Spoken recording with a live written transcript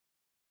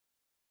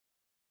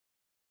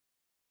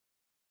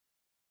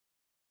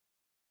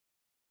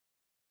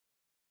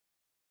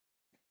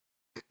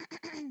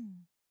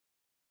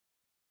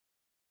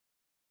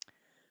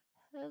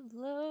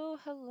Hello,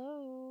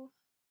 hello.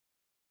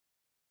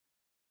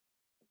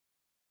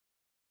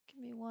 Give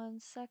me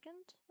 1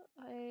 second.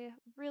 I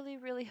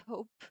really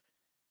hope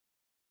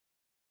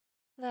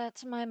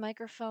that my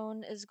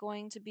microphone is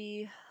going to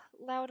be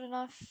loud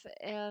enough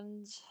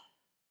and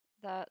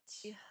that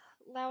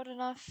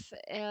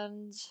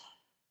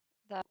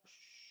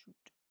shoot,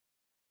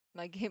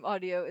 my game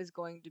audio is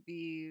going to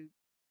be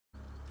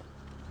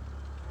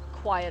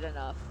quiet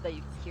enough that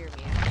you can hear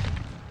me.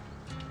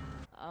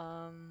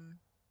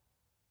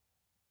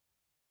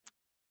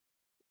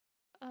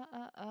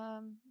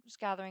 Just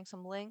gathering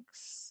some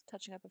links,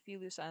 touching up a few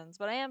loose ends,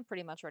 but I am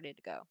pretty much ready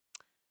to go.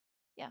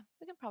 Yeah,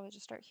 we can probably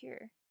just start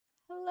here.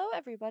 Hello,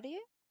 everybody.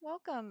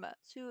 Welcome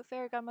to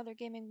Fairy Godmother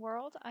Gaming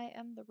World. I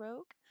am the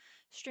Rogue,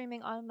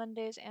 streaming on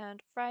Mondays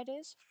and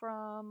Fridays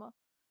from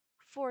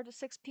 4 to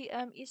 6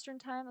 p.m. Eastern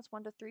Time. That's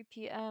 1 to 3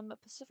 p.m.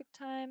 Pacific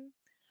Time.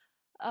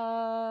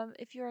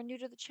 If you are new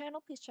to the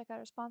channel, please check out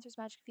our sponsors,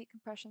 Magic Feet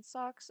Compression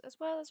Socks, as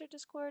well as our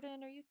Discord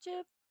and our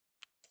YouTube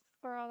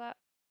for all that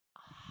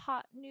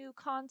hot new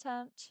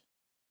content.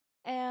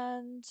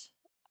 And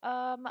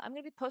I'm going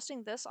to be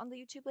posting this on the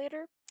YouTube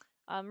later.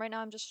 Right now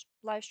I'm just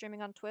live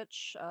streaming on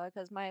Twitch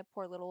because my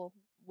poor little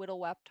Whittle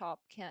laptop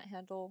can't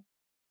handle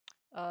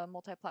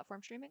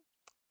multi-platform streaming.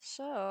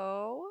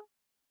 So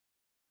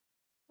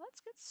let's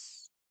get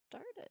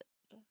started.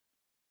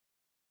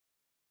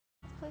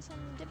 Let's play some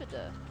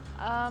Dibida.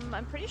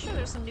 I'm pretty sure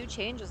there's some new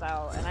changes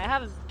out, and I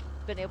haven't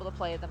been able to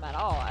play them at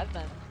all. I've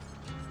been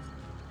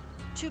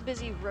too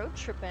busy road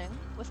tripping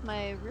with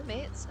my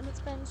roommates, and it's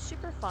been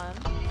super fun.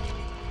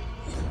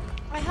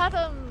 I had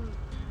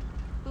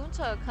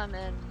Bunta come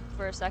in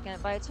for a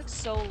second, but it took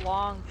so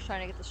long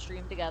trying to get the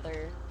stream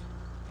together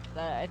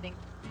that I think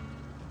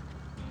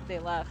they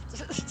left.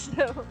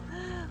 So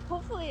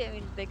hopefully, I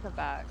mean, they come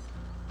back.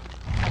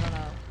 I don't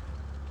know.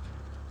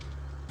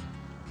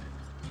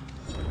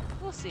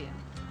 We'll see.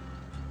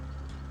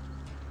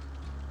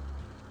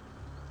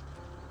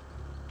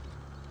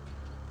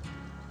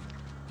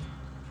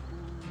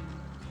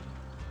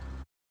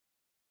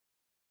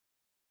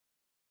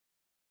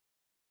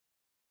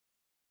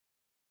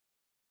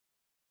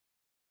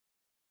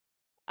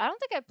 I don't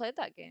think I played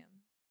that game.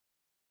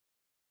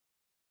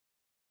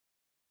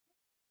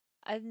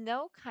 I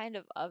know kind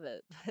of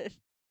it, but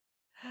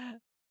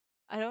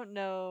I don't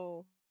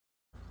know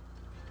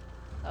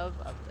of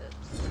it.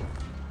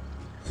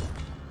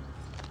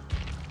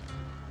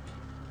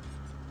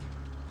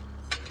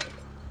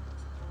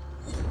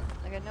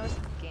 Like, I know it's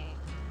a game.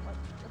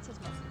 What's his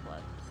monthly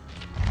blood?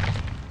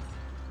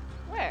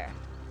 Where?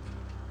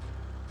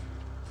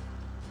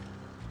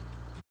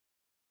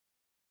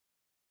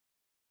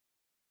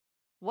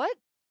 What?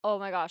 Oh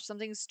my gosh,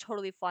 something's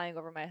totally flying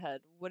over my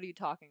head. What are you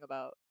talking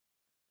about?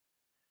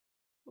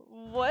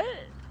 What?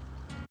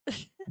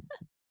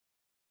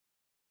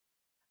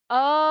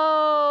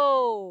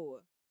 Oh!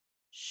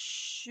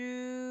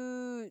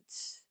 Shoot.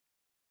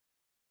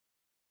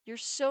 You're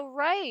so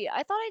right.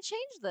 I thought I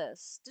changed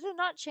this. Did it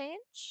not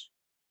change?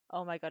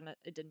 Oh my goodness,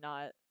 it did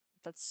not.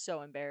 That's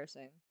so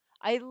embarrassing.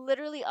 I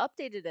literally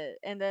updated it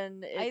and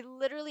then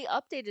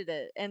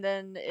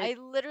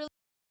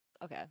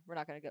Okay, we're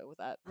not gonna go with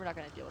that. We're not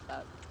gonna deal with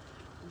that.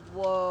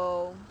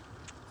 Whoa.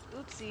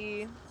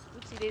 Oopsie.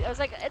 Oopsie. I was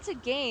like, it's a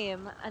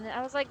game, and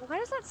I was like, why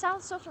does that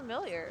sound so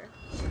familiar?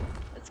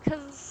 It's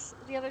because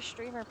the other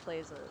streamer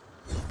plays it.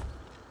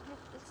 What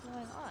is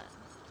going on?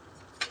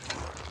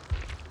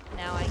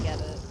 Now I get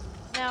it.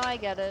 Now I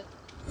get it.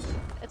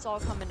 It's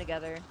all coming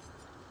together.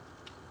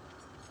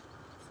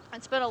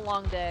 It's been a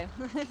long day.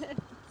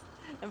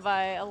 And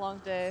by a long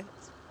day,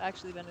 it's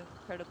actually been an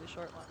incredibly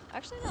short one.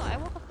 Actually, no, I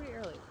woke up pretty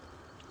early.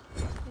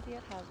 Maybe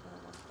it has been a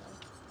long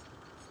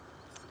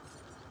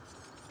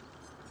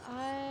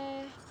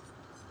day.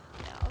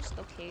 Yeah, I'll just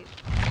go Kate.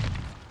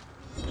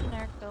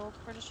 Generic build.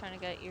 We're just trying to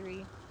get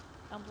eerie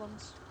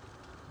emblems.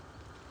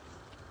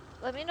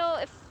 Let me know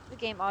if the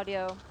game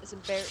audio is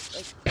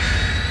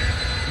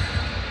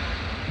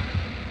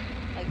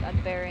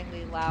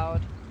unbearingly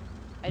loud.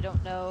 I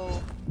don't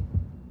know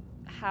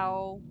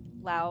how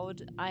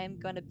loud I'm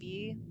gonna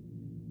be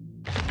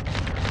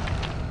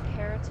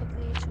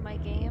comparatively to my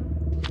game.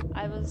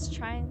 I was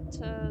trying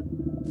to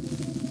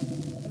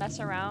mess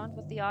around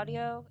with the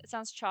audio. It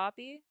sounds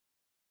choppy.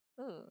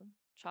 Ooh,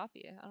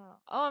 choppy. I don't know.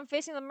 Oh, I'm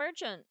facing the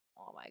merchant.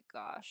 Oh my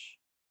gosh.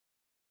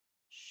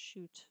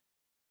 Shoot.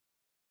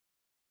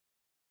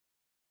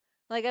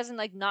 Like, as in,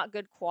 like, not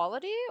good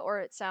quality? Or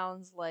it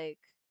sounds like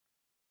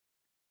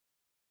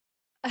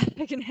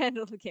I can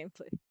handle the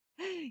gameplay.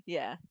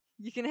 Yeah.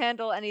 You can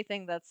handle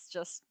anything that's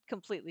just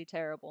completely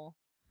terrible.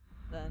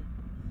 Then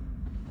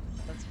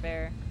that's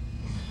fair.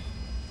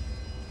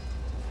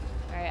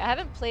 Alright, I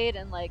haven't played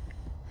in like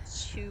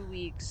 2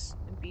 weeks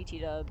in BT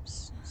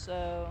dubs,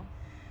 so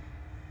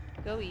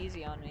go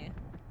easy on me.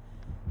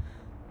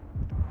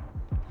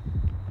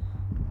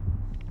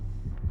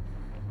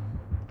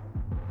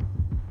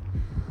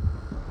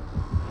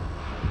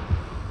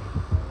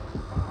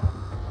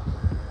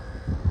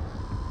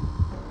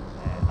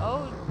 Okay.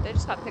 Oh, they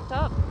just got picked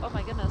up. Oh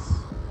my goodness.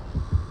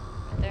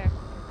 Right there.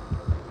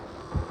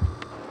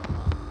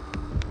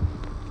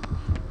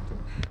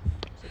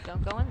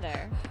 don't go in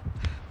there.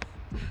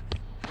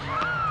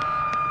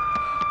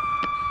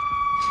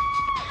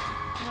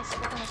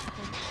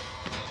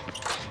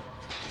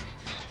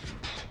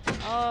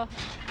 Oh,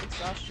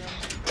 exhaustion.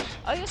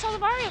 Oh, you saw the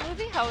Mario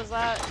movie? How was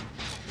that?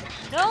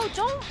 No,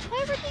 don't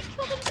everybody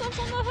kill themselves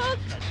on the hook!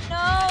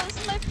 No,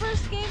 this is my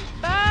first game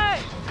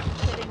back!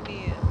 You're kidding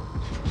me.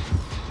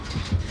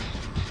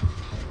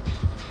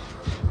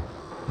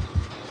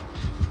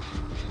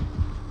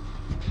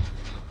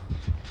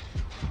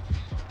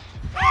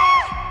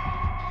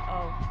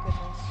 Oh,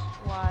 goodness.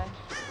 Why?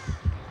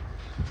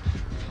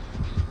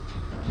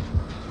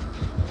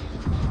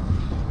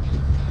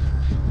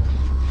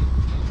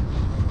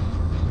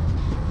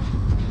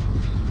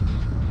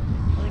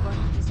 Are they going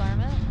to disarm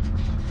it?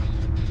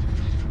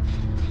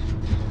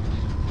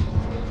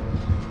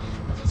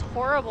 This is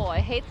horrible. I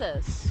hate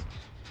this.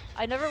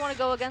 I never want to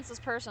go against this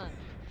person.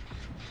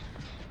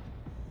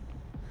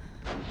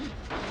 There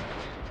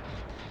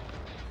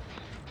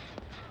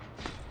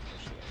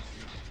she is.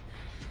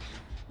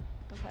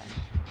 Okay.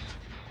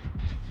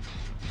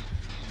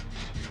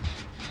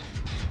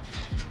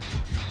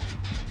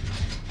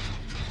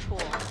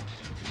 Cool.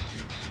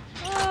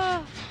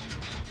 Ah.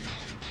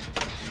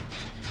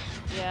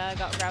 Yeah, I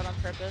got grabbed on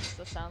purpose.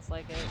 This sounds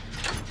like it.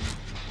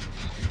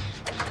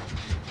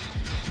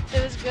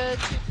 It was good,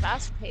 too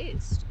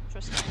fast-paced.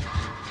 Interesting.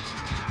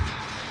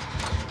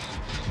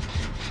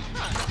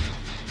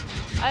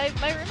 Huh.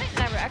 My roommate and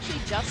I were actually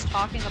just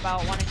talking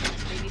about wanting to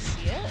maybe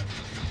see it.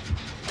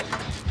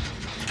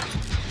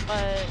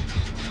 But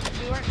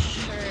we weren't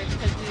sure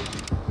because we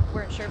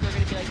weren't sure if we were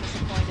going to be like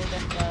disappointed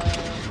in the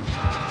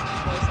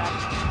voice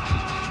acting.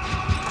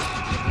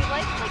 Because we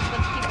like the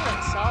people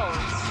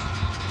themselves.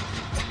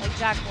 Like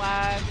Jack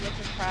Black, we love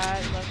Chris Pratt,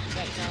 we love, you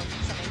know,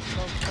 something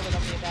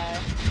Philadelphia guy.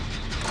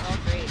 They're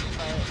all great,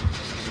 but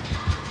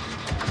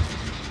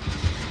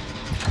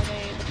are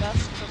they the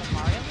best for the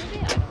Mario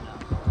movie? I don't know.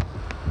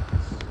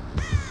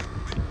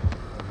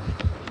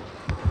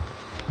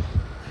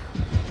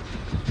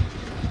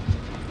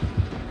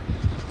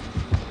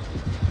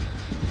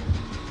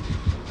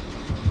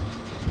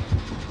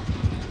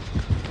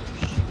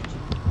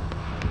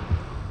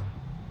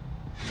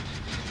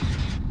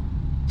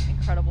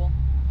 Incredible.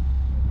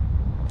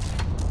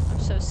 I'm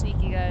so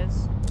sneaky,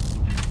 guys.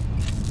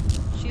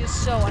 She is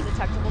so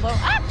undetectable, though.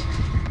 Ah!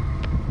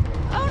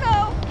 Oh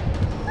no!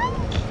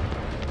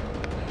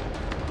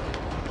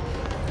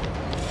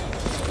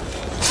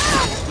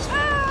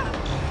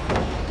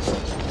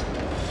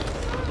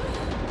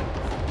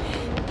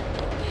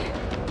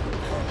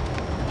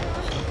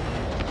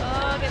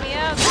 Oh, get me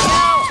out! Get me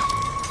out!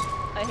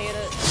 I hate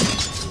it.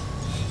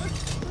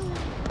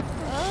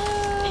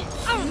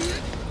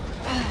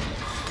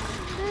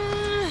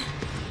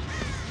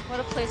 What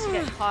a place to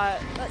get caught.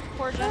 That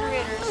poor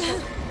generator is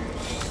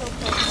so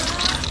close.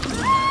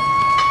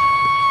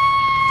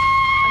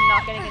 I'm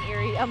not getting an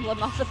eerie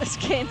emblem off of this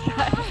game,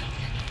 guys.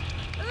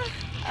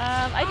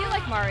 I do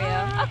like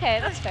Mario. Okay,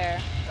 that's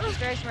fair.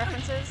 Easter eggs and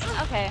references.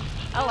 Okay,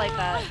 I like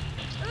that.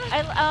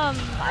 I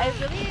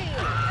really,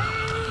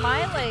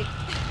 my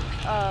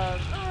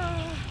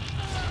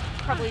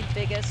probably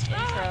biggest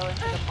intro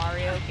into the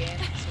Mario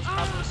games was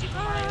probably Super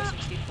Mario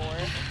 64.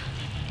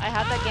 I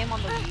had that game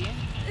on the Wii.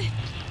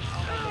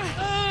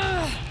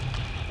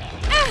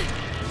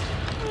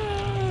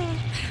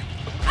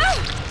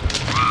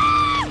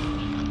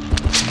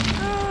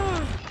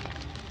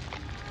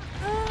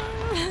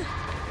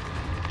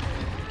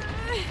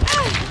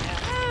 Oh my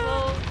goodness.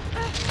 Well,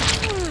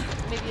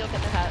 maybe you'll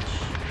get the hatch.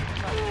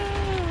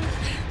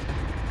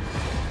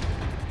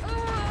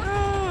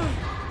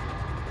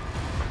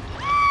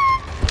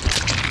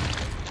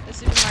 The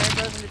Super Mario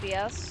Bros. On the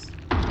DS.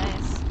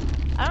 Nice.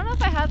 I don't know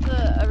if I had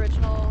the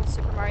original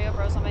Super Mario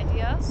Bros. On my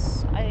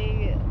DS.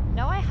 I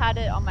know I had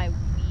it on my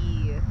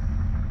Wii.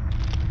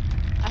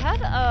 I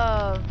had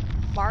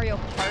Mario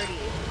Party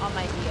on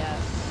my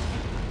DS.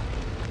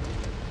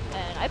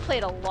 And I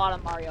played a lot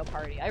of Mario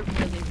Party. I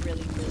really,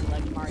 really, really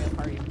liked Mario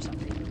Party for some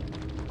reason.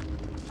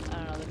 I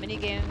don't know, the mini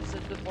games,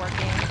 the board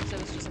games, it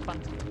was just a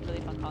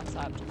really fun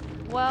concept.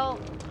 Well,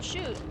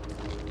 shoot.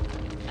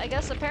 I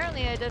guess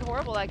apparently I did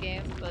horrible that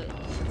game, but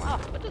wow,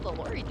 what did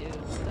Lori do?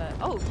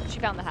 Oh, she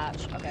found the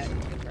hatch. Okay,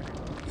 good for her.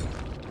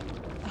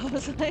 I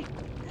was like,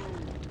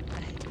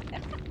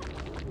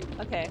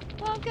 okay,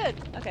 well, good.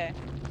 Okay,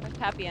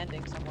 happy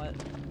ending somewhat.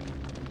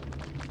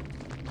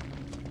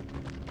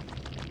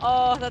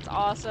 Oh, that's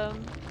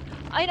awesome.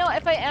 I know,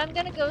 if I am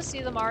gonna go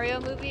see the Mario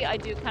movie, I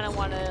do kind of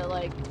want to,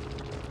 like,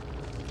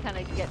 kind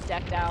of get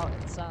decked out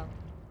in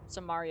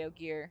some Mario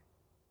gear.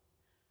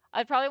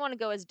 I'd probably want to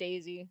go as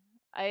Daisy.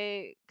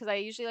 Because I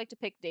usually like to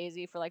pick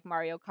Daisy for, like,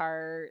 Mario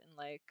Kart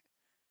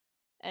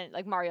and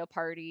Mario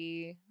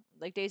Party.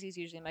 Like, Daisy's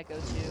usually my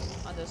go-to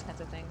on those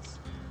kinds of things.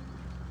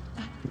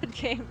 Good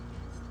game.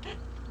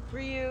 Were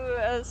you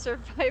a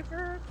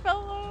survivor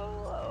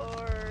fellow,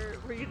 or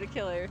were you the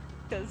killer?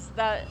 Because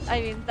that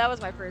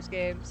was my first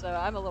game, so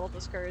I'm a little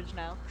discouraged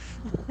now.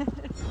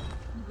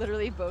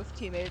 Literally both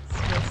teammates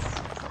just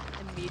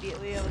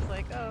immediately, I was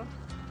like, oh,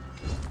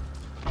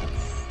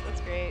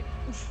 that's great.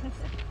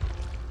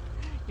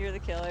 You're the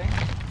killer.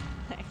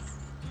 Nice.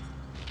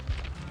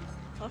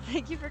 Well,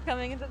 thank you for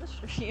coming into the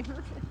stream.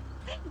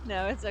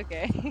 No, it's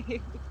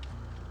okay.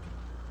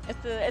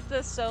 It's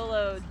a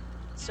solo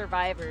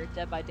Survivor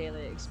Dead by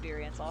Daylight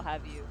experience. I'll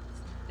have you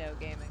know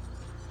gaming.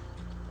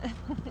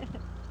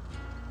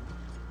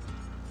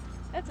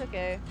 That's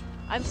okay.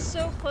 I'm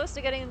so close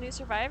to getting a new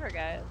Survivor,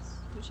 guys.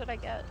 Who should I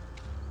get?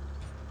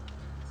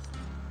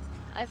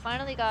 I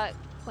finally got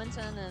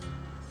Quentin and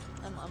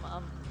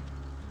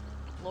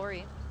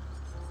Lori.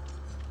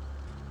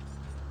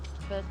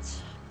 But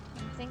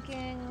I'm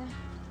thinking,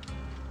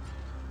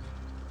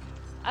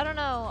 I don't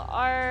know,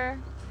 are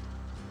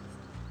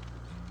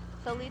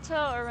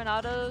Felito or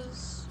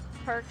Renato's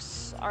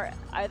perks, are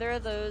either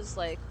of those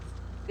like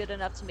good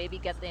enough to maybe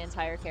get the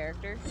entire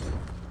character?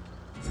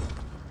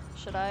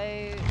 Should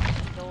I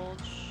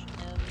indulge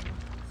in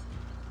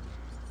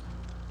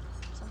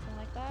something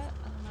like that?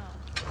 I don't know.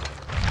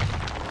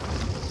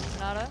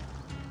 Renato?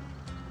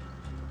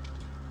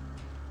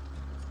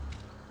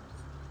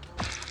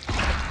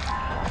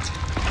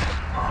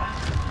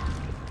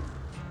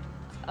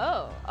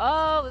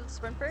 Oh, with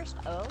sprint first?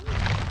 Oh.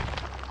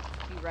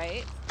 You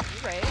right. You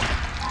right.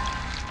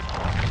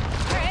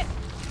 Alright.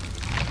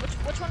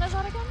 Which one is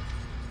that again?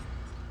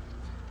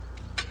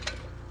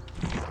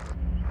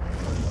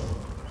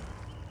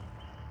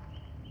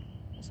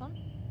 This one?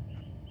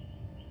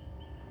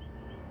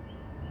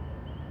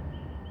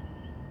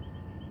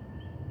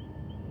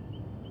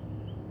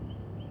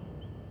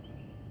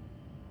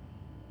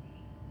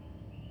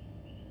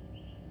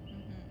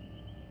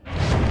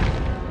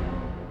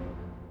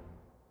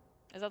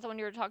 Is that the one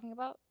you were talking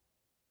about?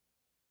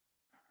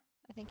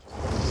 I think you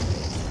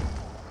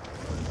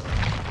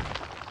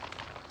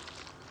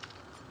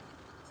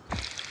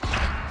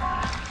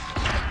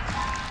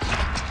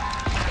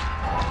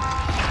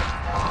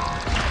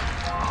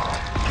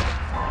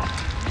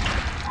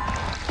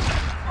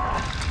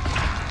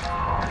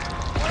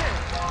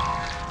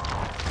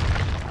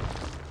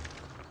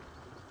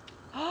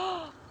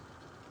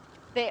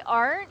They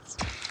aren't?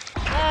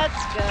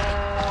 Let's go!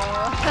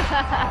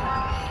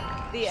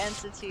 The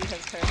entity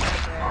has heard my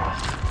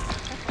prayers.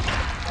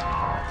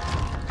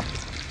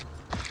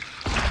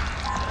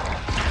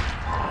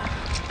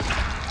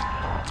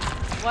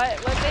 What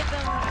made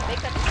them make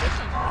that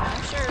decision?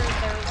 I'm sure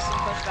there was some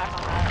pushback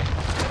on that.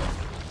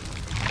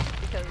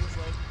 Because,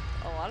 like,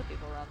 a lot of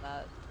people run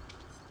that.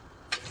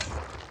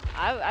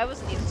 I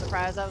wasn't even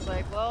surprised. I was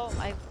like, well,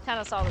 I kind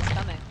of saw this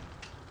coming.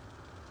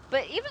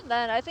 But even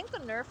then, I think the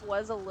nerf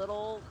was a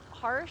little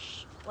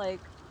harsh. Like,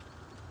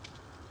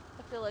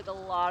 I feel like a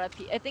lot of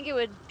people, I think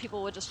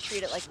people would just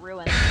treat it like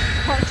ruin.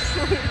 Just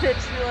leave it,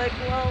 just be like,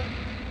 well,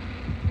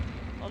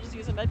 I'll just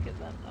use a medkit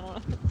then. I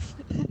don't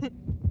know.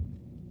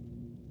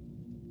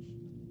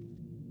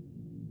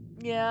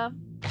 Yeah.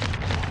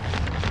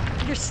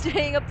 You're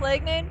staying a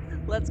Plague Main?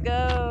 Let's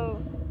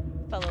go,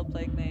 fellow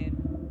Plague Main.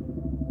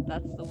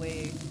 That's the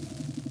way.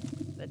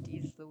 That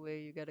is the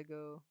way you gotta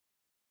go.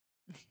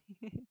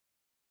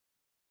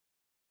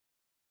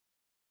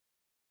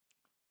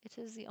 It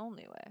is the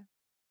only way,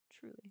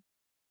 truly.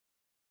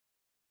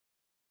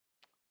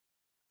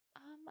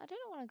 I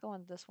didn't want to go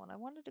on this one. I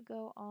wanted to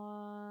go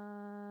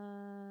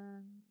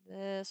on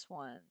this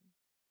one.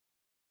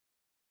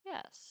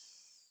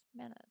 Yes,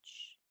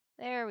 manage.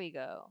 There we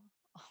go.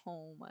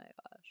 Oh my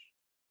gosh.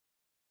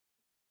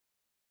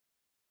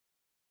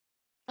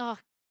 Oh,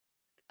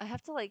 I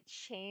have to like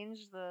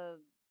change the.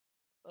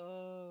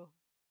 Oh,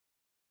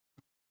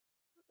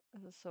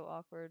 this is so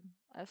awkward.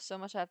 I have so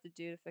much I have to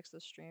do to fix the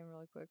stream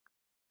really quick,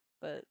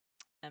 but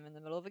I'm in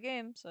the middle of a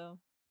game, so.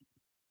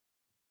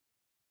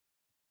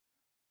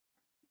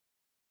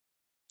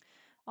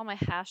 All my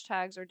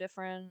hashtags are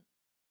different.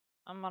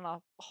 I'm on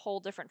a whole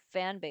different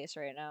fan base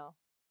right now.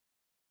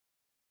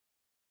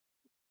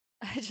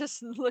 I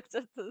just looked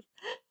at the.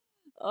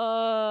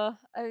 I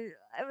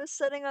was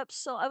setting up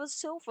I was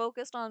so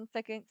focused on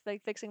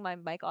fixing my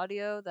mic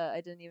audio that I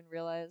didn't even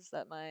realize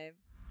that my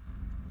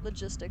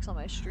logistics on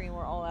my stream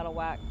were all out of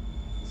whack.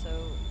 So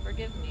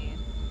forgive me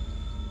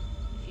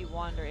if you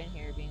wander in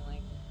here being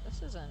like,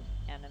 this isn't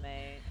anime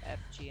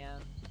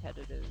FGM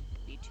competitive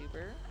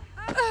VTuber.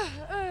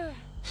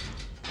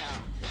 No,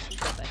 this is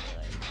Dead by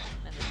Daylight.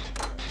 And this is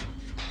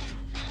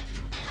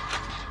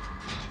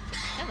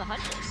and the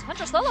Huntress.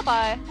 Huntress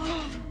Lullaby!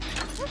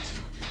 What?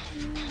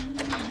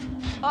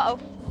 Uh-oh.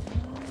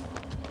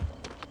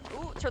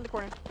 Ooh, turn the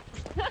corner.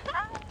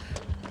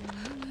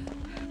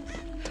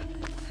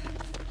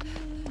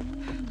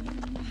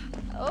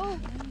 Oh!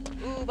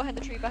 Ooh, behind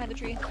the tree, behind the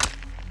tree.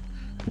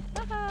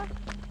 Haha!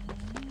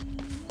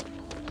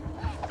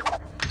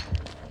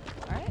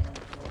 Alright.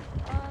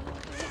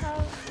 Do we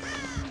have...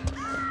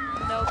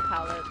 no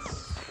pallets.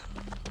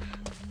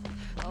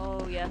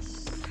 Oh, yes.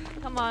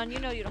 Come on, you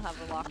know you don't have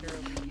a locker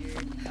over here.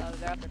 Oh,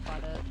 they're after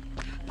Claudette.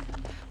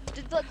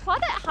 Did the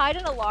Claudette hide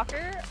in a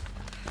locker?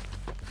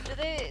 Did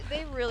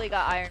they really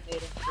got Iron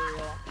Maiden for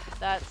real?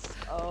 That's,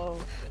 oh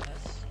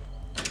goodness.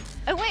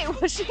 Oh wait,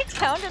 was she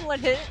downed in one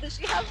hit? Does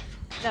she have,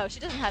 no,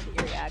 she doesn't have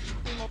the Erie Axe. She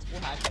can do multiple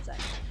hatchets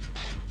actually.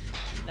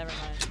 Never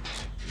mind.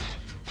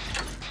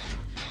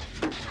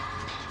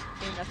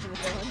 Enough of the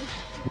villain.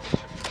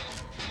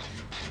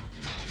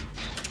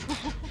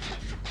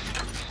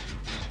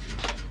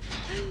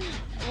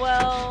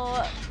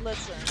 Well,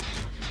 listen.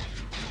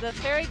 The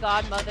fairy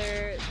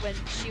godmother, when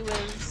she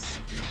was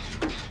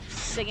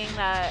singing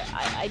that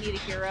I Need a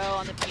Hero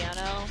on the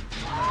piano,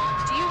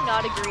 do you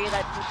not agree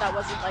that that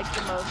wasn't like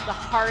the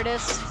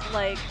hardest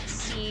like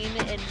scene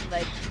in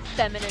like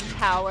feminine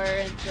power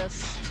and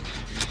just,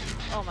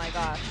 oh my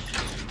gosh.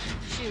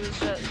 She was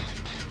just,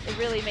 it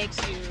really makes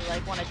you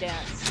like want to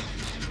dance.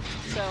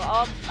 So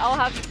I'll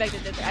have you beg to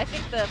differ. I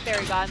think the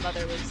fairy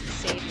godmother was the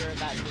savior of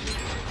that movie.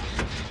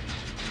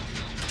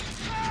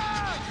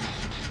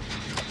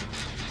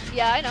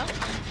 Yeah, I know.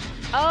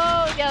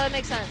 Oh, yeah, that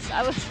makes sense.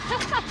 I was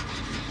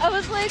I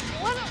was like,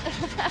 what?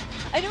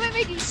 I knew it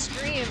made you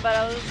scream, but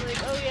I was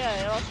like, oh yeah,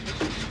 it also makes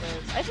you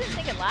explode. I didn't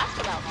think it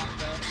lasted that long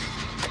though.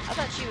 I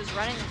thought she was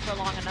running for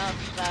long enough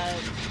that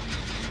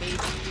maybe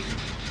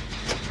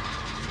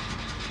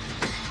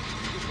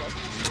she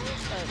wasn't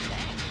explode, but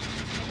dang.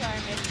 Maybe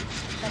Iron Maiden's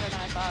better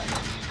than I thought.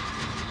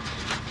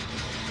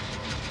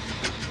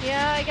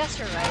 Yeah, I guess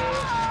you're right.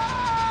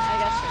 I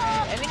guess you're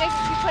right. I mean, if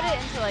you put it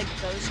into like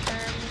those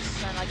terms,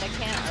 then like I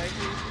can't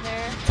argue with you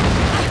there.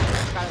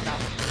 I forgot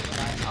about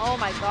that. Oh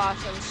my gosh,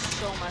 that was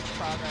so much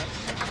progress.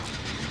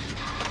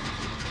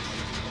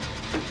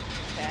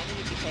 Okay, I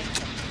need to be paying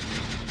attention.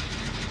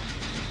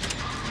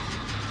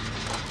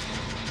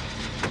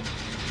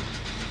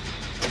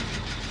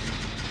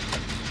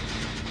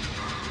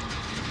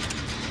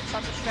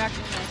 Stop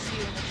distracting me when I see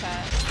you in the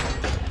chat.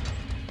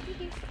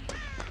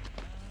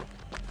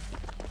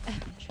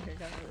 Trigger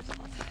got no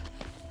response.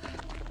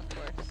 Of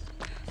course.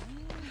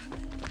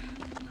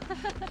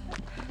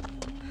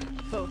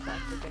 Both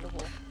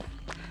unforgettable.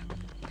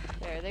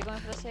 There, are they going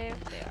for the save?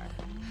 They are.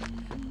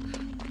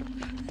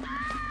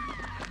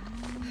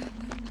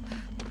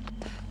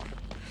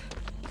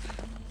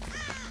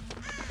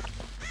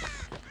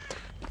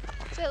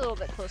 Stay a little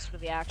bit closer to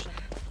the action.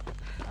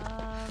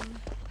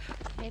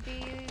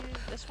 Maybe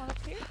this one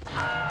up here?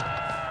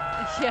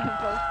 Yeah,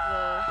 both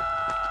the...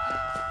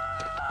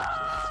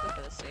 Actually, let's go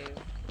for the save.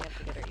 We have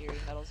to get our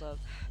eerie medals up.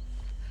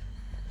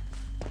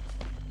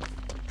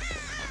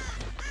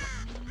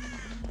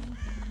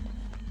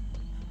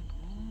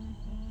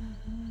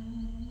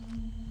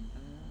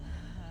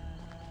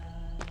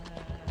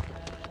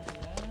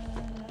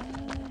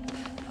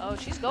 Oh,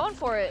 she's going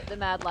for it, the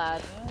mad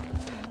lad.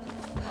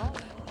 Oh,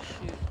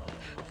 shoot.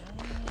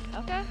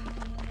 Okay.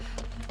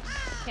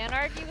 Can't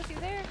argue with you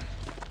there.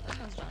 This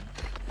one's done.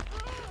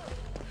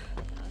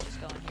 I'll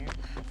just go in here.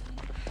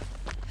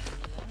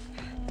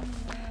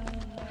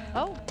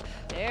 Oh,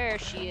 there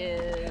she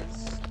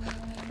is.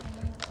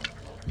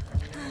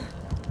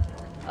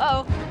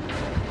 Uh-oh.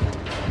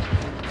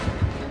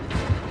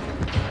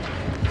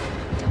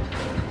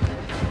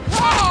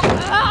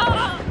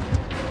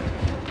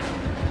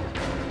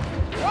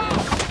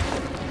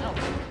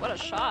 What a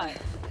shot.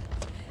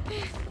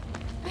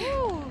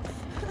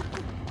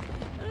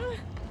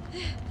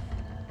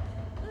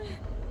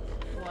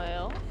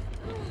 Well,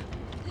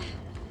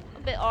 a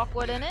bit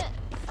awkward in it.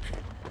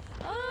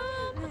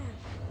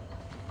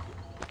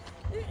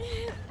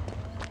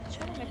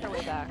 Trying to make her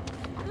way back.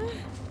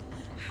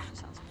 She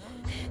sounds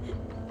good.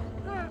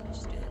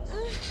 Just do this.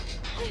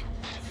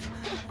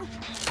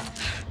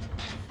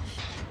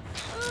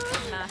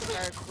 Mask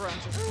our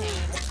grunts of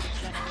pain with the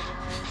generator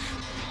noise.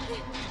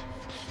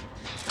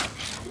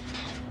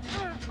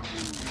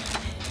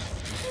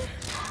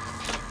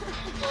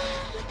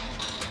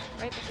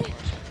 Right before.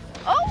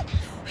 Oh!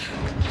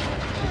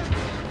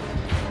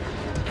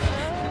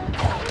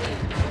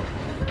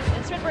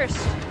 Instant burst.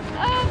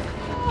 Oh!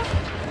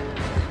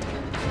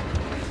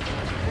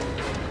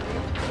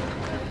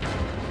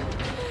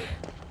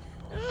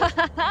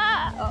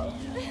 Oh.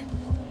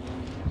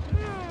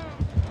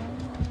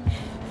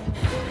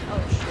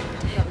 Oh shoot,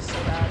 that was so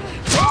bad.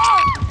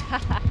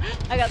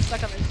 I got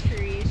stuck on this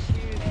tree,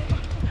 shoot.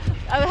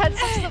 I had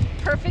such the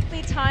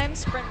perfectly timed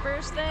sprint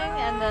burst thing,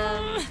 and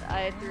then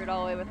I threw it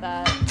all away with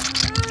that.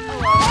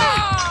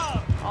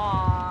 Hello.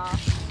 Aww.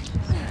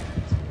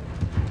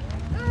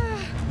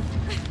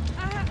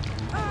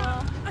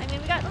 Well, I mean,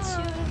 we got two.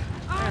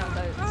 I don't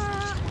know, it's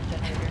just one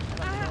generator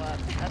about to go up.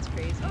 That's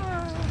crazy.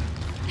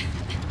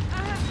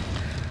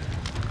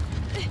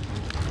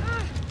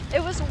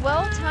 It was a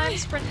well-timed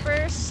sprint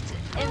burst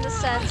in the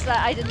sense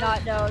that I did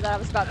not know that I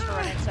was about to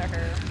run into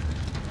her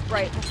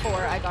right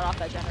before I got off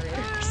that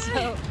generator,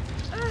 so...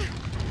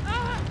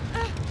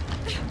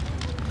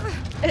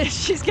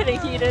 She's getting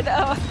heated,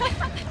 oh.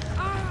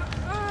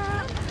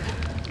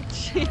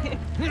 You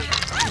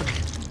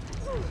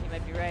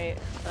might be right,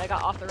 but I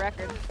got off the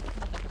record.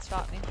 Nothing can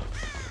stop me.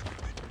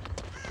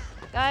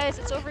 Guys,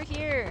 it's over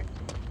here.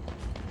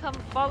 Come,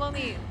 follow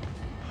me.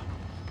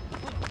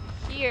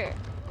 Here.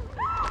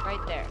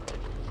 Right there.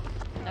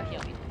 Now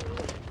heal me.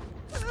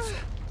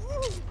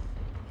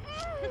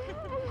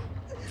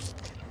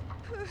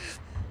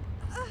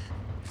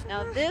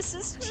 Now this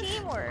is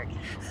teamwork.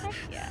 Heck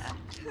yeah.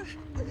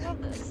 I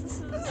love this. This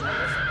is.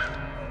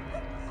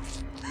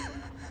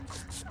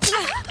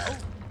 Oh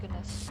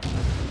goodness.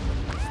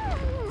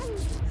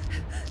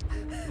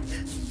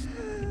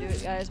 We can do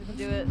it, guys. We can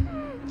do it.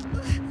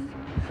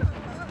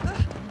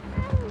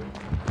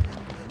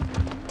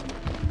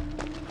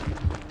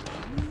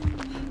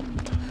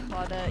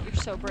 Claudette, you're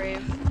so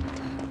brave.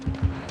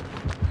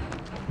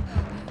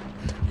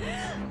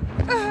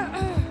 Okay,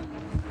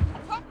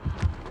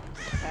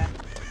 I'm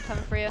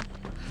coming for you.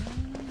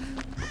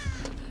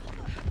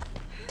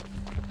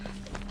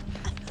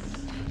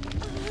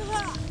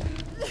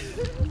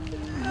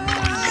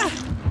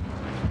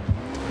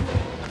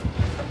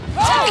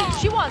 Oh,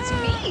 she wants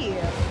me!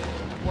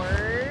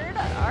 Word.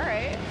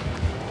 Alright.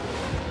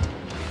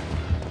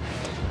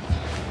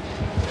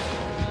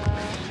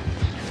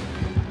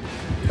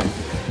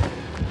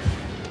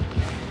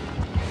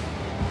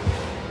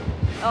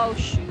 Oh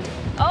shoot.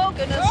 Oh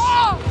goodness.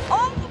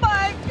 Oh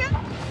my god!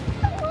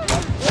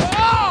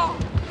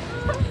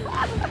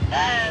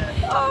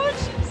 Oh,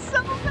 she's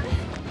so bad.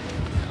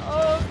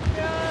 Oh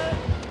god.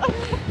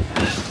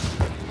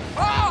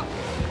 Oh!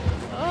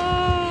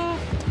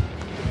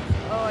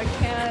 Oh, I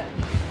can't.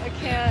 I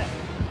can't.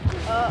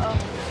 Uh-oh.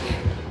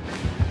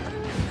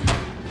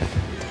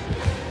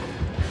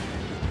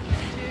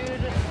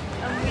 Dude,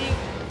 I'm weak.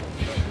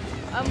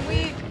 I'm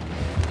weak.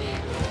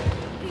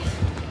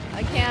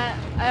 I can't.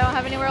 I don't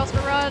have anywhere else to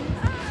run.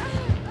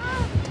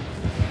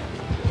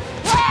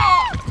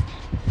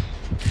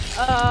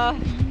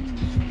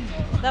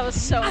 That was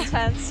so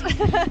intense. I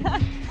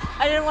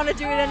didn't want to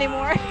do it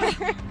anymore.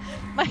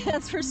 My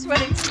hands were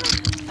sweating.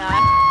 Nah.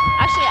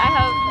 Actually, I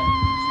have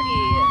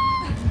pretty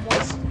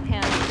moist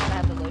hands because I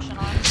have the lotion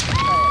on.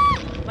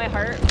 But my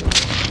heart,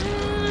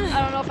 I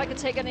don't know if I could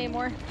take it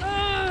anymore.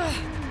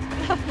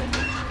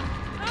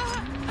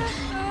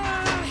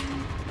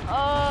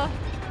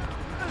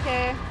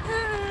 Okay.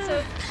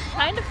 So,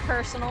 kind of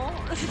personal.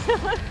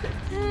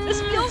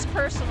 This feels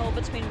personal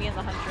between me and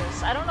the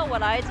Huntress. I don't know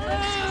what I did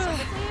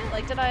specifically.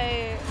 Like, did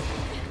I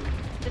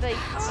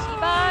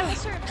teabag a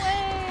certain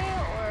way,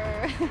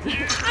 or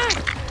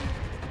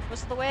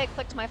was it the way I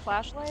clicked my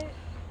flashlight?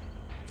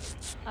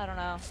 I don't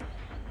know.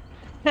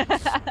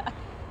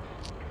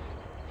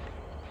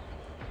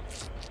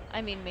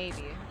 I mean,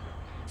 maybe.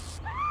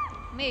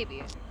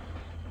 Maybe.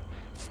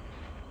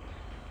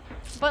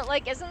 But,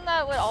 like, isn't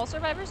that what all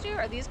survivors do?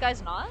 Are these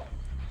guys not?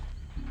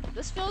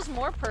 This feels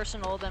more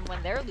personal than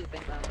when they're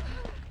looping them.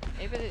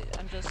 Maybe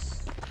I'm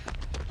just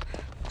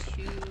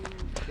too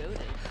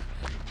goated.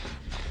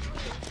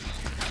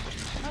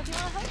 Oh, do you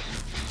want to help?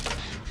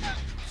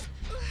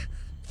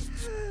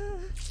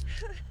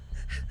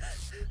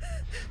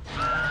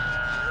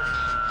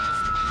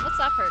 What's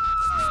that hurt?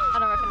 I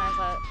don't recognize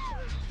that.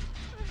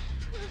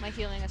 My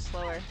healing is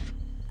slower.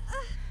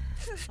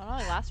 It'll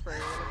only last for a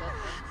little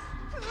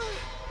bit.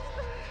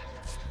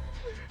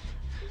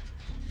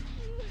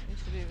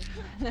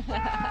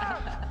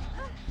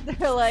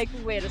 They're like,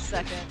 wait a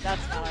second,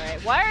 that's not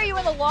alright. Why are you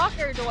in the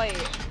locker, Dwight?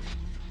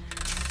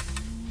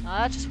 Oh,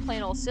 that's just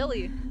plain old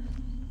silly.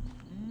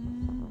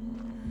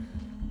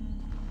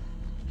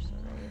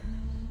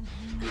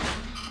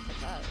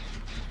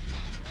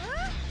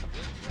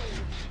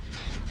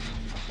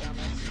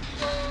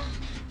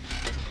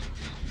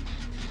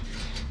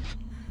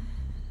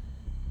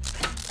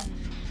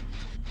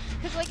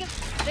 Because, like,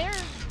 if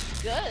they're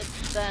good,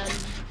 then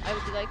I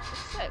would be like,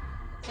 sick.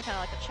 It's kind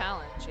of like a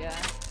challenge, yeah.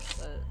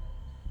 But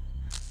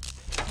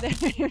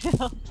there you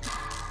go.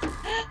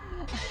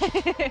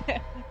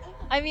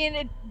 I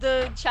mean,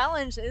 the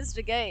challenge is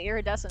to get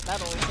iridescent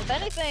metals. If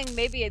anything,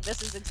 maybe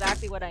this is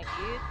exactly what I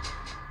need.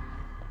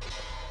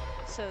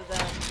 So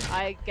then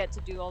I get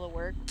to do all the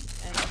work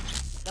and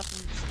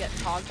nothing's getting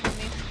hogged from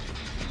me.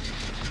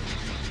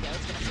 Yeah,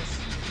 let's finish this.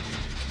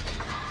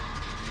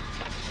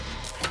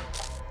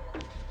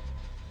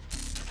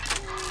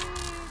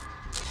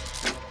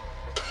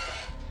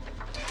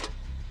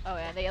 Oh,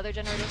 and the other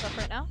generator's up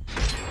right now?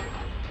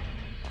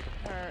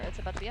 Or it's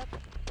about to be up.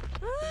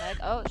 The Meg?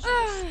 Oh, she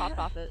just hopped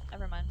off it.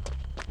 Never mind.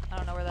 I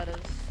don't know where that is.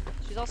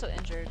 She's also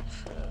injured,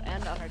 so,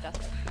 and on her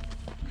deathbed.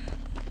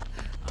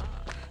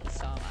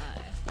 So am I.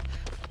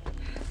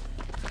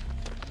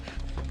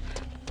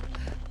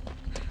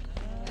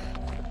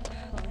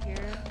 Over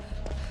here.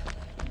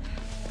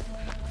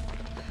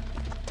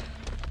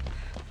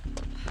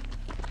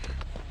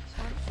 This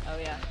one? Oh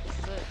yeah, this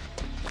is it.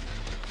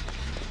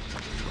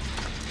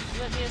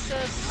 Let me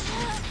assist.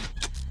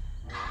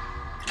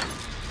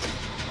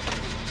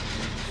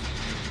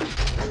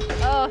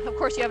 Oh, of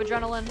course you have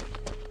adrenaline.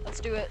 Let's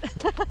do it.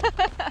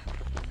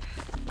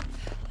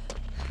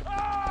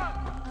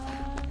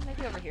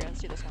 Maybe over here.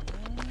 Let's do this one.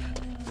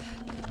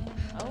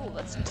 Oh,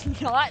 let's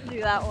not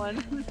do that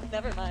one.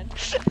 Never mind.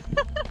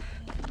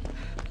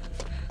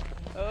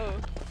 Oh.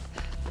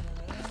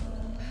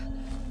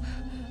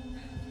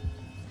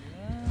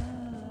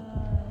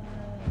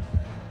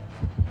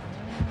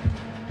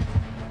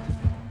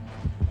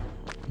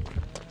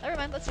 Never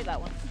mind, let's do that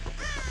one.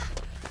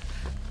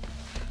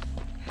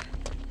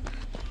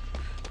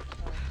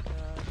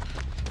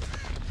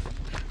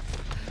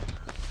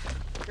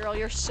 Girl,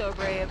 you're so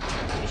brave.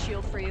 Let me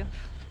shield for you.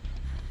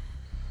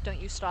 Don't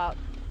you stop.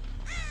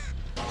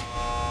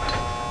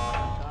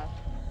 Oh god.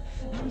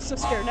 I'm so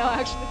scared now,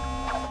 actually.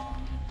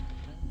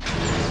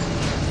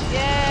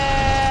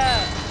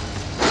 Yeah!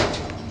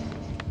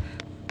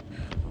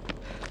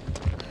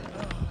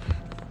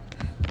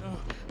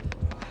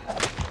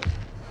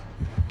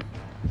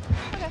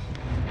 Okay.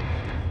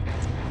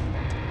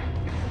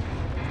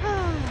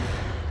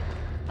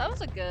 That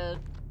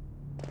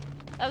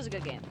was a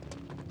good game.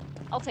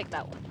 I'll take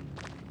that one.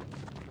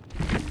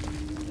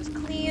 It was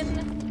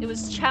clean, it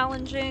was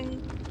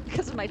challenging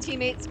because of my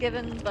teammates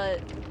given, but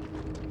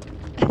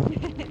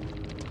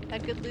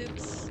had good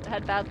loops,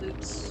 had bad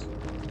loops.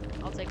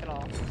 I'll take it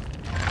all.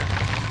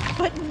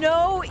 But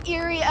no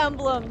eerie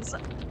emblems!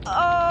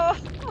 Oh!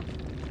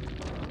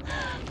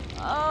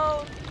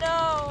 Oh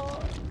no!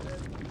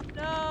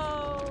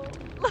 No!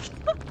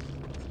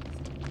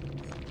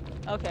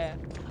 Okay.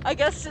 I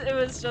guess it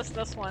was just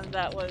this one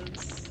that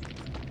was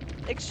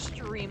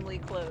extremely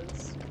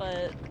close,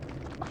 but...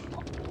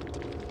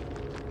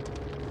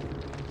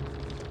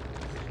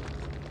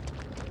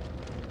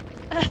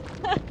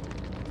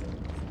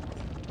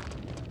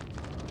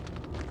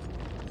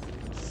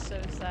 So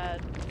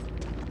sad.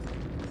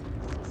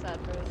 So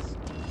sad, bros.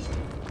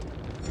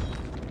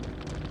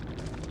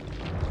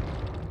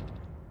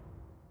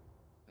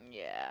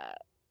 Yeah.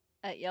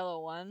 At yellow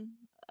 1?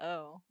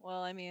 Oh,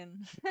 well, I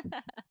mean...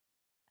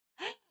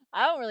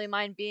 I don't really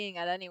mind being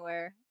at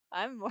anywhere.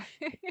 I'm more...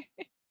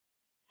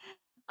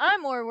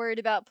 I'm more worried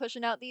about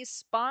pushing out these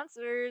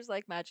sponsors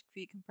like Magic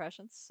Feet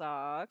Compression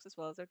Socks, as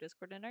well as our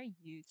Discord and our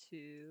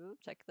YouTube.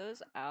 Check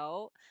those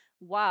out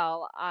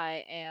while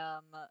I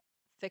am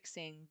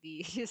fixing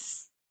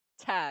these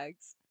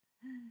tags.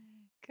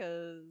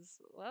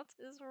 Because what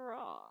is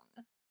wrong?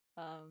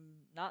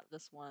 Not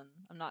this one.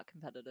 I'm not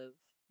competitive.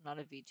 I'm not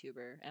a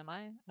VTuber. Am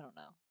I? I don't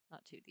know.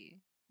 Not 2D.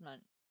 I'm not.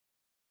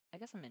 I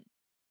guess I'm in.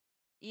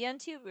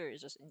 ENTuber is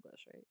just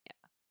English, right? Yeah.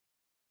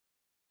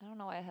 I don't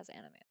know why it has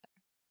anime there.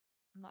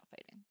 I'm not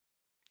fighting.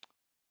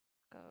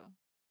 Go.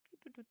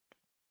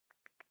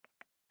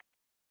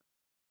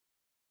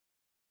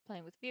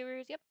 Playing with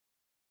viewers, yep.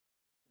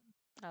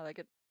 I like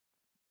it.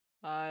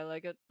 I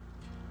like it.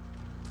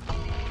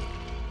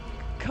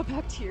 Go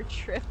back to your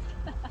trip.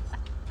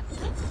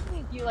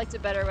 You liked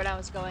it better when I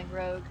was going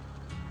rogue.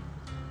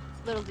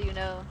 Little do you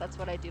know, that's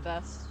what I do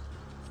best.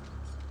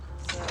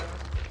 So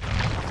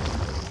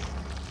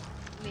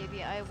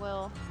maybe I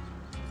will.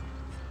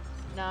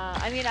 Nah,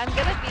 I mean I'm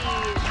gonna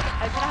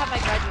have my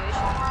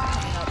graduation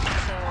coming up,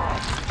 so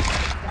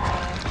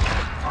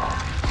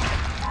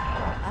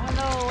I don't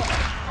know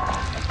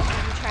if I'm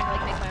gonna be trying to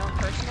like make my own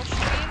personal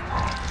stream.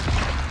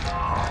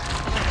 I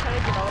might try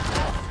to develop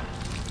that,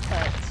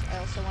 but I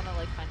also want to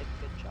like find a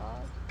good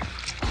job.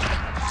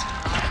 That's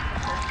not the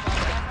first job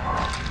yet. I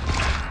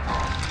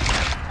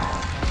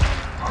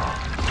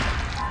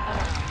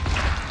don't know.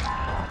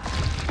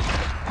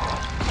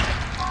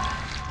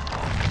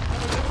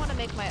 But I do want to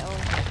make my own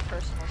like,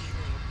 personal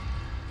stream.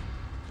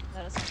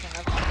 That is something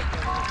I've wanted for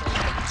a little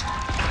bit.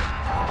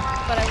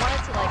 But I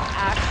wanted to like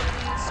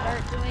actually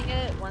start doing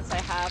it once I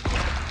have the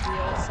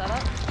real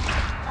setup.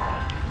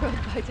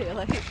 Rogue by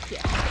Daylight,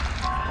 yeah.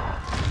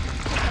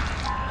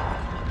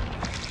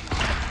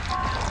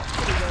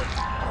 Pretty good.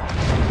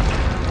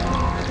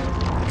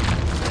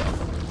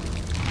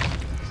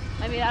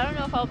 I mean, I don't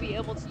know if I'll be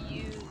able to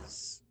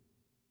use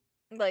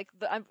like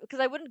because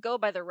I wouldn't go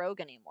by the rogue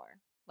anymore.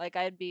 Like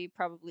I'd be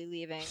probably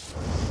leaving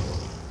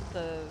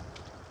the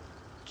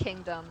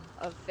kingdom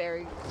of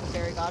fairy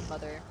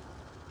godmother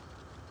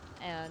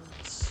and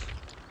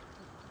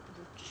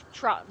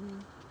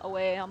trotting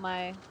away on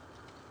my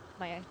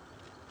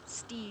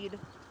steed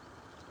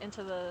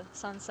into the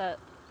sunset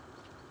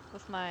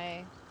with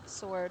my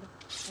sword,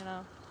 you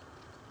know.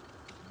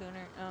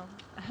 Booner,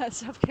 oh,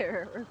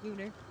 self-care or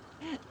Booner.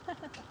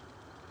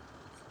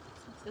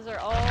 These are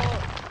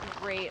all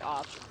great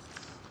options,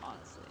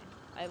 honestly.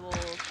 I will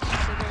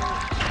consider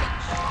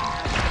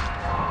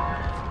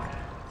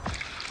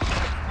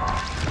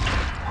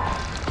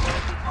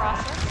the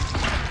process.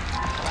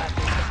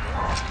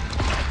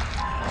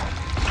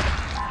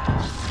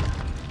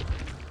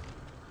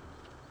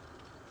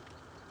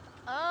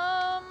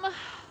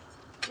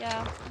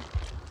 Yeah.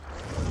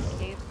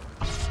 Cave.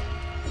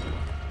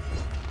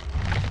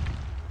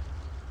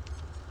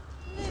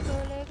 Lego,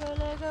 Lego,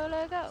 Lego,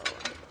 Lego.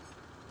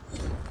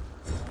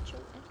 What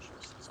your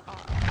interests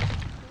are.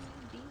 Who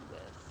you be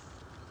with.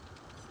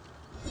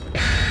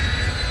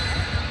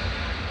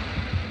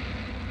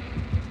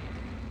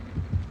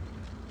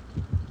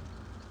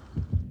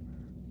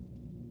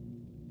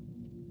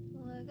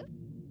 Lego.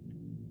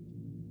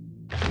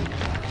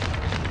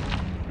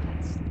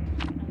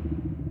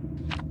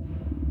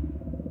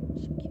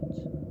 So cute.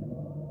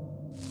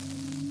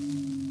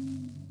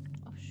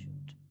 Oh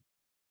shoot.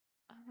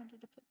 I wanted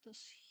to put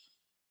this.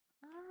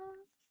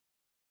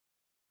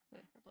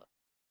 Wait, hold up.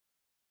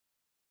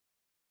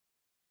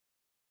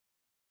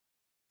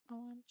 I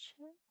want to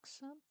check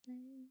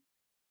something.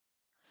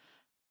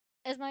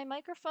 Is my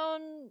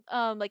microphone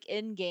like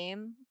in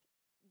game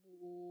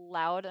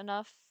loud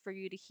enough for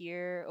you to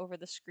hear over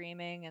the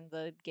screaming and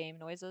the game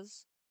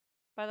noises?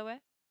 By the way?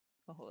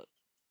 Oh, hold up.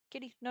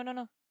 Kitty, no, no,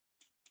 no.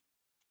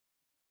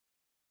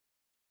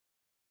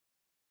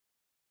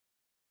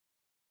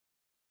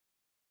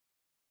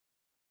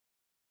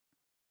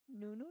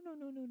 No, no, no,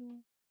 no, no, no.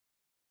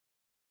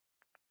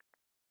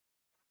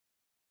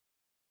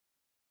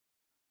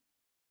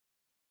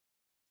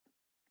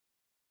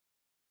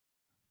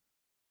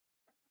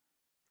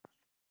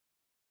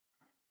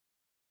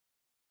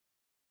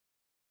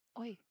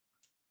 Oi.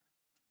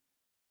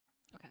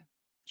 Okay.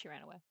 She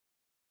ran away.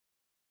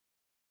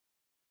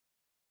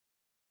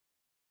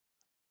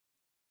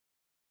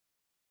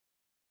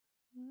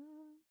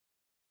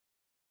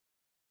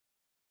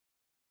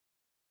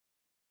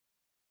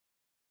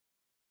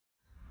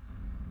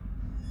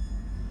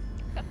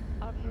 Okay,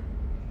 out of here.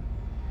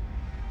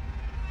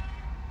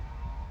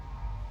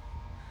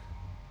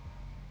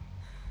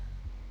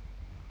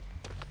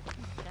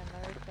 Stand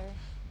right there.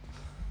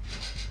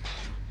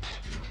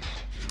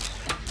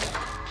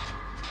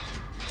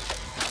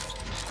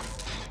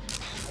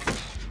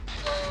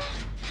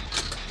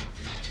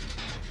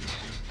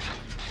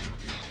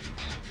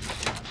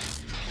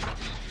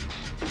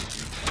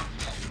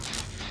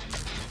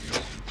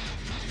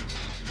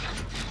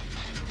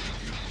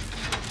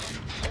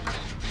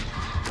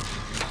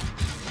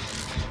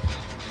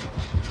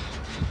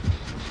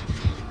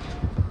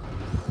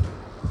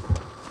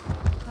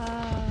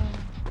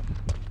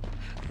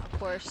 Of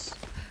course.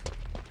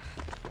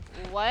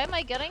 Why am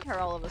I getting her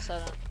all of a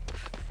sudden?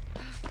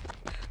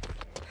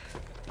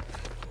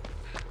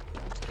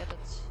 Let's get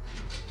it.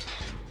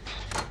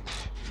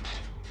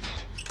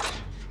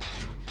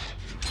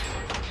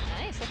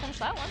 Nice, we'll finish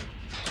that one.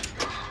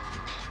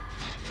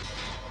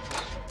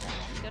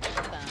 Good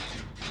for them.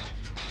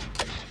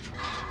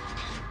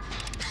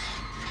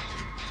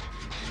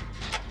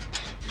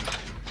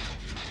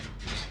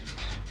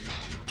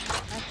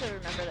 I have to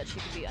remember that she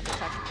could be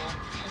undetectable.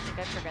 I think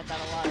I forget that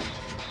a lot.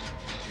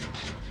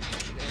 There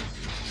she goes.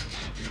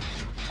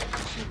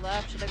 She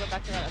left. Should I go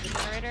back to that other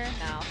generator?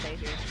 No, I'll stay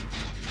here.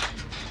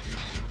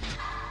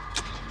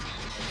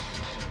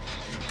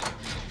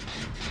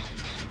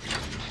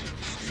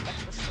 Suspect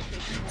this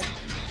location here.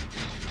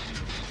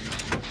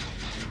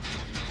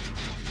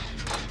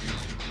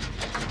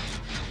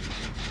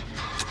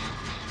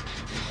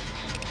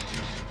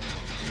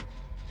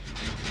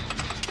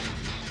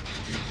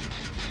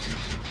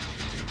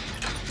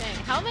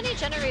 How many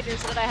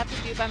generators did I have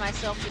to do by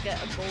myself to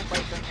get a gold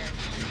Lightbringer?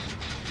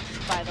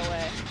 By the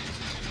way.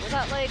 Was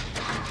that like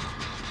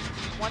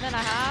 1.5? 2?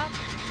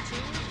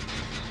 2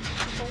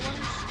 full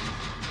ones?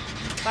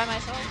 By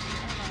myself?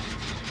 I don't know.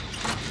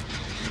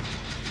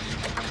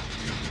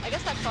 I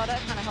guess that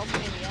Claudette kind of helped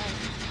me in the end.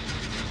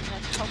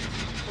 And that helped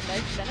the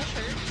Meg finish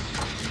hers.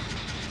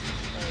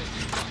 Like,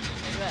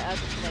 maybe that adds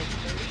up to like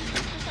 30%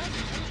 of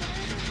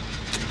generators?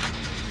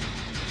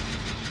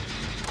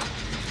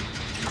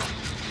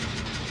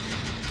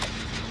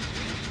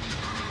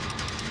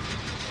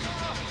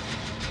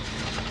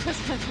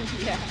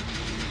 Yeah,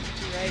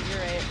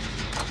 you're right.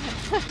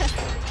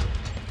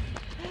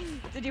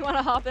 Did you want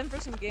to hop in for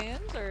some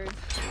games, or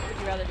would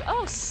you rather do—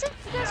 oh, sick!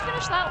 You guys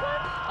finished that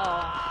one?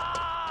 Oh.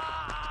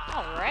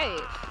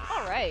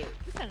 Alright.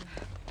 We can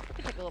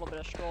take a little bit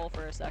of stroll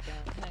for a second,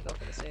 and then go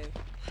for the save.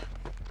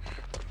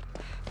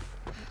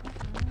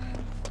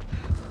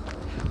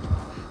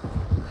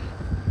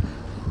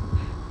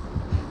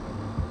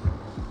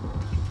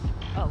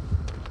 Oh.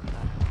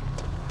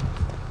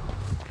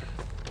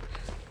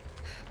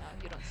 No,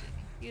 you don't see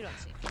me. You don't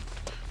see me.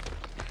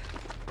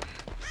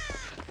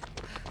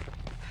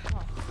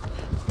 Oh.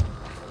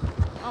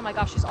 Oh my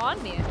gosh, she's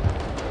on me.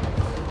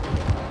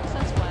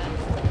 Since when?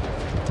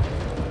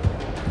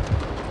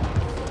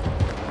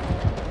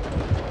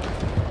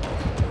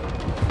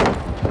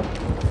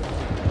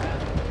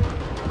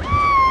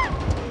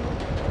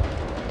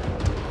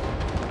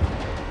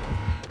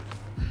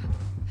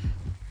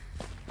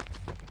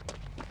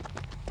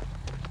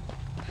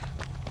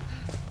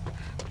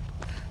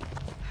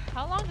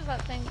 How long does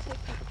that thing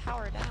take to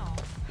power down?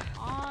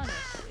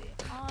 Honestly.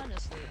 I'm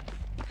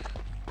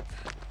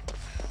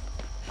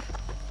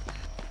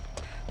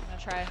gonna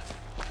try.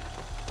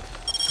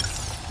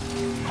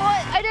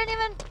 What? I didn't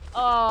even—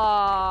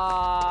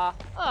 I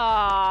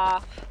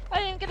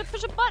didn't even get to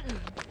push a button.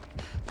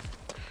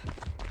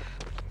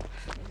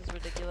 This is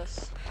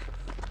ridiculous.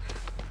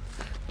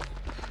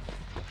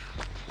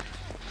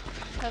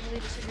 Heavily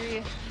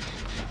disagree.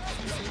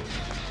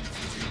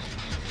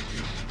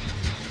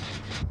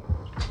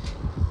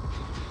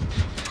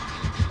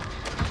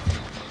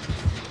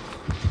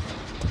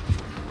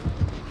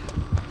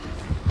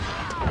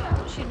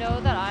 Does she know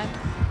that I'm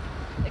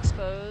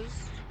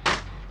exposed? No.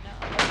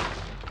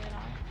 You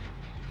know?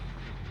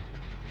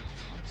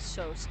 I'm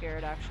so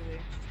scared, actually.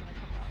 She's gonna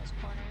come around this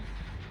corner.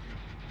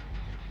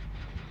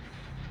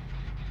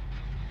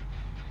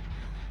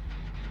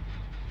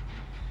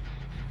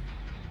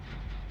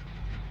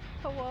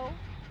 Oh, whoa.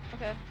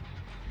 Okay.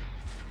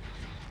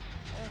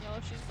 I don't know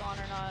if she's gone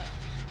or not.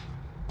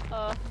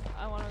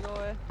 I want to go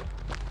away.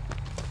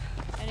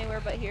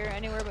 Anywhere but here,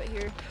 anywhere but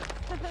here.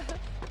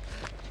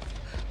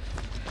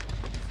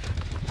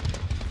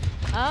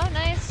 Oh,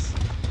 nice.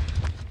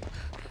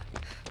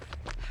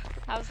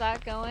 How's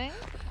that going?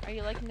 Are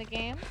you liking the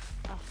game?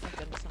 Oh, thank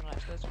goodness I'm not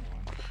exposed anymore.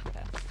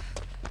 Okay.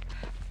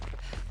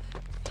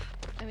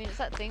 I mean, is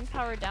that thing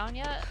powered down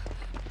yet?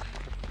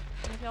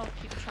 Maybe I'll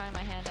keep trying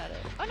my hand at it.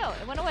 Oh no,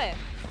 it went away.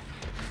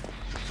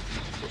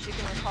 So she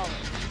can recall it.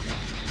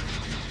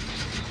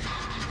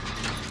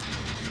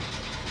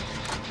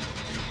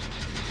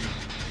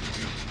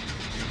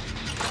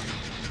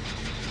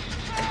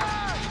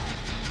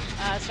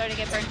 Starting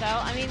to get burnt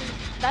out. I mean,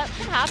 that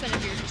can happen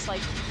if you're just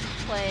like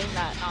playing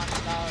that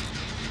non-stop.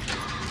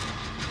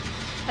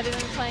 Have you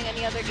been playing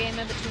any other game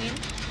in between?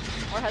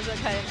 Or has it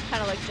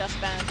kind of like just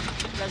been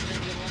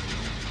Resident Evil?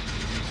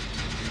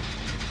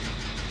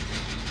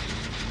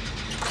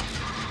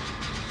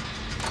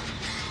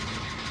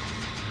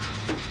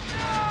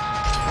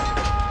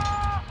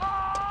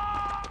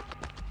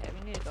 Okay,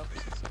 we need to go for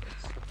some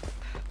swords.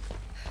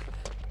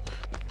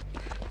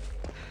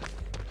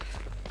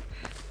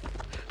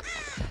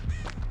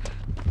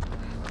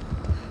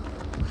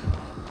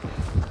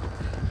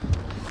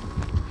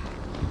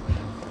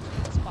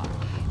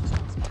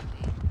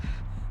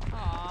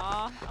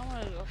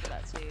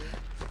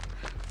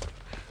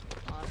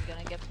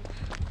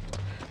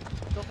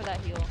 Go for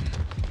that heal.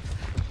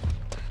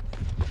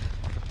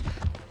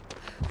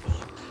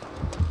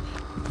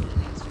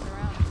 Didn't stick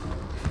around.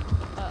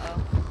 Uh-oh.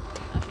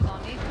 Now she's on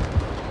me.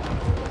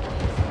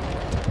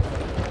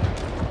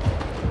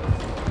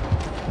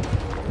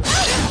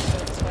 Go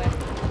this way.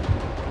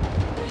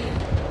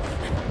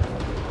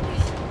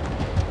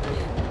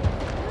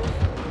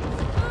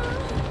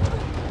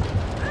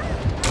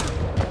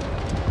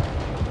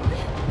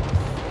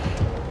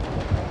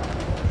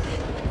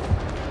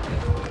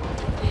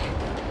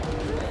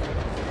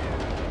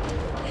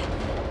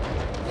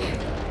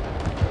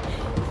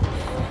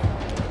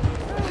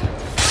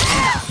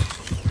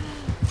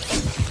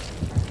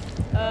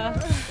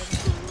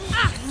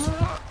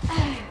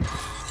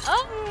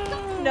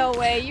 No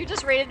way, you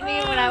just raided me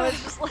when I was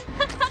just like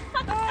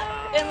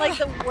in like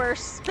the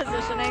worst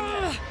positioning.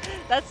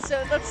 That's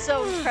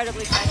so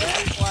incredibly kind of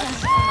you,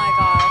 Flux. Oh my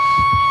gosh.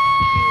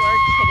 You are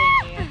kidding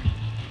me.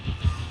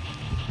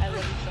 I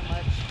love you so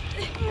much.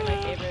 You're my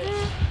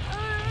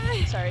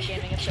favorite. Sorry,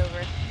 gaming, it's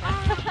over.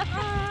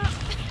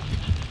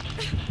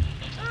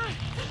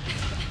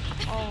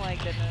 Oh my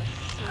goodness.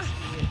 So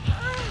sweet.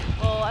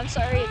 Well, I'm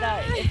sorry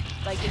that if,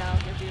 like, you know,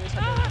 your viewers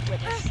have to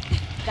witness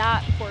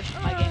that portion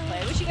of my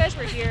gameplay. I wish you guys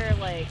were here,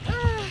 like,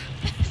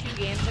 2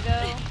 games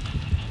ago.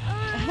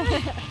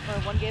 Or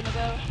 1 game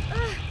ago.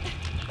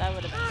 That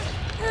would have been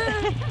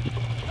good.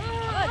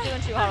 I'm not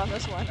doing too hot on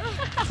this one.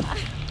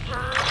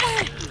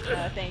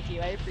 Thank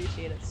you. I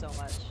appreciate it so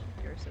much.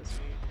 You're so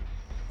sweet.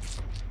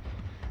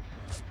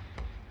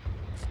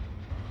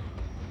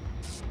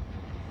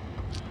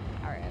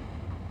 Alright.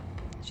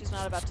 She's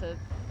not about to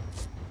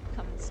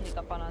come and sneak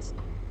up on us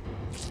and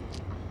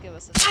give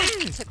us a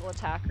tickle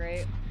attack,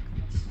 right?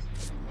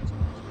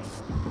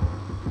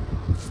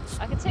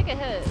 I can take a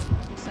hit,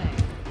 I'm just saying.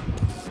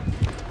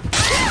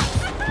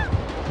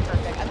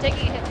 Perfect. I'm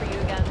taking a hit for you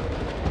again.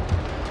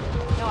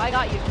 No, I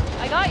got you.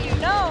 I got you!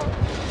 No!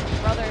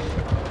 Brother.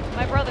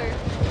 My brother.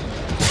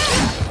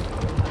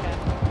 Okay.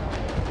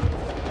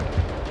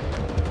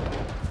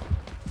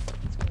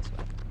 Let's go this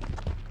way.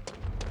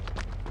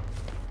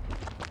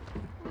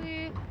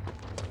 Whee!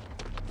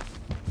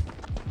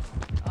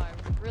 Oh, I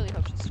really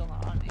hope she's still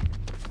not on me.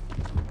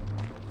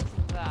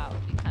 That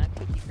would be kind of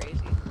kooky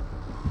crazy.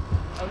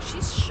 Oh,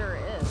 she sure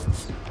is.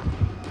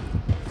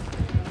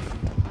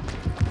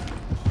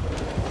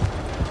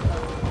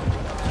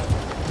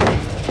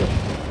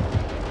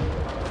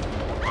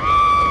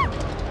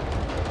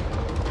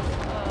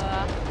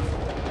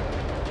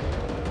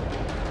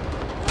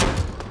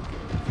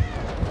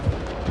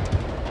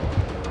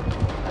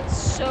 That's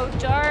so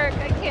dark,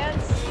 I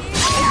can't see.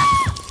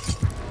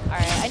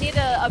 Alright, I need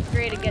to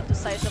upgrade and get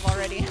decisive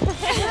already.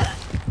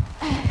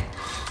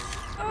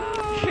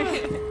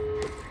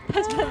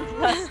 Has been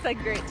less than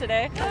great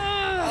today. No,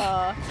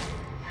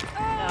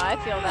 I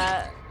feel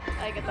that.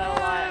 I get that a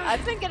lot.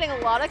 I've been getting a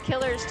lot of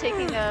killers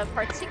taking a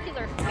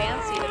particular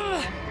fancy to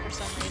me for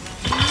some reason.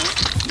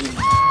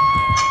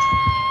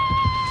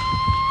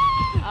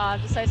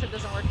 Decisive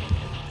doesn't work. It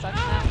sucks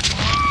now.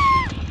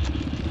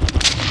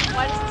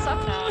 Why does it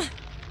suck now?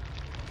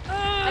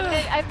 I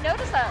mean, I've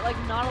noticed that like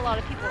not a lot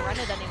of people run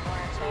it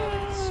anymore, so I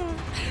was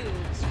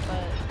confused,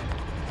 but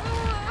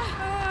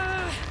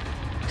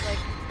like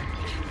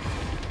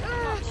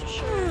I'm not too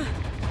sure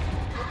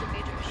what the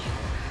major issue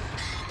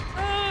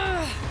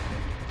is.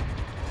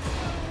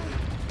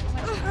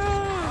 What am I supposed to do?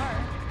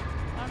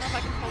 I don't know if I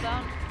can pull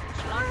down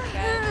stronger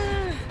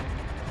guys.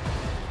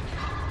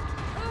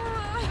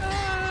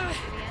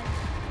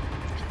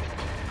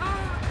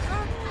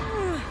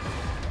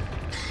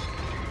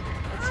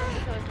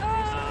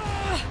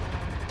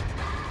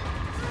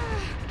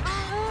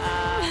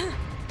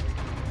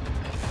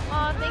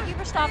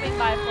 stopping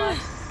by, Flux.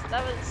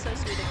 That was so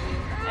sweet of you.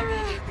 I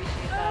really do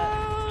appreciate that.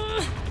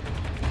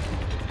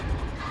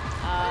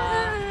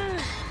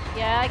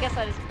 Yeah, I guess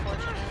that is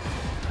unfortunate.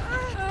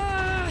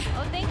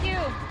 Oh, thank you.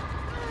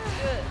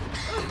 Good.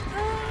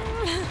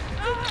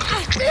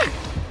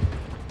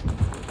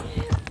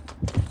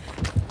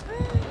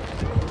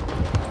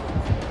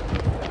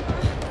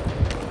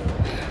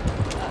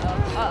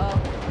 Uh-oh.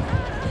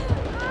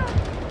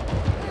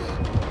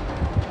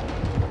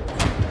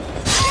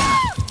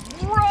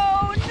 Bro,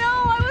 no,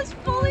 I was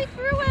fully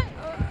through it.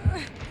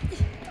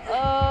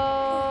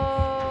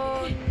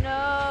 Oh, no.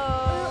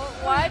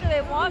 Why do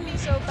they want me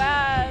so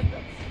bad?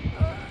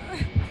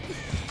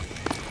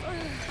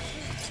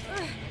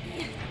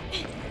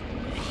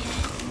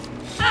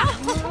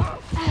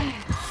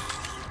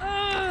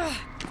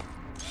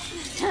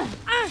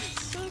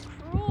 So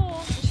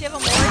cruel. Does she have a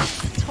Mori?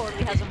 She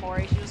totally has a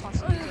Mori. She just wants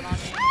to use it on me.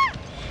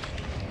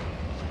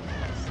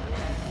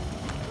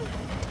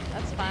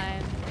 That's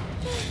fine.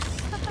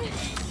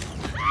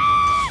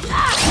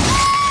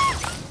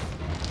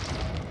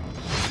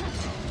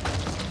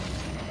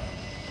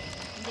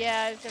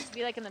 Yeah, just to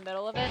be like in the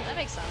middle of it. That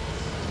makes sense.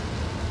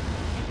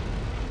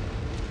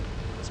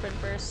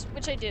 Sprint burst,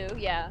 which I do,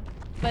 yeah.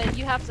 But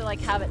you have to like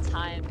have it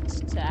timed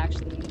to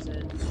actually use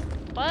it.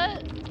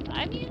 But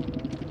I mean,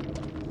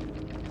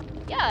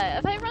 yeah,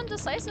 if I run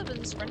decisive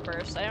in sprint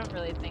burst, I don't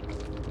really think.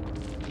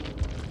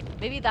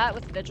 Maybe that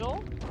with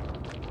vigil,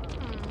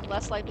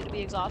 less likely to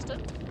be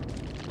exhausted.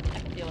 I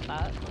can deal with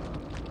that.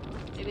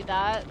 Maybe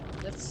that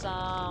with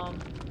some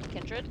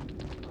kindred.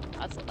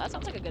 That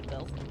sounds like a good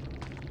build.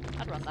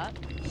 I'd run that.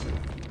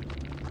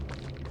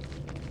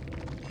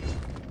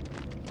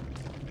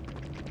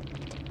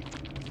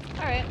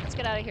 Alright, let's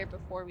get out of here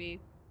before we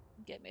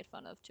get made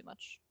fun of too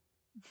much.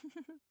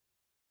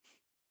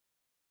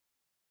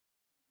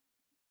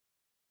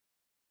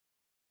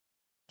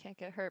 Can't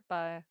get hurt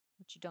by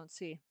what you don't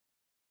see.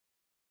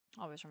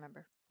 Always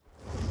remember.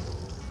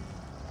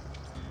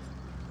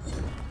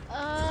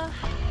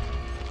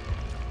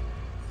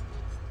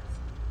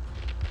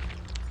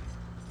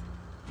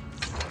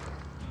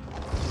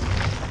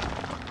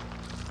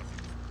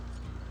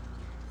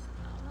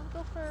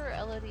 Go for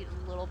Elodie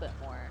a little bit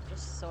more,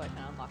 just so I can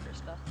unlock her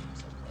stuff. I'm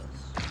so close.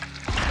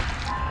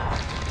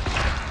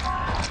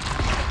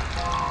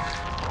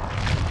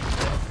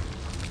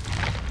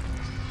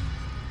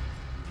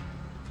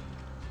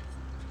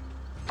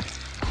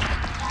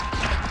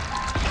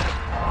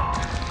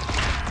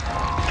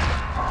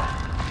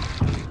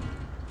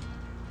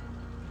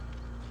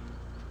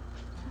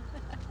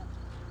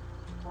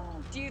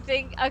 Do you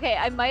think... Okay,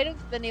 I might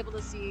have been able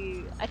to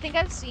see... I think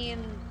I've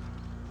seen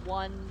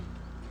one...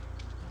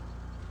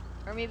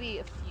 or maybe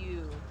a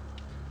few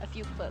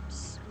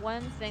clips.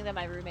 One thing that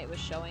my roommate was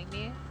showing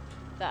me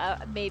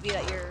that maybe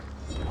that you're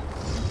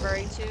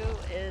referring to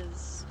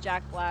is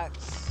Jack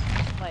Black's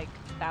like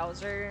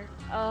Bowser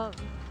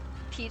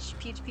Peach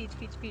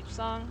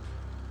song.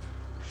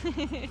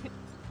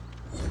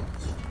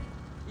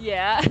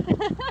 Yeah.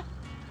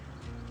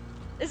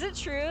 Is it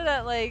true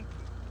that like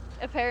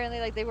apparently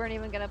like they weren't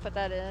even gonna put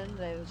that in,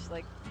 they just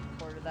like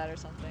recorded that or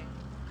something?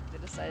 They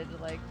decided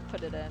to like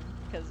put it in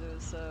because it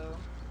was so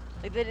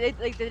like they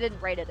didn't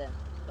write it in.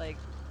 Like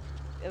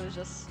it was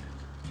just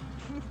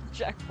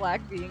Jack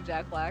Black being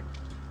Jack Black.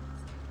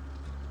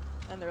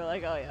 And they were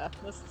like, oh yeah,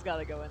 this has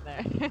gotta go in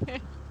there.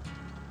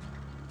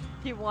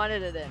 He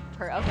wanted it in.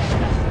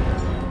 Okay.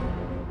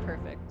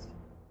 Perfect.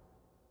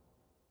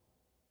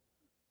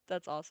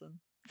 That's awesome.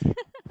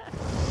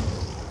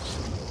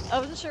 I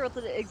wasn't sure what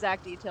the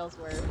exact details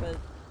were, but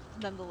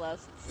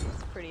nonetheless,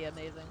 it's pretty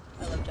amazing.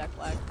 I love Jack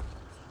Black.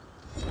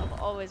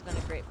 I've always been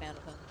a great fan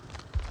of him.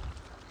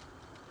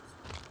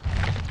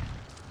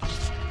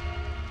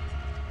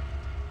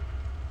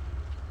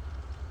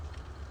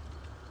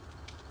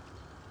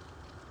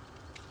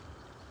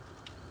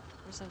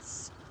 Ever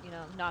since, you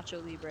know,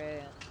 Nacho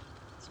Libre and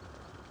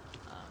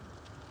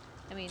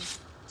I mean,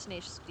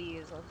 Tenacious D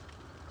is a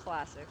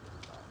classic.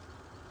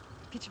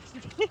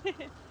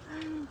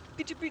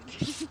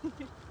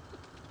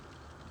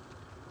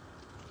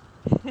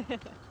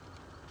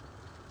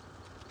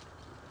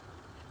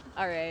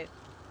 Alright.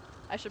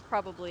 I should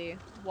probably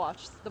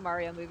watch the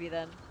Mario movie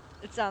then.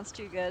 It sounds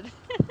too good.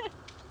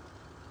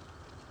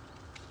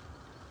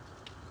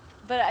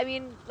 But I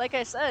mean, like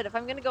I said, if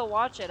I'm gonna go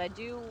watch it, I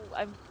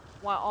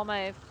want all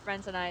my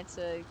friends and I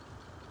to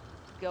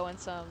go in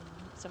some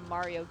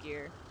Mario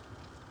gear.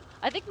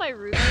 I think my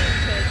roommate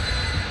could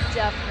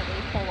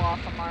definitely pull off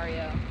a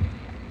Mario.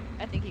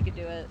 I think he could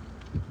do it.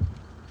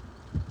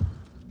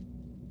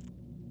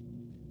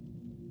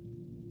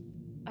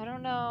 I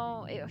don't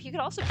know. He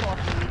could also pull off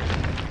Luigi.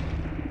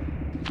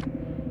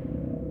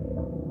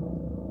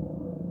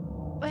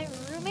 My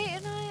roommate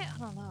and I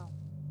don't know.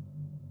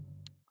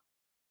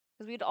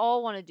 Because we'd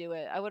all want to do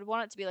it. I would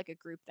want it to be like a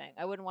group thing.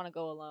 I wouldn't want to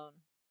go alone.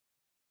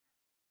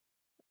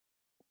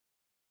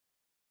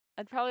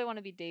 I'd probably want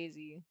to be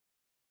Daisy.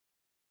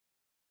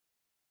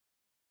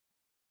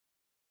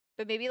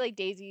 But maybe like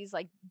Daisy's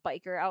like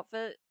biker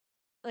outfit.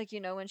 Like,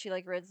 you know, when she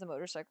like rides the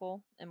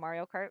motorcycle in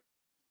Mario Kart?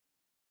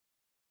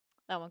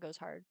 That one goes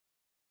hard.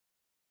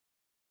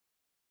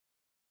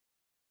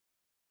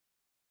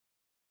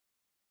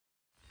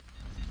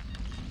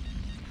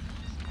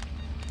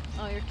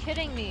 Oh, you're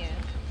kidding me.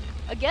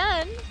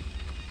 Again?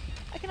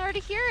 I can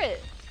already hear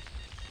it.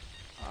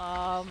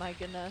 Oh my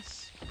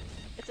goodness.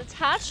 It's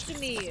attached to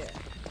me.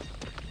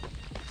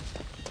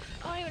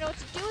 I don't even know what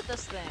to do with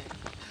this thing.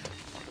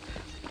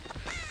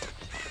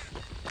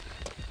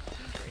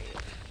 Great.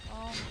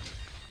 Well,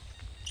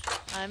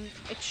 I'm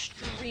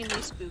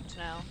extremely spooked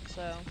now,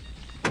 so.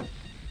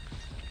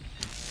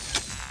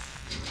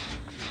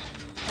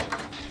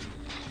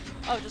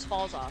 Oh, it just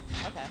falls off.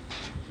 Okay.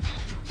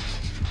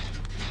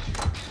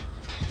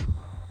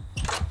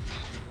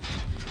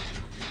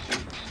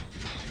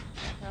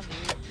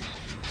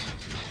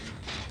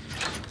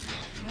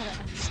 I gotta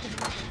understand.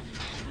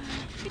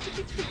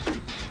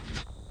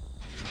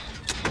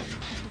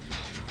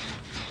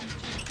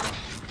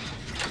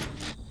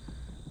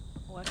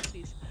 What is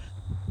these?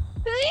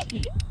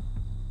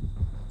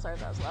 Sorry if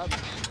that was loud.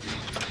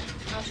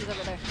 Oh, she's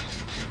over there.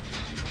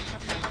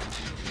 Okay.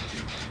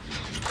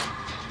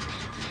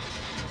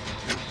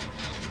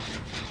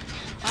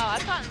 Wow,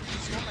 I've gotten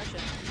Soul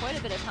Merchant quite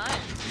a bit of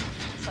time.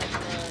 It's like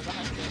the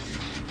Huntress.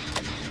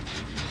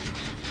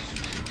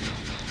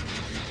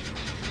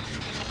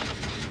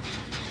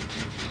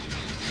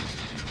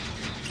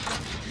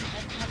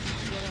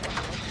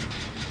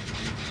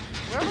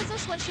 Where was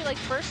this when she like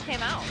first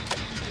came out?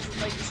 Does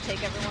it like just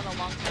take everyone a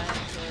long time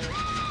to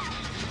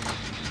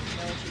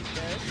know if she's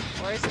good?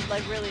 Or is it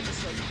like really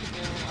just like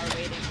people are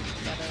waiting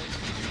to get it?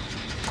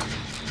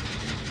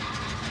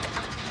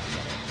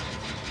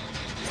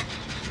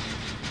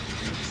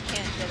 You just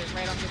can't get it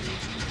right on the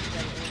beach. You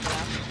get it right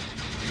after.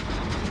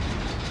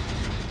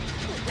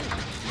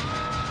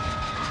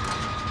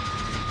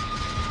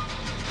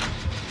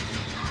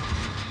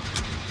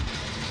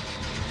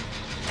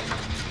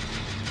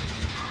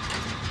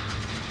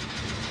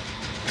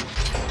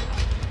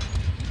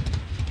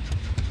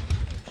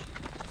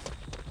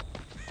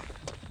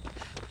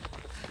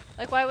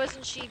 Like, why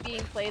wasn't she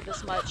being played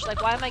this much?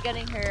 Like, why am I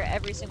getting her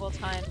every single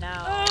time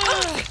now?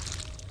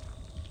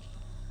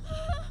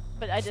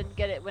 But I didn't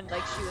get it when,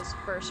 like, she was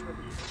first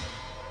released.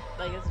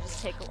 Like, does it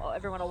just take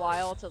everyone a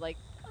while to, like,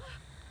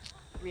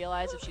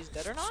 realize if she's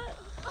good or not?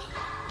 Yeah.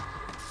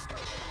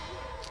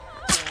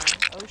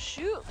 Oh,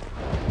 shoot!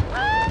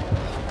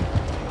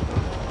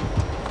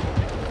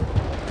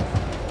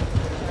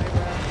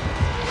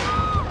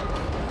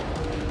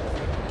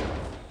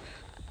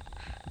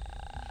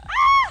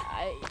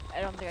 I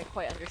don't think I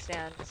quite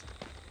understand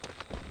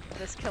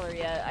this killer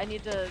yet. I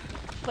need to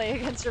play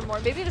against her more.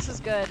 Maybe this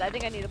is good. I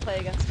think I need to play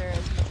against her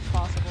as much as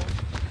possible.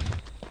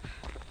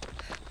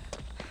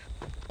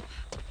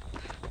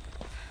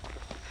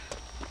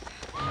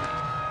 Alright,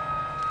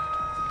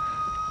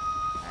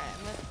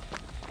 I'm gonna...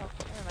 Oh,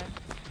 never mind.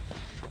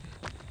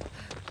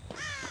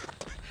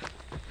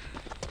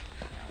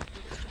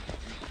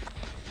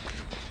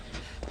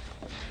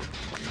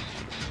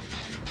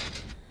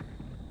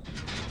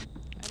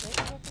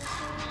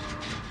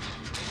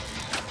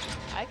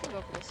 I can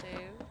go for the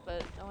save,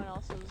 but no one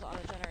else is on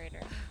a generator.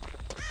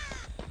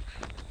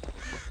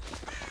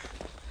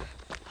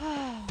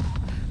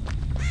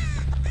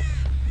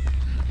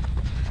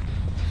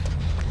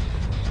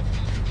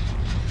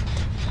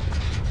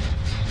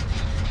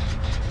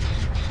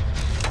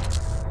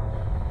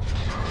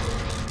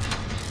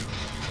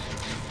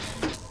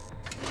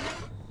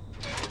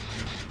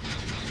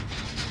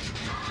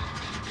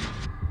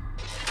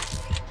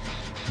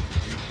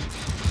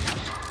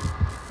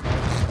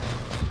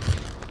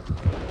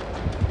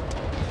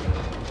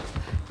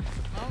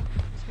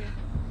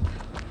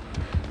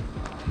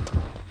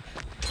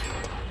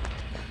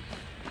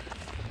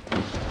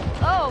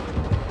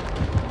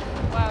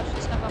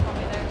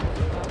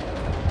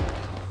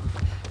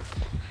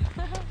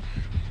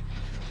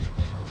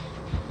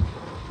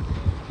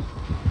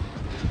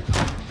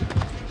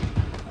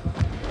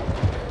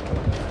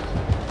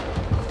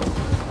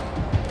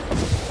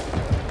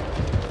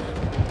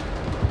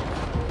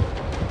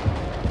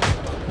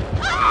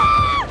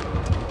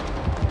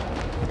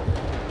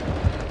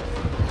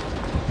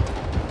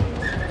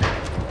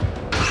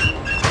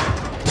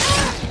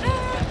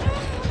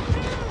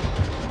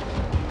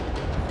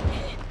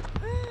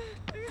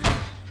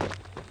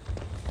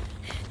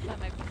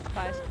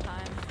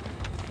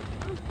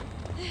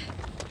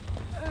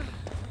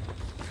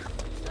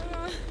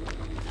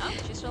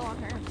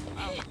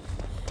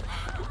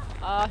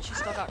 She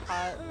still got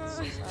caught. That's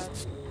so sad.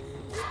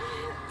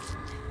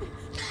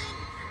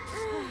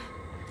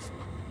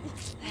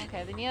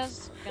 Okay, the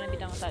Nia's gonna be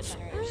done with that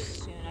generator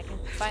soon.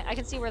 I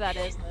can see where that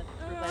is, and then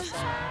replace it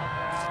and help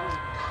her out.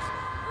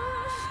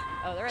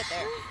 Oh, they're right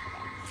there.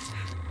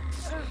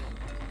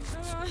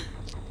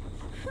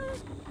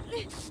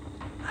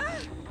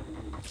 Okay.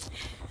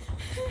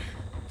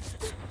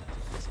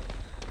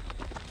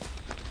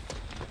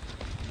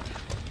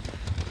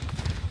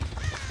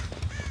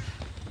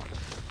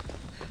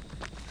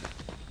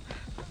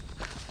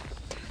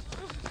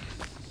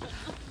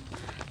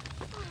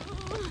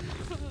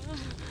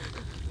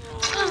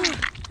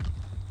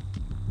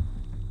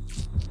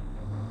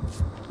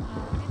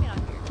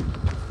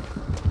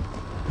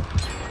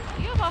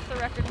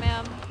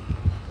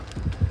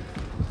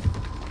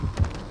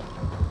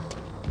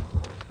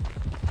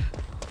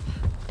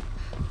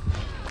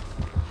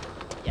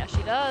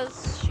 She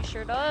does. She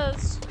sure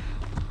does.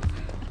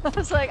 I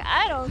was like,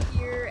 I don't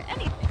hear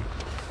anything.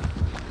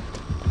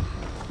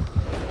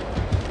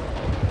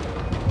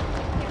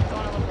 Keep it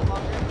going a little bit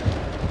longer.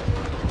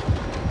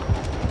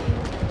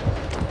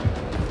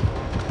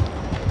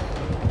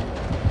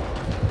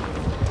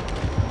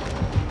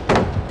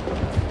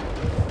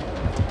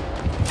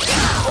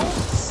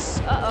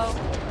 Oops. Uh-oh.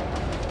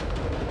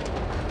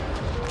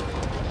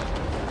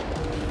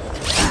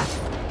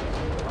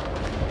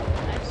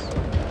 Nice.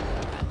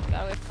 Okay,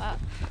 got away from that.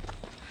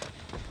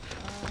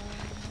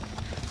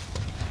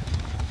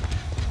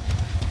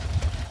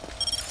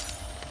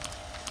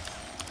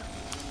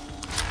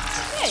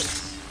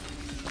 Nice.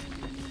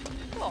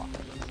 Cool.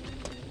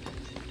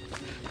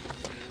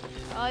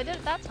 Oh, I did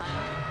it that time.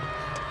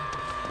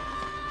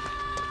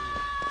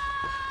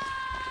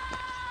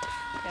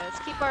 Okay, let's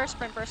keep our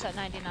sprint burst at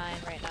 99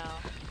 right now.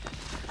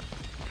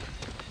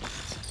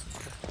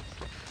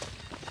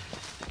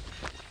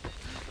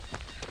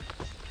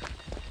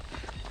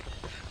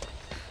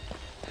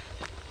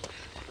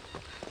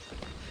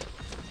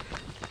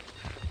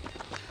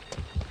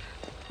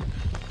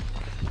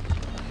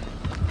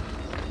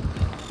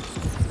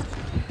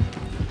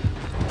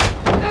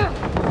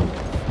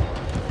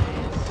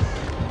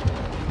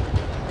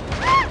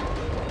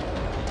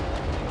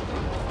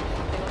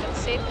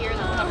 Safe here, then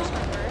we'll have our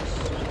sprint burst.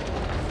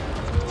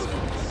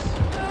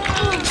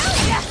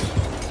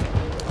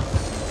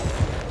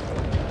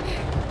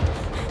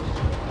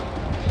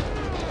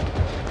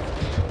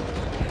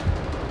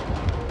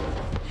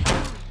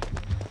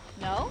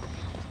 No?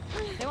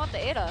 They want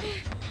the Ada.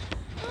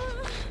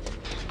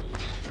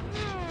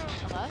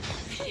 Unless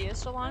she is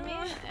still on me,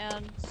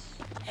 and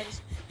I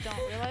just don't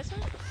realize it.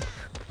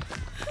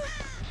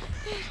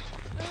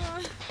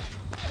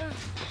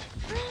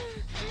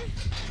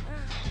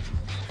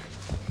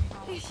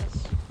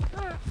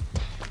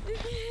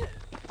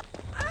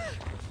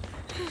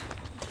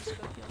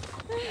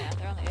 Yeah,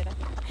 they're on the Ada.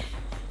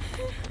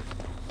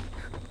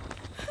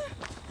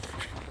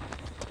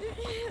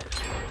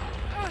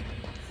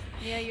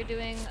 Yeah, you're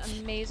doing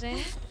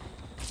amazing.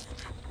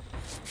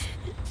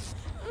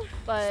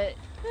 But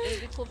it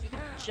would be cool if you could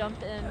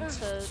jump in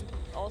to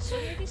also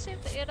maybe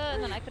save the Ada,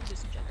 and then I could do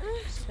some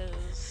generators,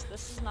 because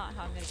this is not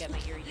how I'm gonna get my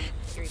Yuri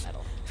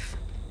medal.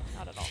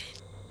 Not at all.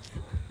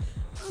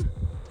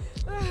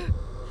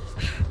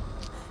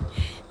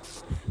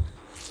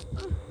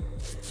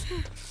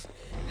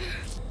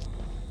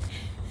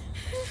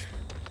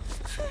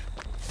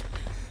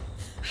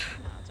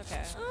 No, it's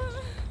okay.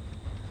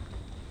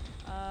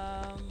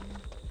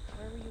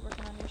 Where were you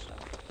working on your stuff?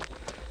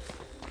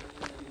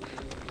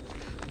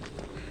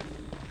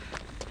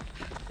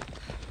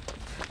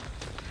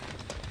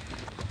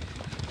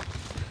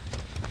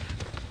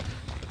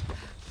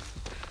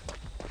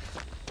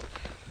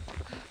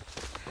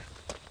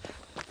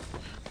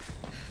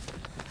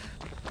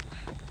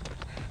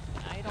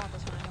 Nah, you don't want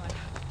this one anyway.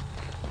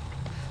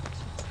 This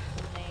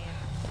one's lame.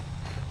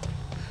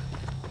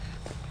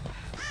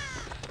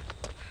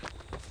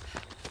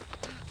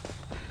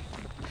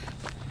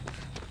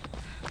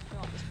 You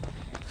want this one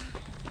here.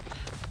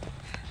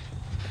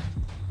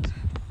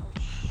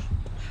 Ouch.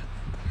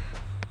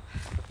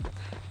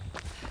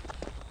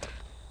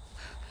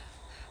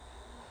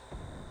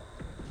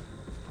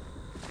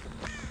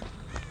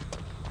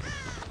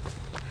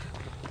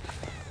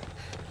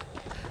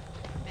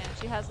 Man,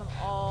 she has them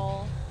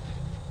all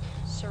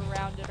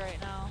surrounded right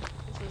now.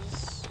 This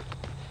is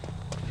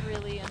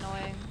really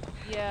annoying.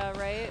 Yeah,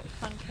 right?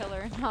 Fun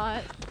killer,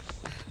 not.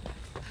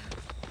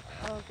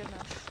 Oh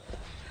goodness.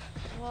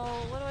 Well,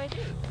 what do I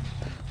do?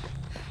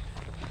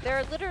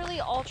 They're literally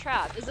all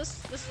trapped.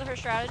 This is her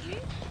strategy?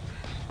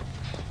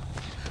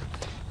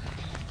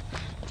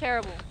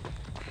 Terrible.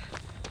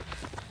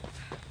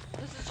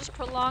 This is just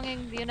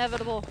prolonging the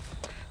inevitable.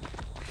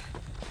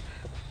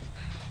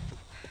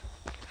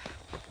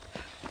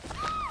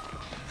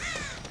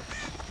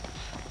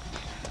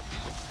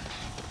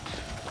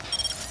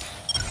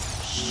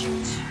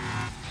 Shoot.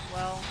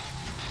 Well,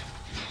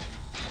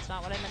 that's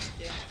not what I meant to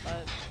do,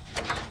 but...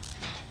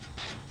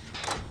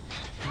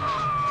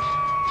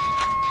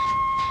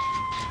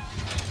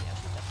 Yeah,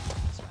 she's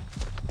definitely this way.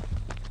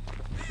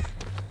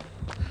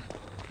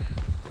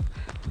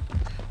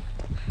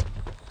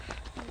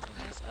 Oh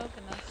goodness, oh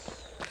goodness.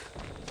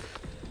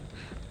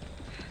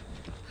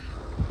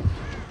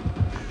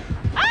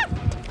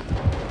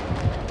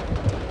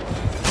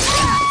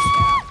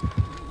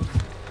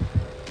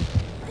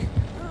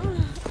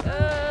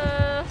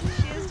 Ah!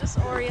 She is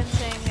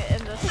disorienting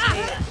in this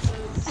state.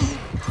 This is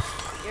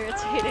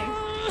irritating.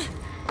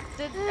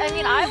 I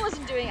mean, I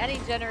wasn't doing any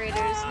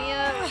generators.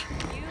 Nia,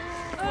 you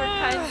were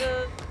kind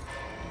of...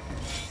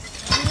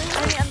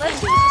 I mean, unless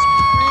she was just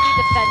really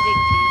defending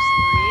these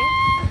three.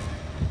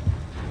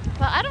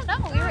 But I don't know,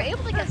 we were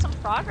able to get some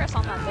progress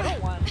on that middle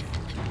one.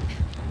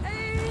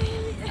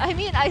 I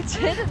mean, I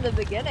did in the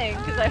beginning,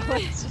 because I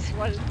was just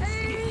wanted to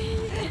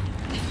see.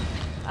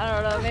 I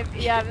don't know, maybe,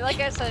 yeah, like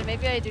I said,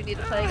 maybe I do need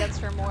to play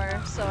against her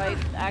more, so I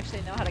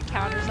actually know how to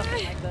counter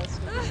something like this,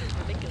 which is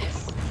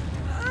ridiculous.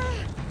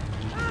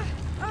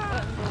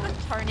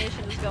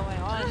 incarnation is going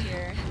on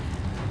here?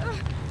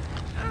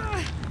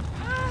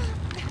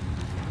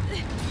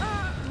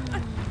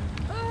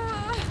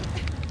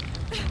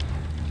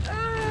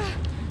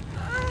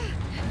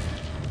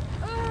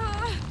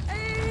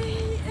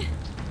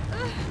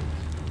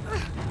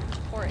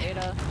 Poor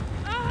Ada.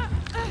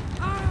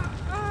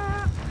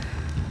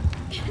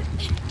 This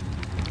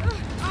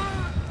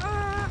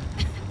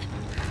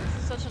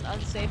is such an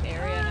unsafe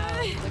area now.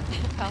 Like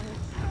the palace.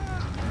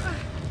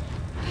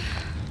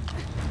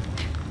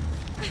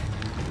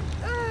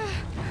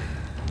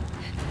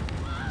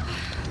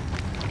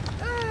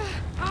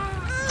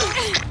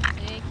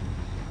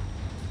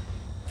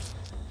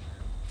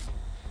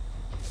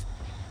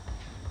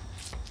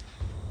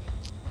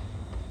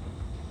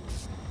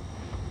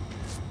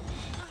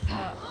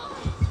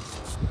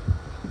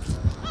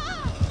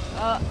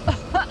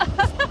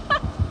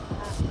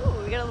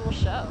 Ooh, we got a little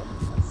show.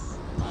 That's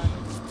fun.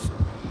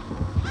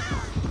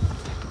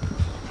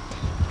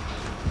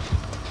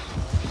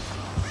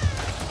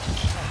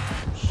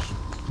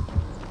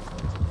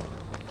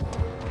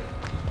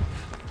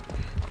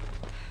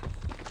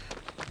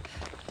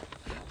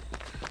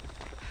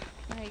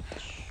 Can I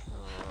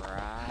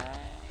try?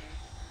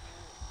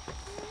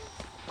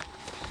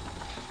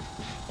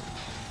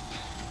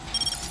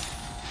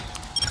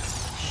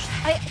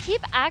 I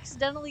keep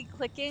accidentally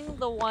clicking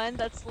the one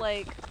that's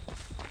like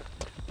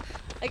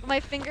my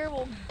finger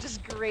will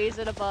just graze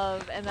it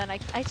above, and then I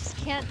just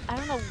can't, I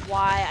don't know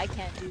why I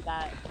can't do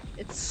that.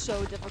 It's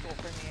so difficult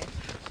for me.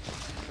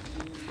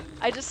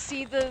 I just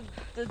see the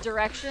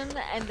direction,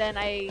 and then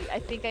I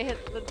think I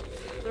hit the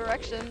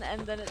direction,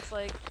 and then it's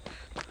like...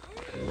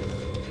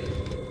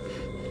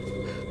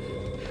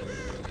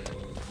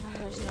 Oh,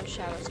 there's no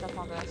shadow stuff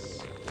on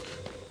this.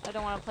 I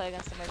don't want to play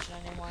against the merchant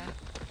anymore.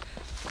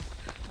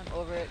 I'm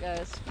over it,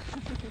 guys.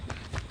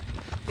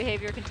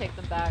 Behavior can take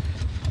them back.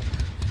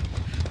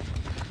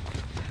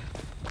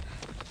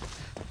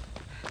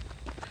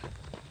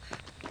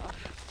 Oh.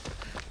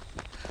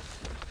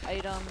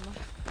 Item.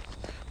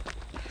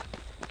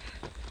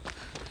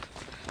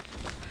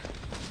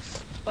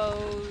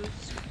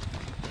 Exposed.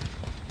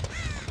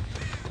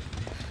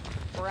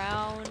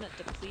 Brown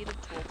depleted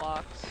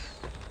toolbox.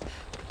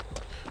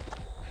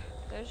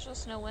 There's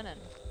just no winning.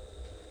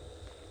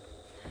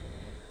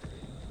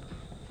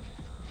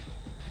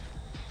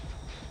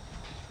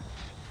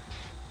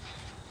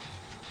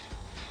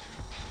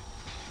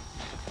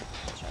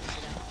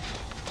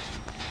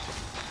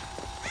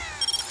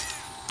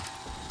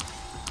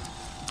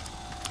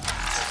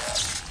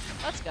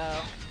 Let's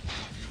go.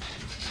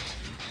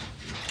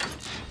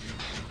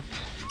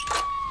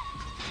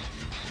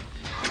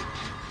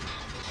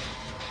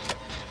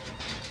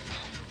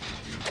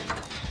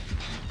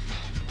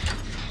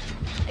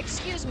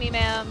 Excuse me,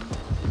 ma'am,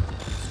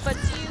 but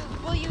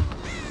will you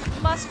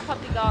must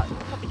puppy dog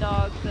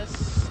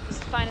this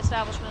fine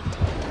establishment?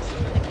 This is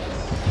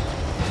ridiculous.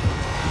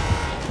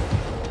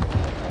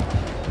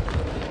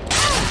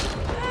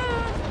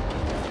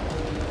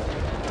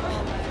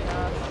 Oh my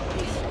gosh.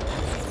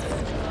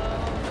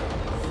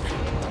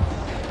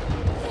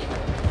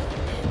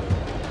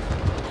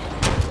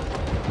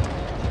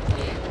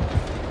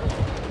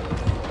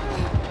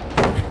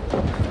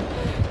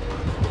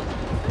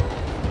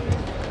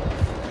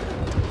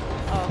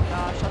 Oh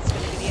gosh, that's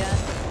gonna be the end.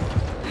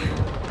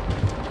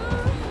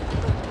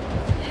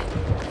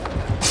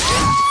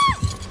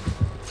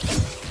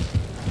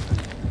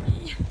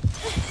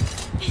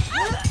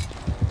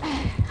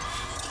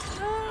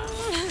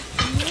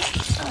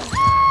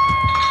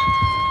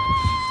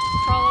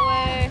 Crawl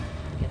away.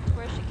 Get to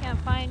where she can't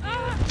find you.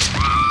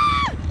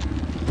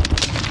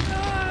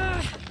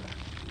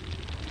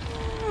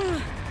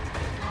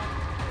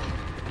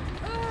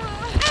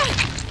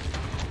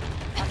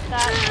 On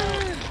that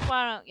note,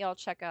 why don't y'all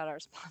check out our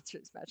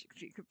sponsors, Magic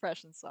Feet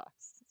Compression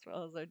Socks, as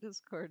well as our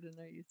Discord and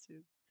our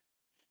YouTube.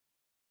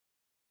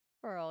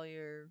 For all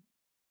your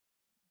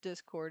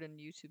Discord and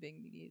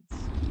YouTubing needs.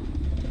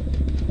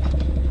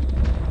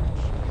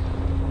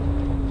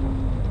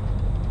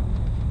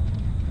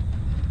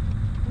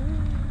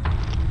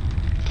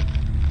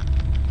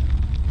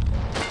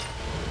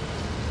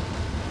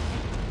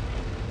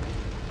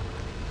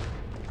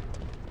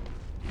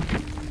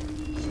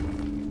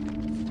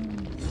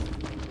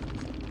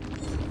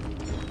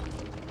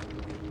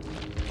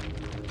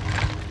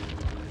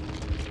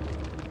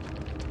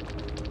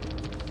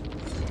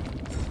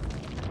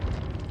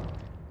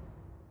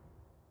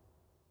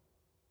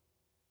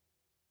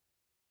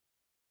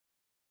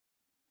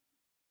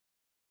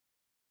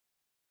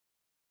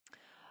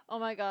 Oh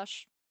my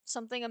gosh,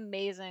 something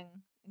amazing,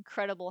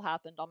 incredible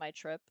happened on my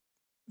trip.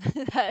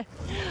 That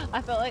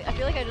I feel like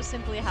I just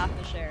simply have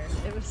to share.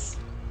 It was,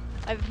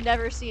 I've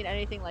never seen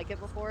anything like it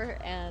before,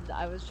 and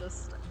I was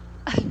just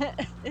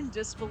in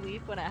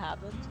disbelief when it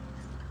happened.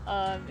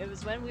 It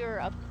was when we were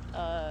up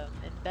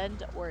in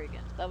Bend,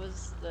 Oregon. That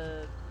was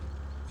the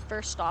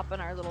first stop on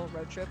our little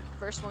road trip.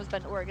 First one was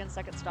Bend, Oregon.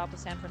 Second stop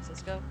was San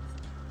Francisco.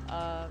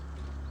 So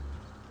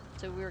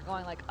we were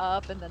going like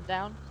up and then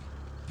down.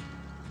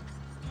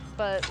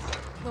 But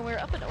when we were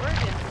up in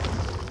Oregon,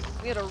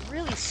 we had a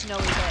really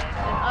snowy day,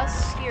 and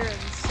us here in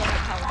Southern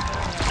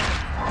California,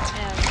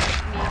 and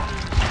me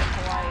being from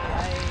Hawaii,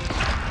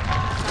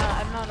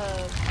 I'm not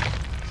a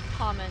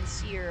common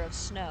seer of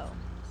snow,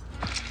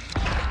 so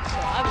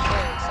I was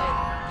very excited,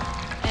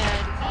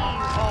 and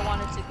we all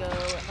wanted to go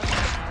and look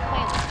at snow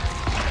plains.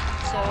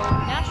 So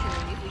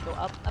naturally, we go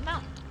up a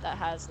mountain that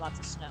has lots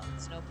of snow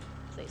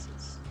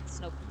places,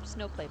 snow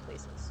play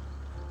places,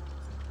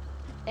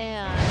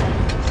 and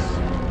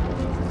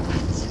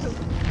so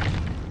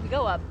we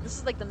go up. This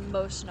is like the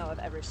most snow I've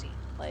ever seen.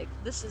 Like,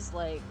 this is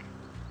like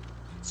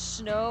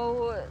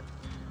snow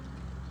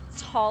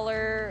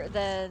taller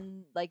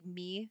than like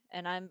me,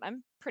 and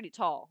I'm pretty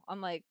tall.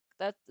 I'm like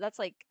that's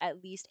like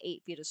at least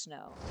 8 feet of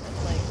snow.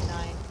 That's like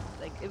 9.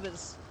 Like it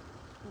was.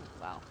 Ooh,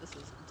 wow, this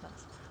is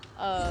intense.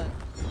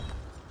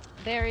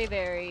 Very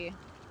very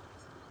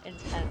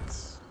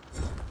intense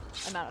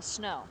amount of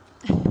snow.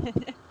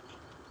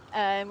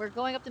 And we're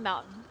going up the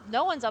mountain.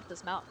 No one's up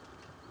this mountain,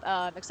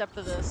 except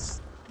for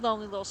this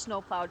lonely little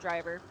snowplow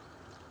driver.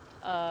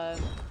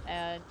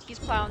 And he's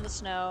plowing the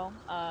snow.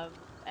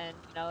 And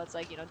you know, it's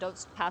like, you know,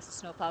 don't pass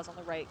the snowplows on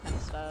the right kind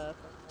of stuff.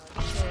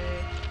 And we're like, okay.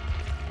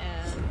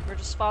 And we're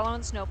just following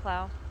the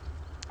snowplow.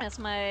 That's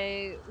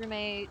my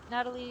roommate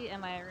Natalie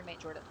and my roommate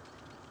Jordan.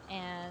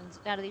 And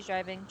Natalie's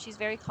driving. She's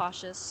very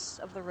cautious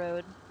of the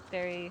road,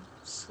 very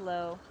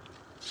slow.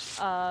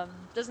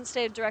 Doesn't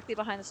stay directly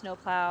behind the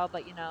snowplow,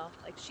 but you know,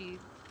 like she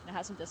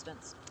has some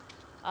distance.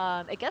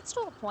 It gets to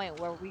a point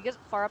where we get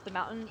far up the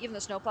mountain, even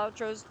the snowplow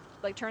turns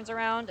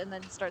around and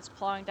then starts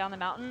plowing down the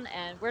mountain,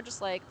 and we're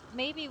just like,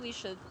 maybe we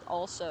should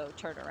also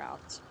turn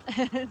around.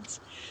 And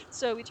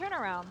so we turn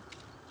around,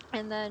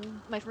 and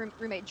then my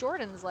roommate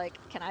Jordan's like,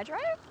 "Can I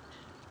drive?"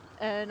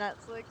 And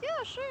that's like,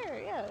 "Yeah, sure,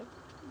 yeah,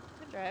 you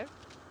can drive."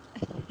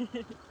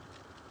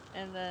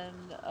 And then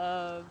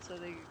so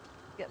they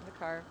get in the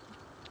car.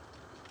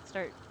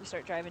 We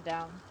start driving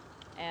down,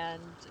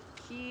 and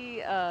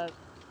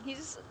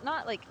he's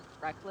not like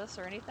reckless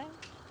or anything,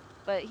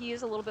 but he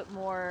is a little bit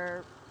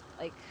more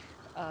like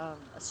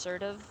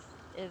assertive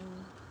in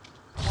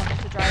wanting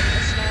to drive in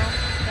the snow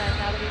than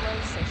Natalie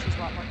was, so she's a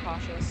lot more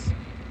cautious.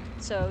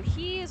 So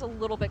he is a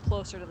little bit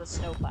closer to the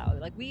snowplow.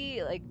 Like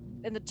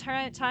in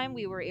the time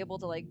we were able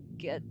to like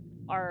get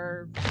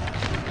our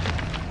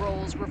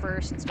roles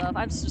reversed and stuff.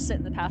 I'm just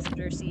sitting in the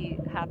passenger seat,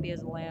 happy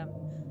as a lamb.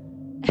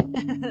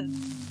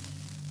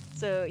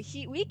 So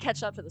we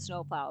catch up to the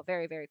snowplow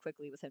very, very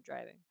quickly with him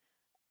driving.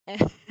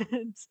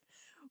 And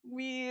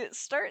we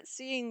start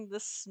seeing the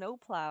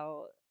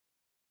snowplow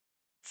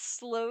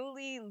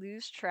slowly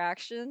lose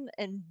traction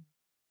and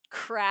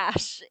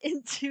crash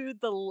into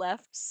the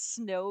left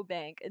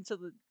snowbank, into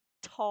the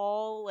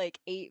tall,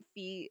 like 8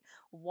 feet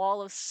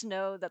wall of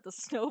snow that the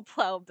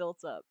snowplow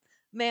built up.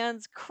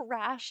 Man's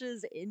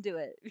crashes into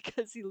it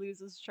because he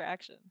loses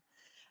traction.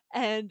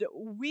 And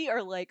we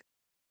are like,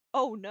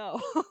 oh no.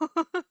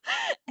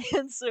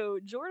 And so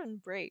Jordan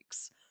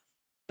brakes,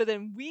 but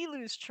then we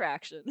lose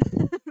traction.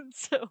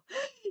 So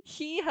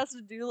he has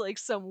to do like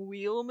some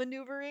wheel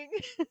maneuvering.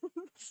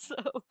 So,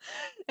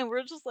 and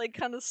we're just like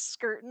kind of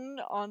skirting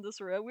on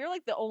this road. We're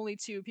like the only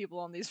 2 people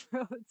on these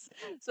roads.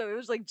 So it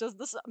was like just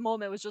this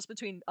moment was just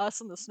between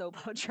us and the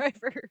snowplow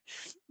driver.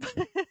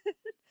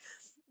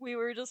 We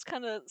were just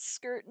kind of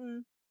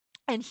skirting,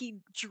 and he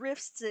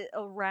drifts it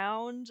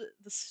around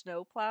the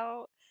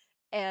snowplow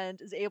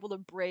and is able to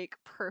brake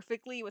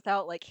perfectly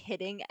without like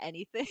hitting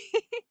anything.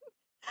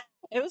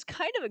 It was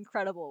kind of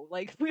incredible.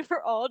 Like we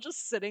were all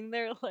just sitting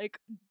there like,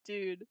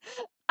 dude,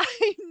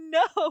 I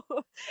know.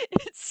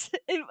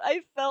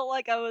 I felt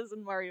like I was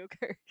in Mario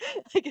Kart.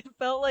 Like it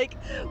felt like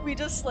we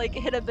just like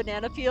hit a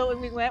banana peel and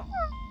we went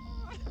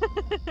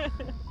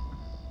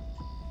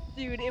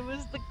Dude, it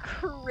was the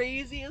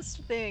craziest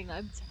thing,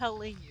 I'm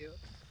telling you.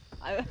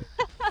 I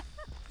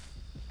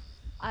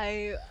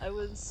I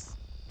was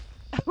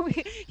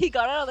he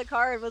got out of the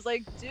car and was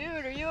like,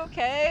 "Dude, are you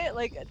okay?"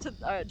 Like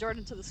to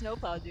Jordan, to the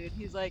snowplow dude.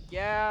 He's like,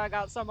 "Yeah, I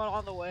got someone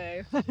on the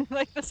way."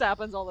 Like this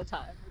happens all the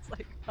time. It's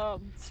like,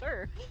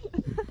 sure.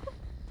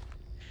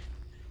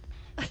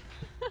 It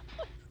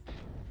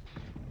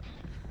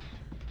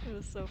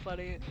was so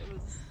funny.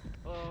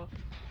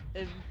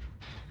 It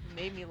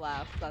made me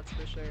laugh, that's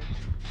for sure.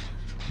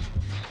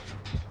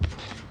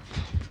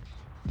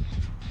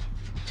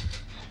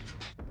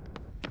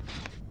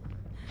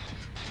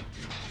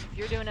 If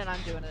you're doing it,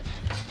 I'm doing it.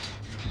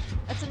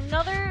 That's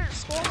another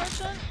skull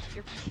merchant?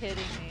 You're kidding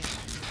me.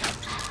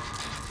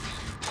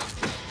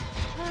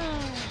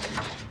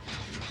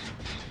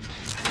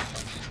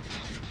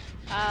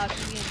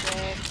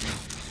 PB&J.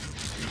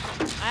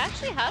 I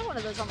actually had one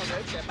of those on the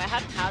road trip. I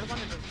hadn't had one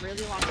in a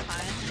really long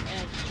time,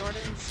 and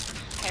Jordan's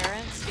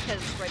parents,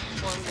 because right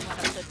before we went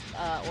up to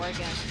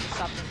Oregon, we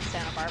stopped in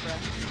Santa Barbara,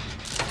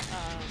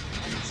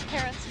 and his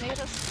parents made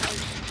us like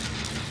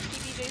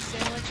PB&J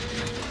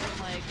sandwiches and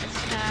like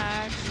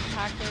snacks and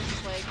packed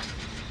us like,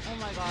 oh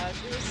my gosh,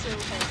 it was so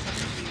nice of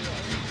you.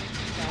 I really make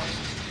you guys.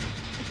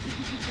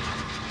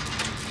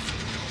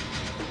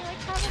 Like,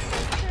 have a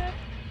safe trip.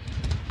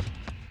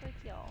 Like,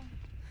 y'all,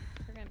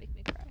 you're gonna make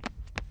me cry.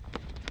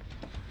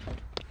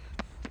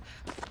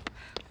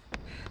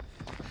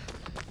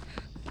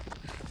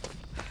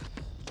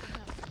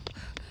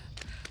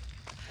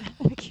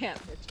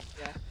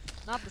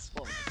 Not the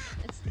school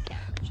merchant. It's the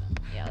camp merchant.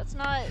 Yeah, let's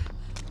not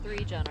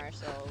 3-gen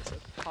ourselves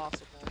if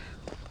possible.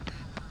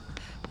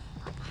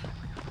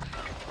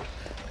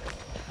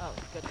 Oh,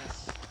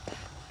 goodness.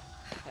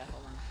 Okay,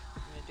 hold on.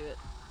 I'm gonna do it.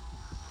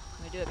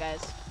 I'm gonna do it,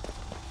 guys.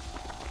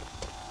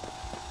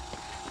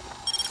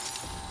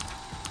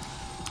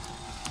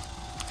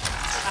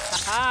 Ha ha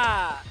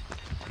ha!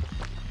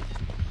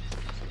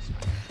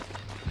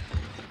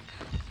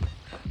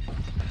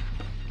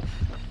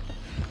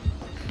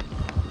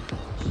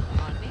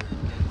 On me.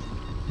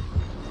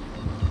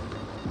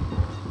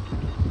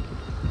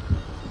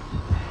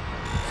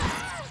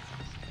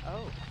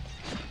 Oh.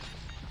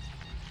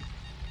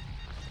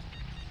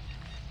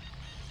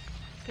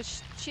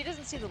 Because she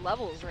doesn't see the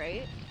levels,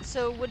 right?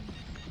 So would...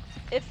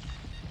 If...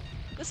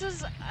 This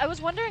is... I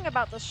was wondering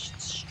about the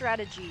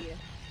strategy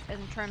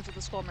in terms of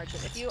the Skull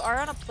Merchant. If you are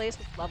on a place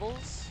with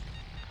levels,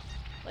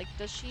 like,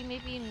 does she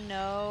maybe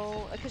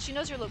know... Because she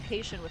knows your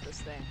location with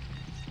this thing.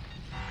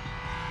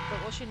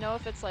 But will she know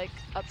if it's, like,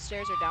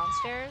 upstairs or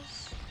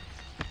downstairs?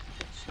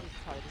 She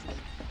probably doesn't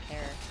even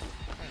care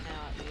right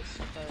now, at least,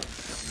 but...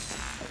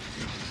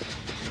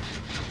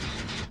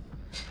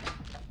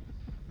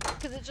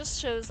 Because it just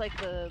shows, like,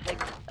 the,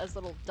 like, as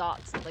little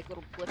dots, like,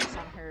 little blips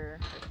on her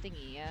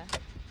thingy, yeah?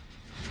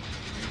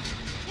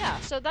 Yeah,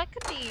 so that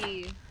could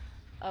be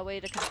a way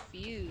to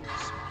confuse,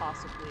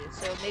 possibly.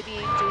 So maybe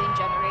doing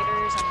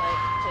generators and, like,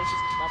 places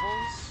with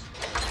levels.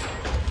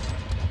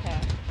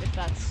 Okay, if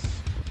that's...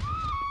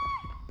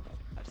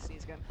 I have to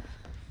sneeze again.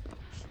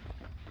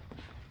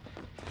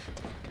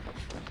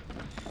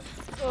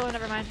 Oh,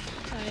 never mind.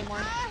 Not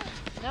anymore.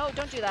 No,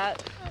 don't do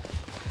that.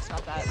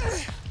 Stop that.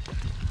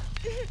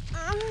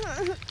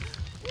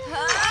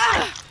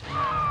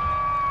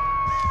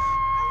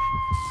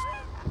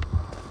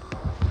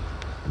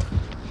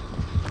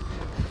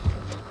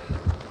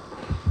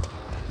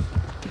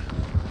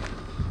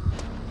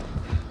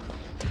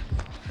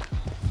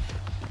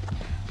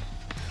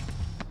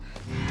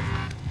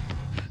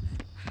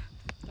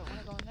 Don't want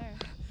to go in there.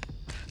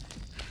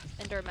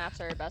 Indoor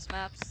maps are best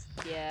maps?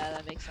 Yeah,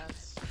 that makes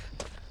sense.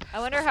 I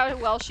wonder how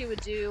well she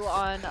would do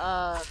on,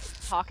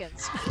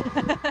 Hawkins.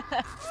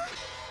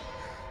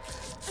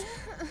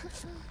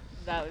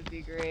 That would be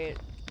great.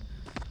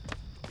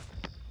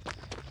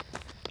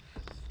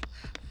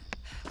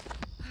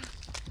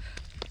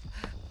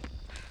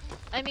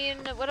 I mean,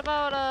 what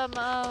about,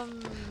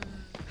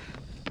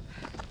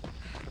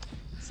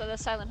 so the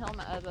Silent Hill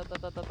map, why am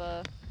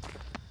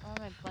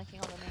I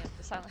blanking on the name?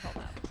 The Silent Hill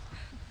map.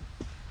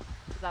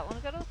 Does that one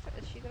go to,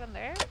 is she good on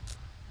there?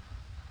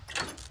 I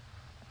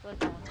feel like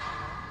that one's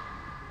kind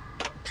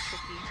of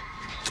tricky.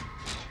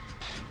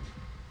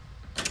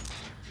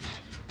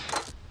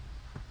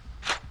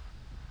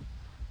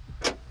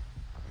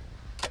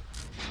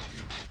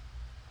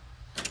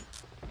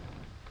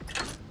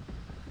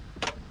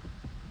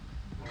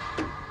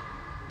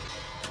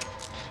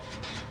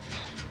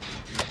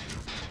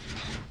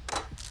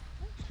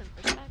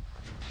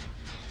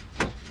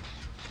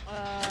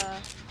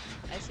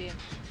 I see.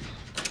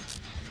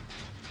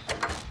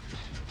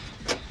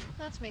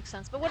 That makes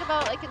sense. But what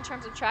about, like, in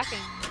terms of tracking?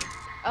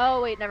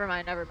 Oh, wait, never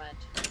mind, never mind.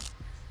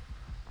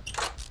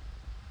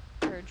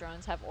 Her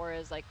drones have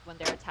auras, like, when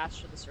they're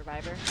attached to the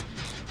survivor.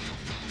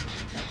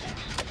 Okay,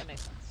 that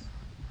makes sense.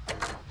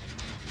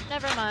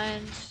 Never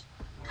mind.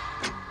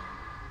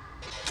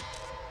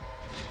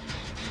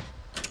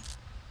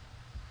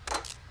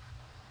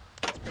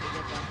 That's pretty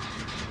good, though.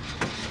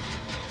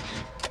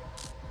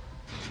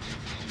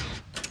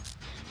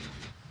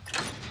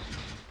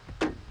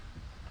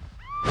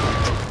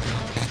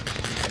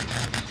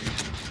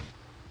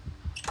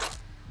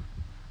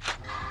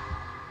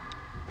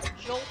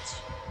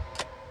 Jolt.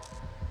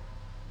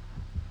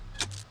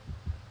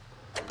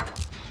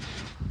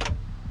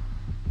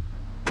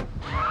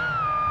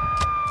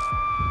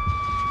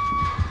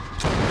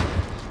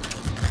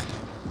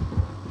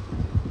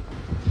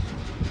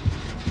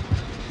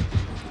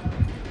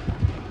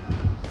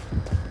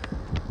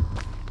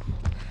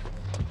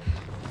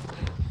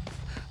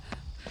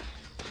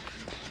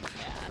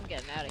 Yeah, I'm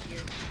getting out of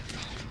here.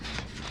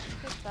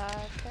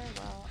 Goodbye,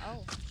 farewell.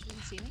 Oh, she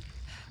didn't see me?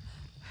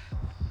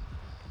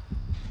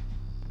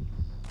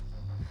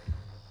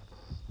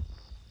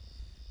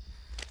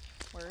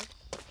 Word.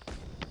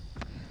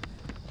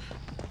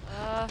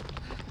 Oh,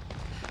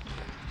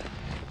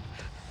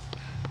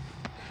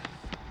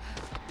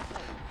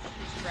 she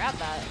just grabbed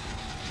that.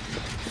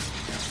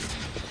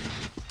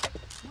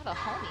 What a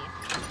homie.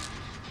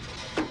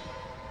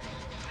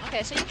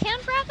 Okay, so you can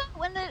grab it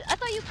when the— I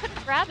thought you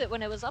couldn't grab it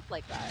when it was up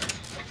like that.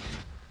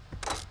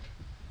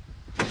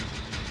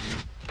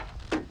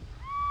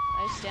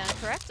 I stand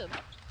corrected.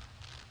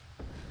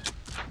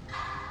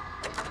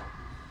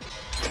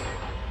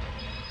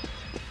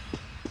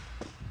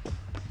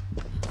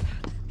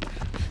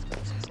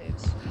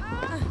 Saves.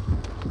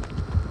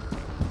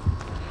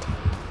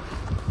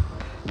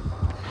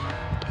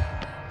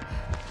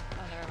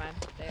 Oh, never mind.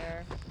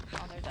 They're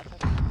on their death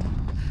token.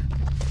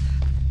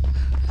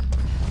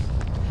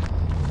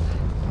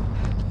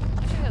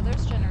 Actually, no,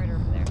 there's a generator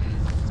over there.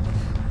 Let's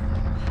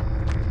go.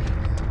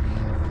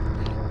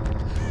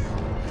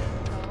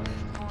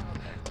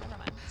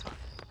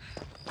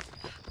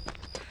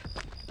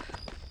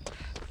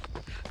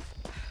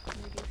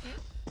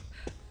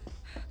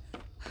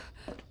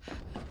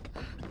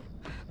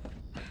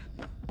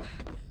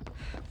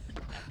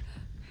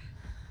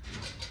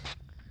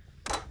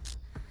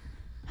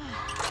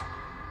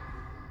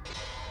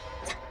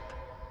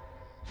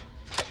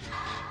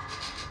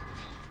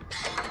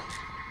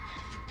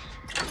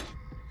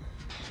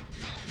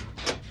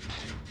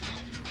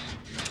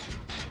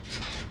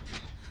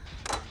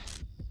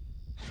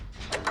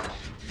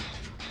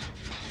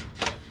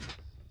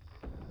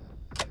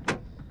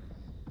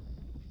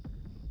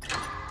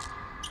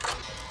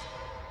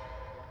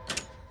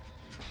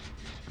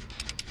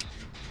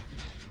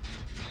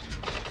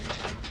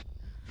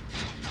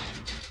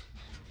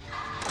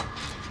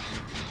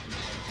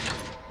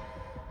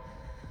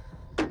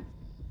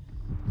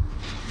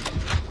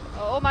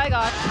 my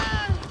gosh.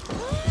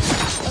 Oh,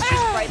 she's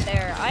right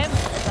there. I am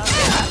done.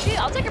 Actually,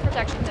 I'll take a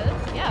protection hit.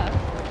 Yeah.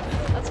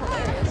 That's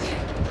hilarious.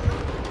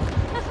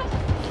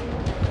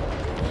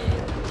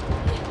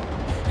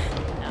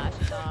 Nah,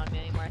 she's not on me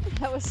anymore.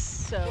 That was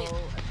so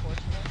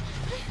unfortunate.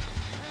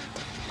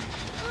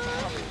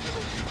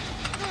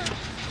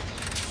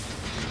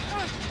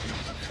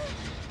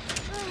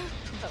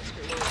 That was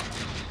crazy.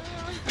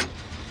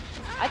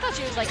 I thought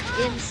she was like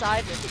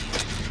inside with me.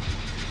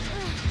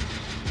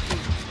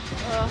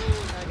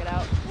 Gotta get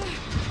out.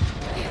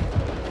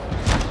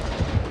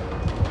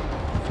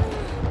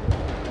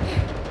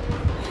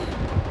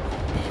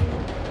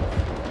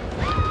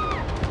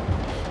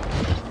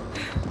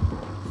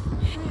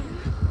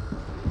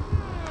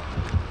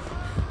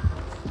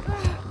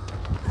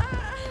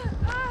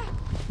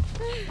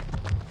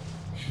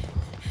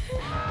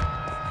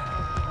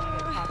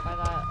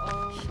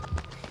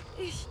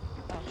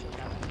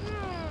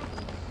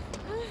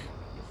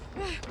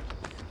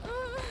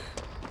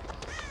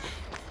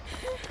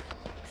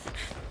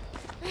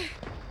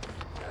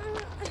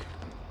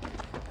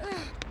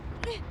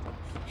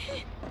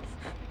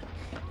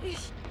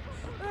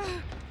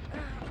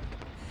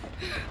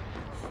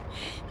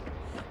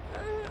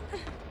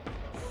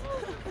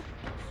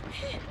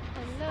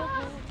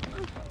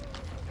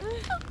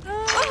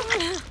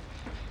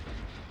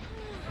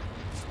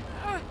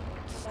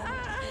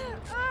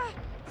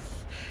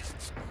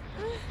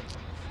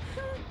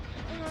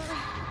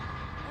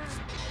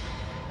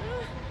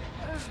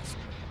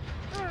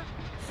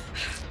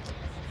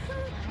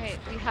 Alright,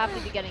 we have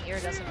to be getting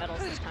iridescent metals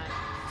this time. I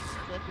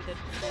feel like we did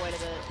quite a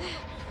bit.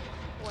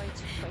 Quite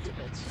a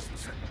bit.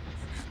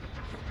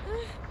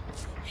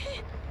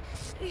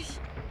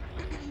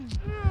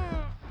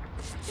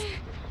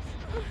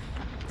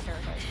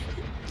 Terrifies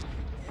me.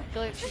 I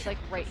feel like she's like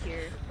right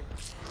here.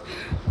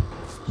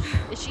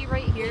 Is she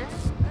right here?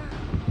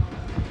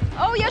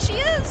 Oh yeah, she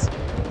is!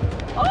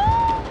 Oh!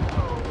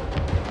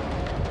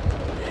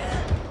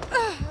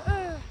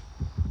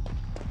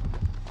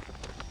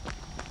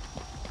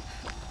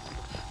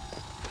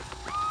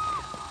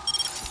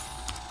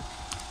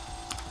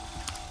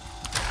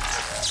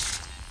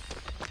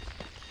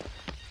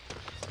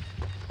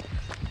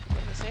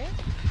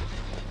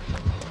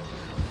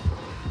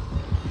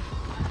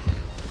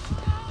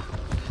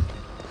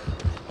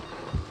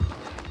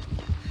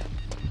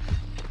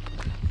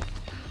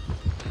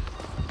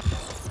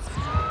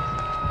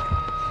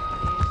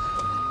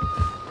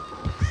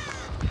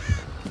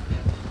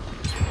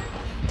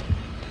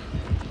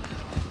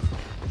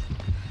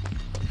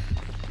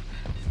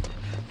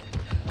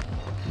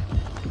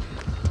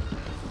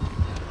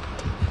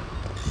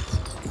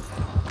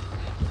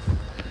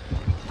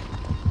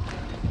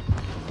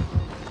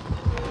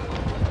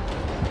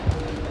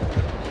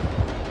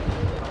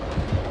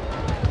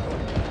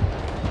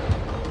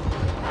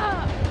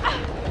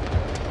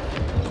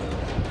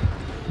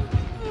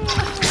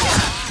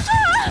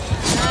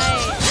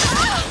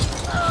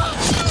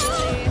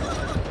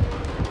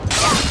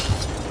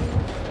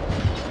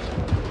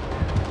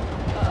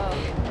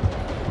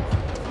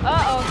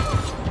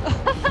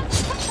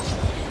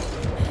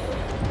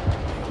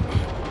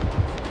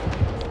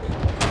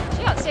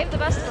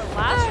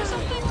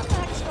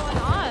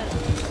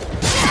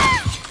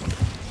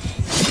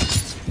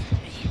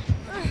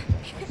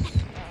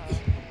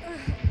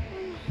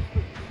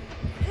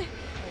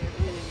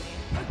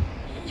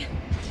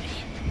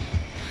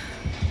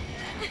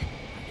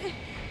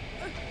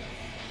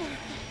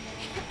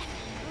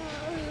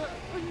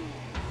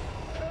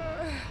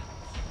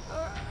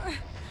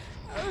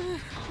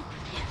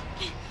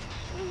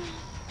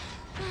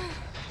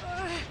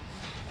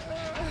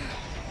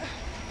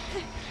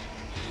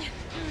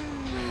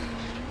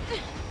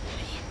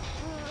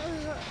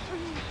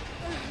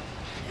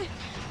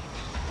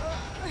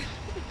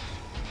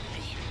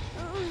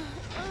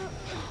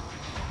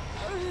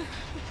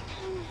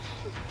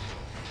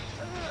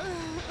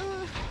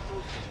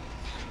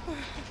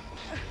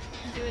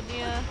 Do it,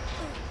 Nia.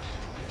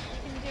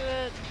 You can do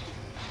it.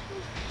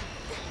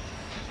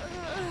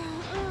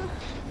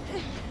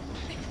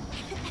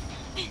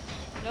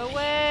 No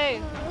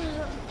way!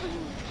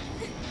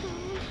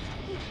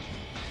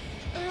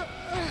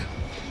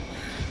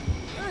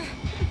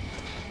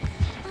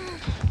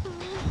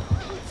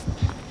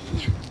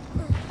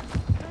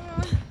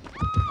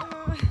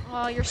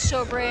 Oh, you're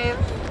so brave.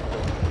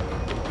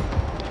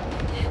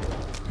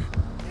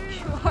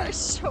 You are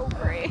so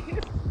brave.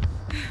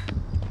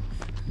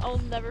 I'll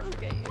never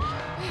forget you.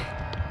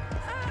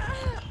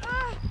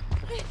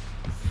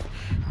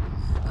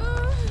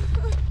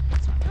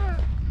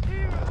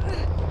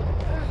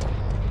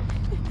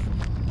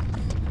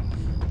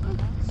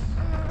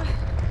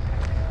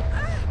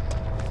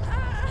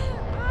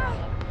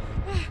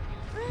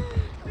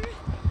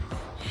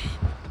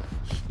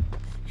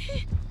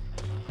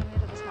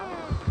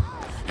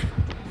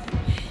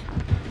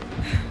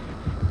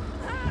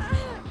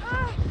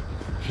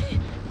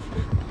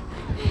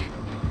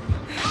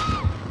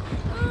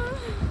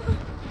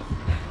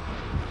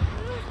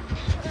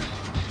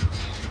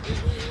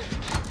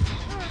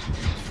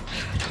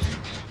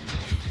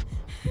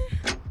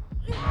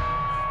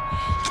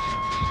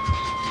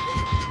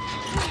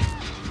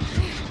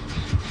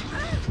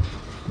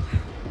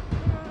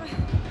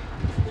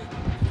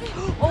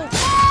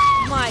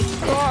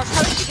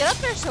 get up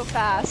there so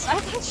fast? I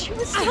thought she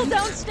was still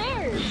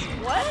downstairs.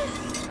 What?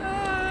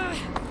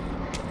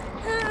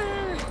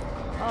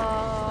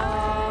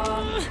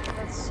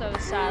 That's so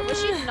sad.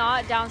 Was she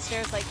not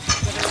downstairs like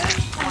literally 1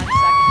 second ago?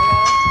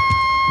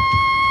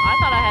 I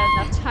thought I had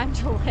enough time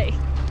to like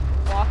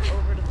walk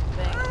over to the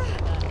thing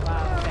and then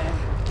wow, okay.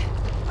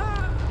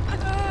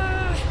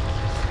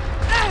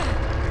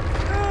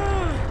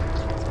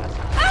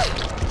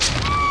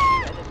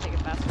 I didn't take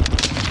it fast enough.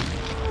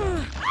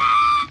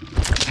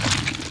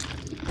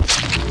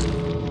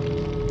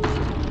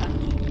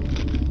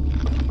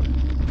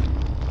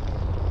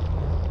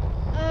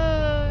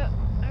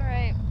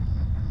 Alright.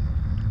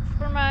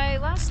 For my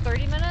last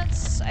 30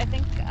 minutes, I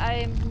think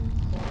I'm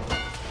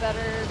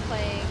better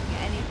playing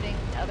anything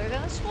other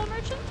than a school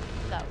merchant.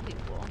 That would be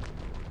cool.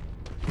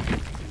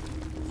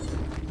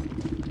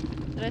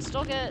 Did I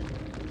still get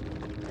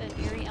an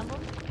eerie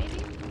emblem,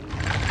 maybe?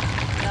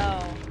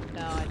 No,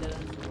 I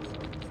didn't.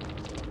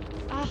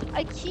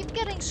 I keep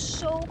getting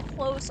so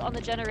close on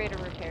the generator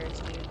repairs,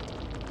 dude.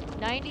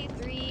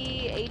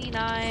 93,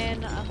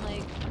 89, I'm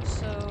like,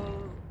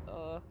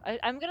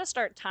 I'm gonna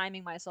start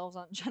timing myself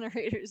on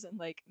generators and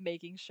like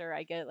making sure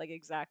I get like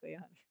exactly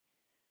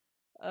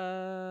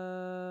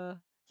 100.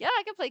 Yeah,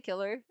 I can play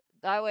killer.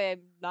 That way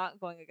I'm not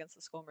going against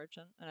the skull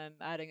merchant and I'm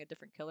adding a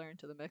different killer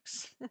into the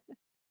mix.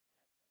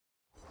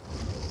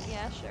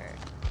 Yeah, sure.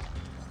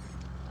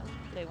 I'll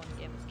play one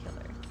game of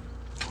killer.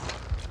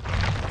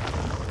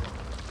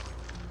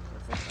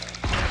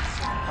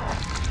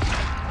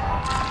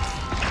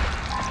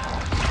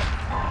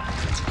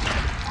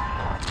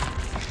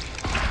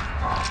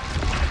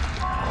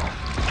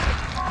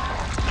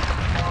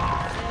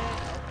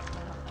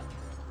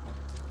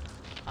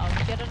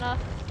 I'll get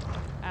enough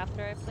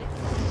after I play.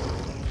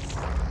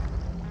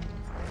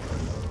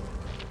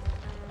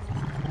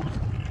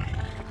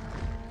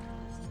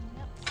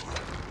 Yep.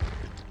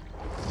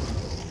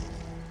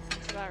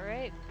 That's about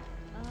right.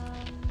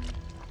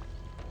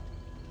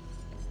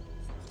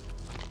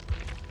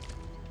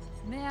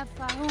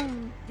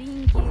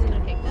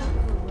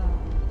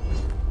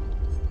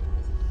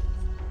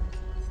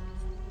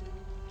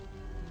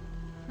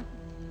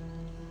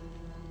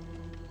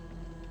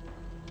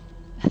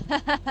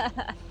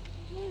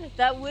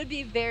 That would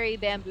be very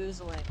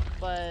bamboozling,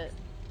 but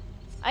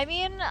I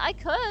mean, I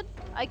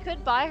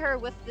could buy her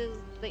with the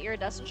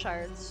iridescent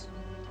shards.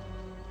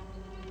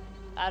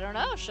 I don't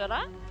know, should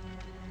I?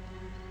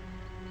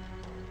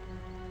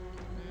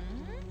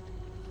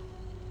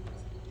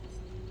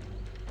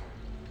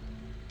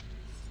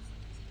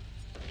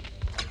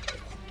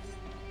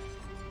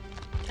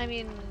 I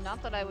mean,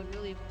 not that I would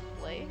really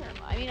play her.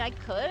 I mean, I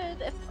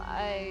could if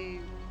I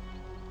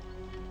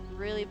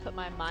really put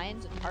my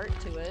mind and heart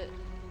to it.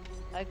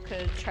 I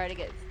could make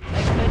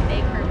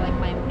her like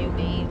my new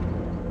main.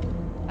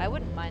 I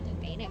wouldn't mind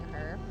maining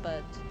her,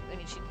 but I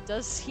mean, she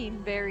does seem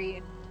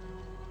very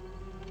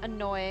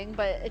annoying,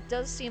 but it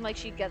does seem like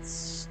she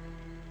gets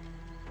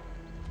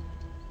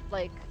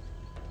like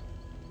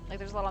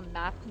there's a lot of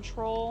map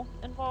control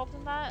involved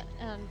in that,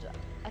 and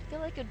I feel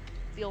like it'd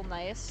feel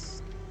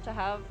nice to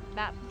have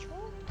map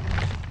control.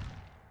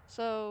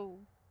 So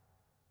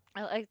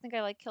I think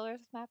I like killers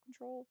with map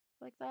control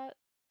like that.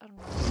 I don't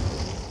know.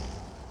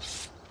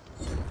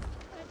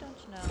 I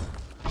don't know.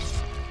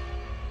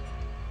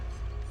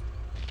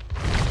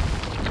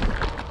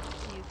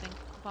 What do you think,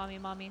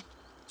 mommy?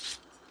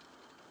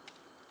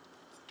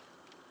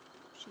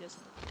 She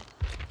doesn't.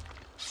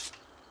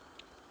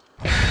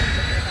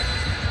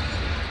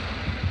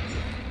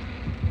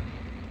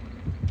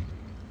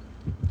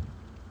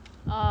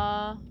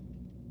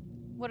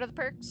 What are the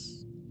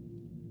perks?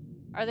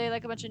 Are they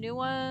like a bunch of new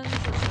ones?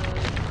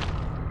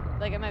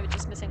 Like, am I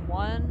just missing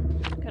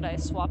one? Could I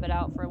swap it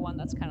out for one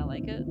that's kind of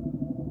like it?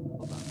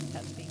 Hold on,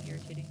 that's being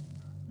irritating.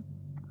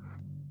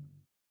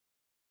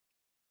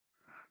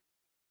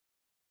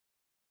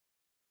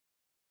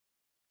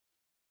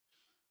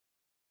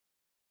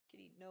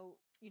 Kitty, no,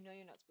 you know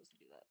you're not supposed to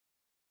do that.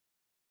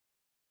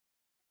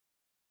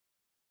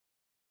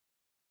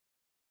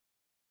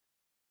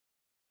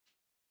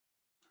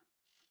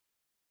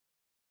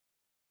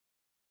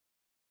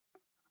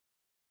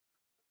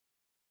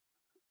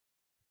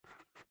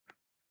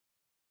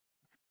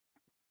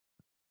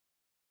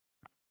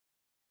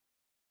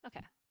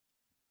 Okay.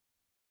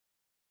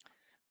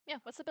 Yeah,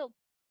 what's the build?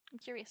 I'm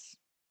curious.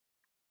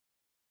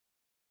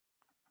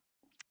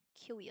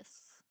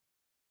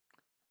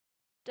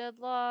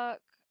 Deadlock.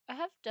 I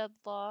have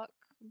Deadlock.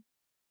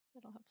 I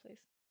don't have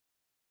place.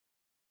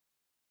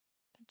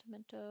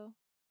 Pentimento.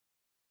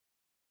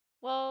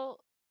 Well,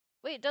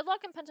 wait,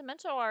 Deadlock and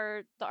Pentimento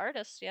are the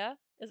artists, yeah?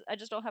 I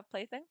just don't have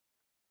Plaything?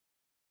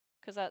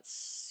 Because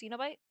that's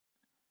Cenobite?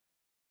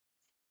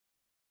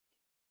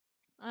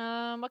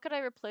 What could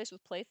I replace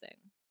with Plaything?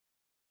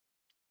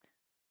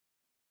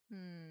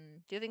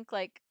 Do you think,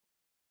 like,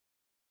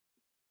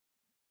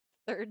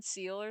 Third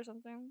Seal or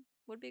something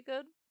would be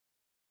good?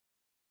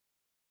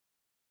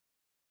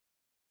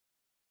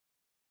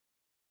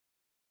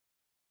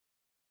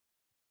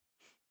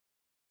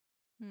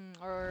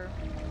 Or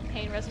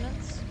Pain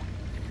Resonance?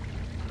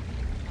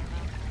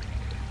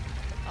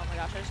 Oh my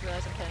gosh, I just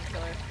realized I'm killing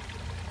Killer.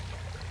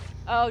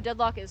 Oh,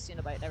 Deadlock is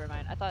Cenobite. Never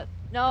mind. I thought...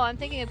 No, I'm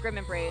thinking of Grim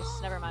Embrace.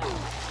 Never mind.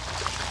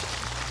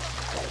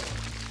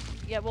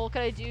 Yeah, well,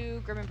 could I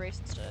do Grim Embrace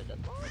instead of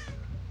Deadlock?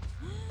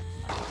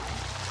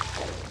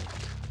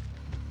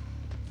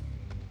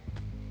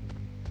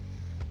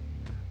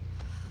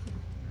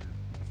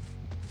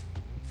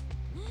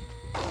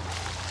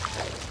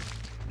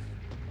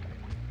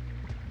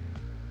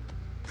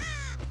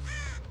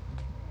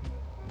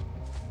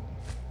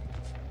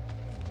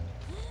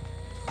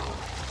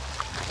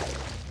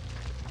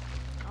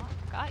 Oh,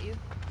 got you.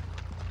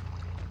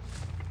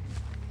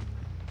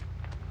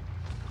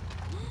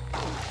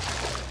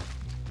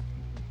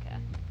 Okay.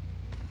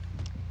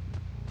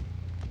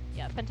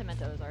 Yeah,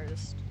 Pentimento is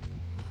artist.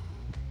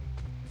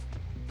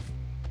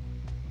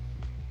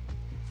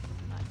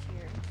 Not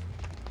here.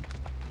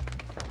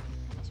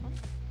 This one?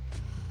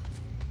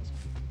 This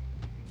one.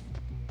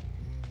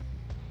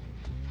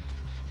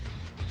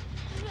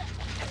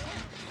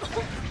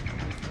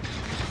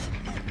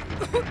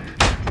 Ooh,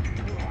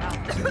 wow,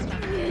 this one's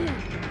not good.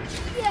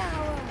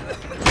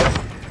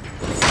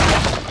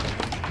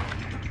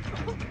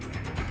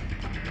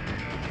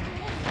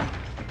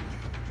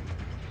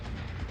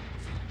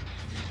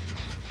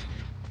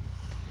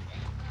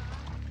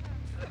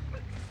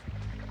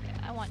 Okay,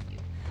 I want you.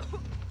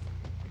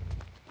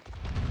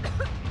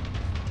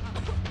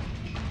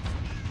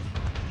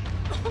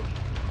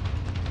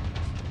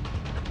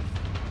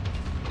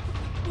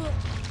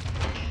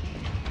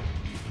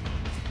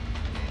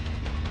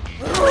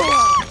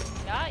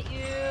 Got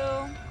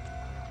you.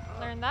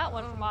 Learned that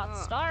one from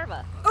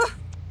Starva.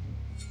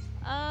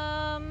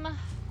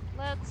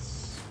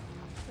 Let's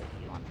put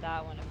you on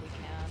that one if we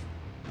can.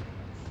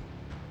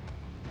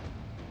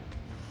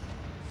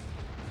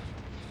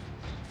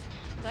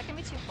 Is that gonna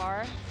be too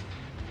far?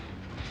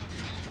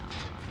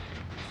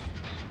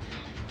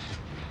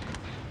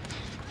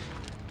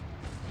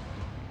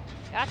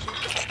 Gotcha.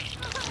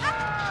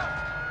 Ha.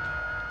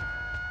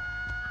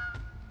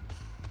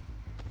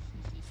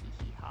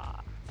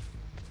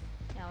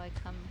 Now I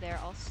come there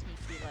all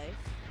sneaky like.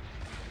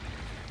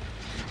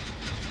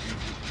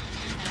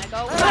 And I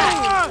go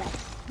whack!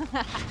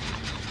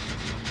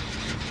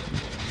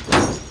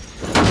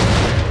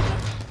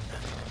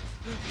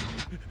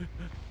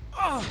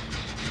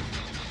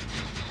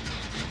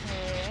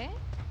 Okay.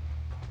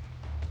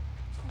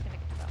 I'm gonna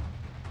get that one.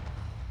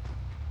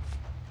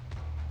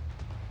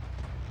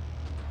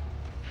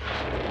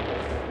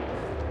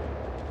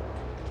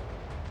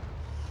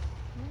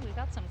 Ooh, we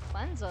got some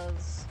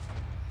cleanses.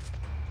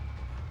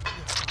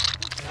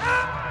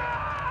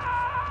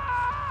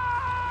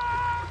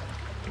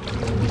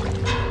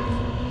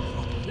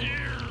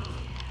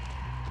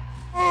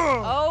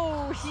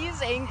 Oh,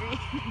 he's angry.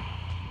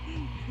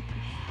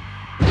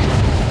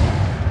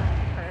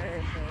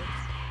 Perfect.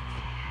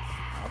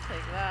 I'll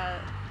take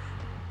that.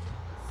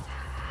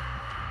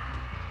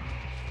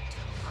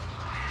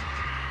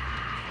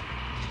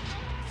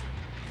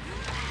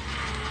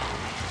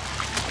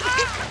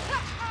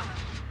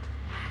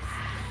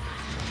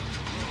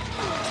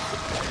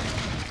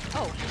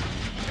 Oh.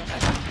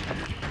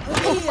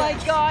 Oh my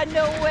god,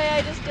 no way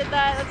I just did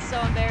that. That's so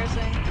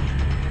embarrassing.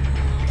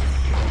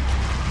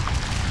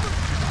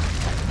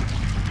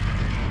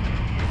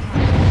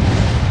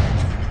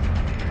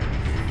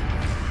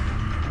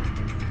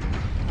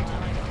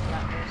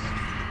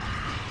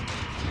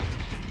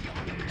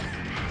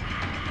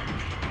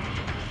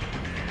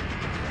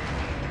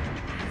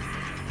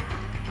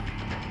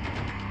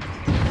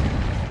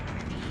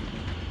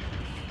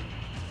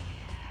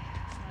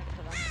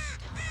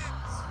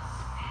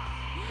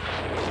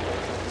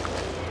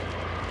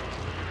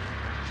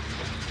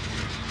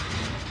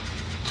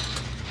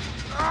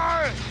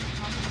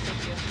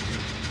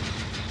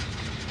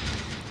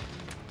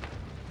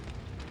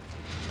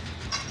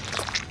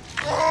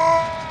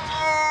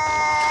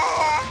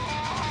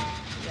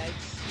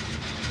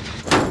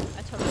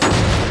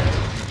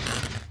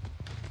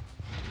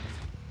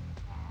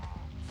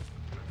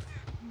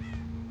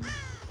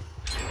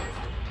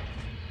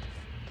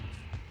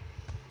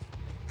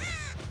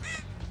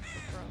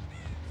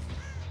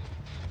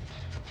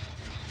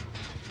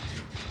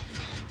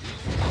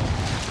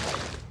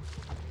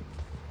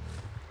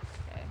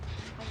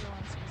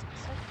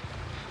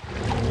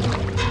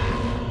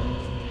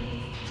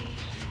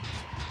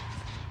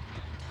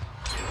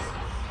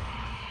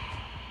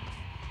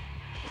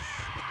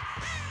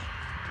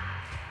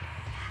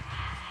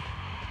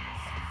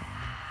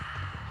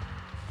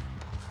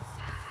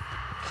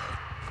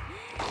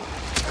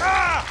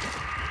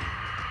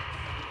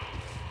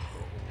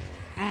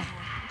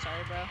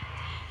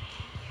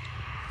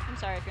 I'm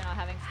sorry if you're not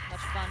having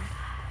much fun.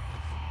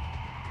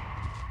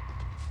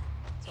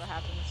 That's what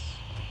happens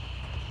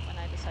when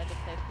I decide to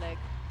play Plague.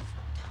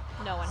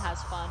 No one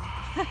has fun.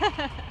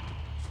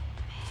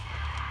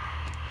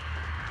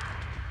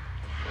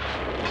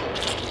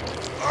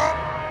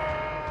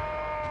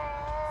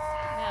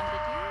 Man,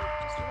 did you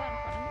just do that in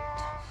front of me?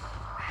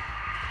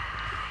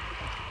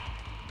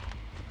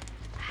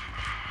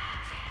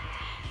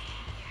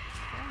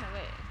 Get in the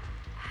way.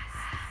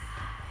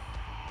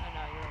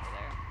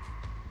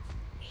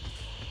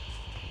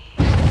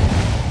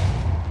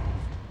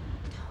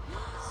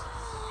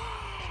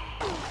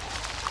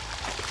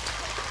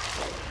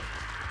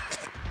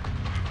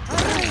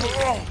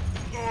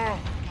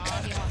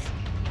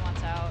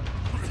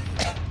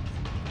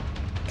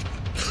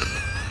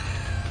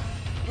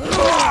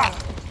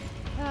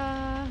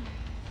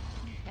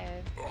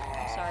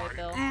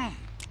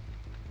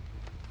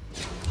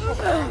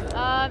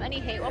 any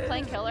hate while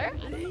playing killer?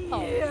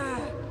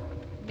 Oh,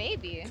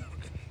 maybe.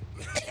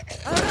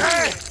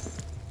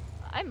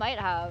 I might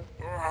have.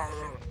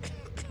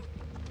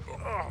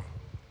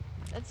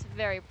 That's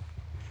very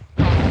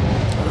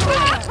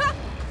probable.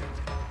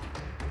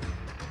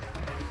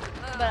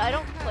 But I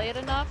don't play it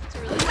enough to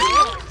really do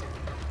it.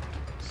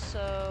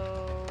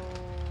 So...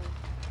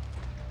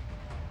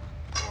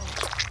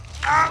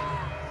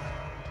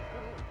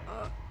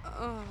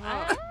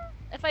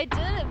 if I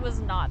did, it was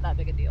not that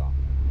big a deal.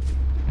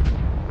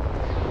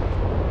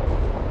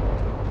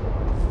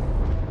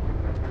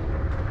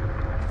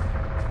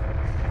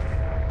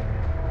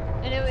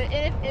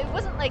 And it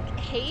wasn't like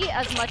hate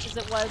as much as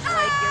it was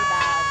like you're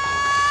bad.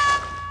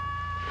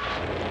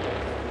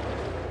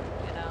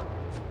 You know?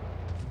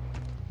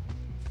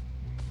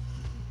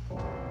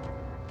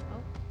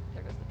 Oh,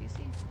 there goes the DC.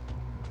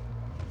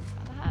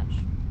 Found the hatch.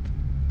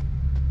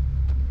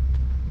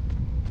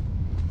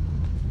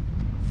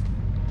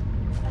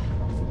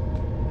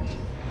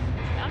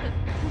 Found it.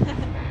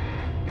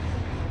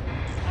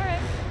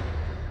 Alright.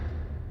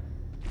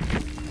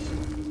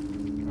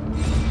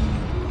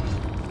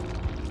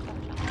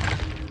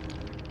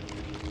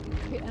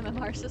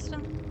 MMR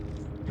system?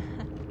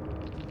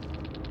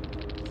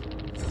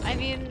 I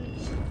mean...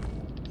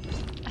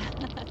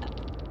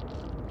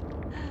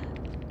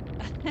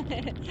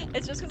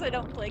 it's just because I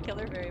don't play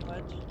killer very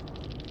much.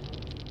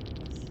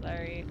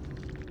 Sorry.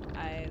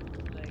 I,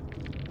 like,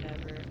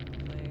 never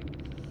play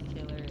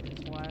killer is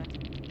why.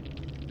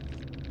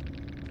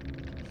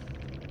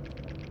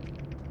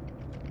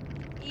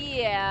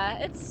 Yeah,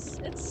 it's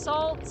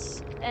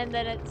salt, and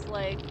then it's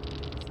like,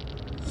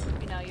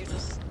 you know, you're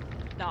just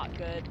not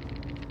good.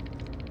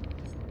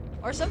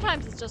 Or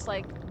sometimes it's just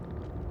like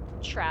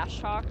trash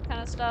talk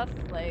kind of stuff,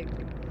 like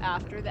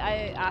after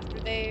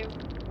they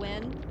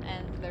win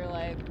and they're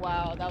like,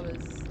 wow, that was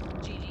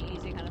GG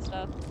easy kind of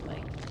stuff.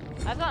 Like,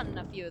 I've gotten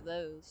a few of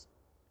those.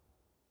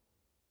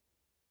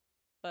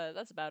 But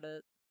that's about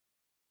it.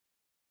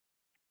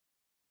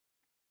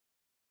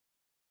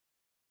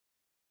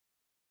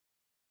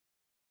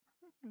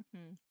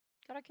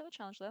 Got our killer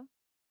challenge though.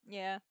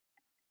 Yeah.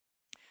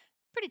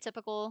 Pretty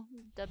typical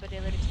Dead by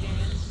Daylight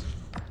experience.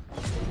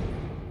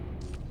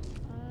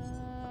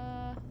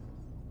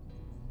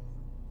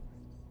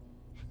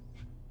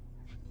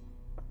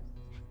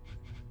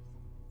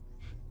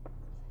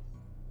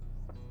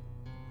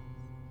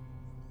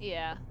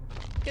 Yeah.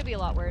 Could be a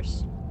lot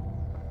worse.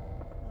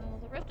 Well,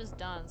 the rift is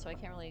done, so I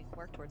can't really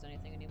work towards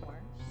anything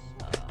anymore.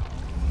 So...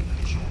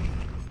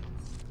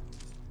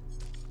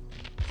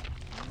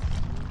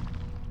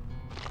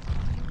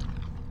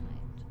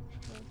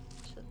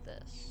 to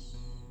this.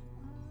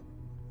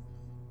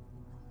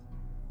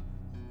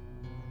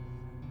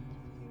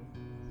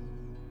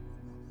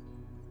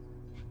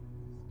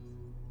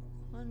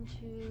 1,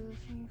 2,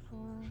 3, 4,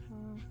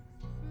 5.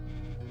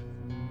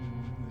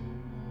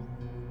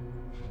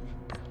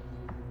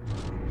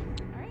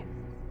 Alright.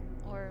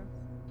 Or...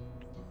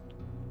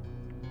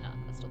 no,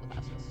 that's still the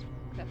fastest.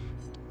 Okay.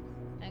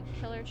 And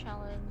killer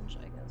challenge,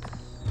 I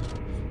guess.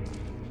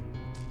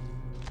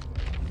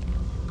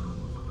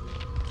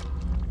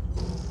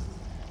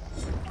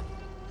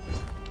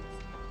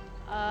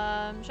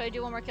 Should I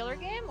do one more killer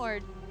game, or...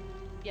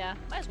 yeah,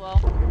 might as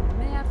well.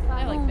 I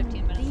have like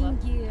 15 minutes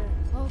left.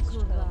 Let's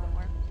just play a little bit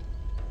more.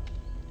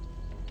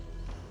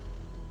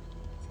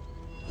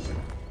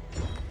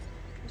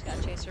 Just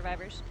gotta chase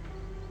survivors.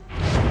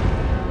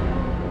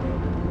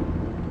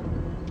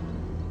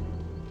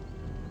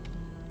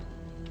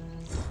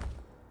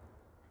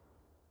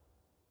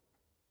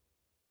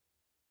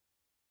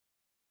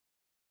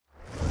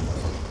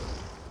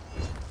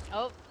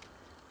 Oh,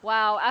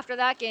 wow, after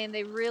that game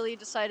they really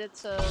decided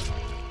to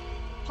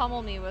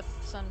pummel me with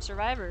some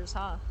survivors,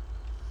 huh?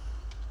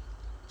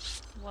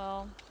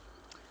 Well,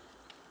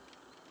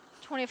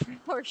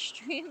 24-hour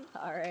stream?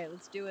 Alright,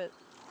 let's do it.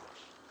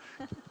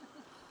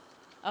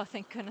 Oh,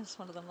 thank goodness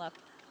one of them left.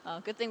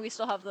 Good thing we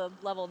still have the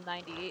level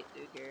 98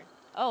 dude here.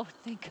 Oh,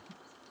 thank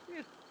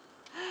goodness.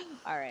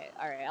 Alright,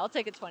 I'll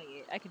take a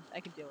 28. I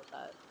can deal with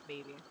that,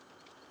 maybe.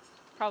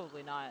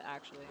 Probably not,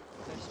 actually.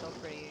 They're still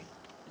pretty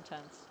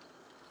intense.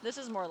 This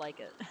is more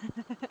like it.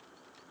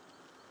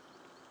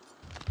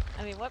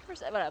 I mean, what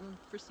percent? What, I'm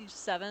prestige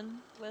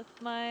 7 with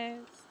my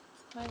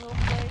little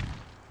plague.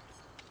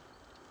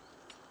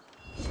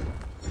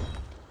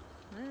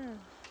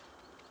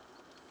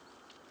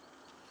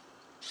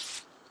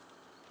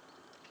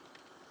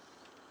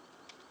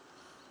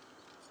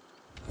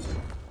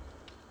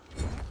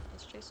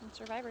 Let's chase some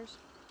survivors.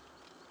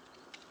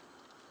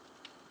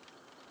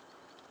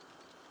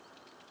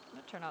 I'm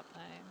gonna turn up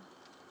my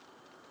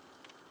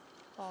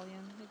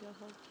volume. Maybe I'll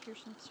hear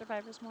some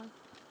survivors more.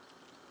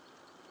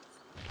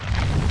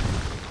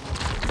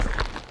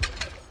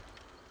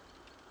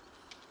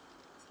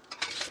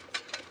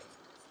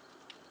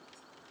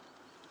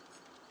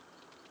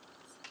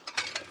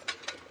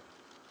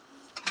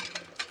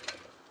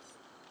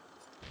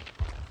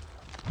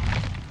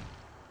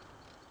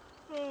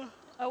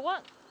 I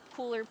want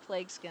cooler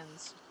plague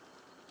skins.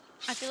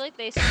 I feel like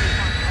they sleep on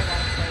a lot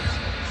of plague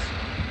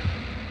skins.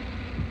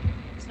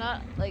 It's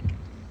not like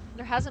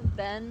there hasn't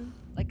been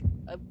like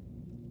a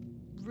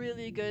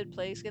really good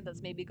play skin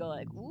that's made me go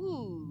like,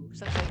 ooh,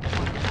 since like the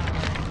Monkey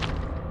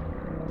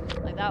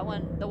Tower. Like that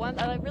one, the one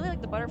I really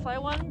like the butterfly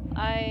one.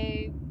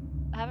 I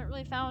haven't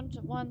really found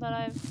one that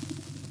I've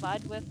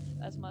vibed with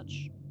as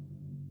much,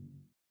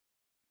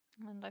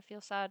 and I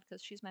feel sad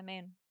because she's my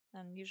main,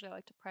 and usually I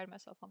like to pride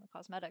myself on the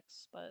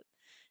cosmetics, but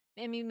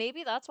I mean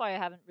maybe that's why I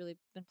haven't really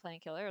been playing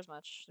Killer as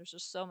much. There's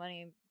just so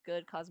many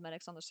good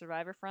cosmetics on the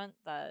Survivor front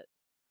that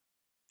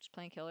just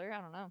playing Killer,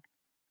 I don't know.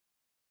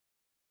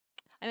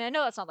 I mean, I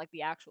know that's not like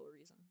the actual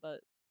reason,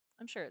 but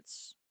I'm sure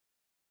it's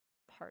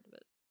part of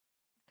it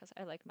because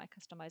I like my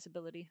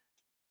customizability,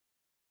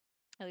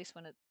 at least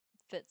when it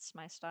fits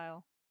my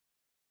style.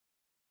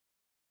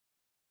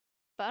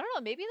 But I don't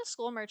know, maybe the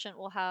Skull Merchant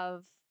will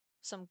have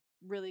some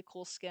really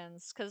cool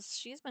skins because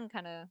she's been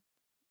kind of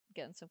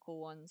getting some cool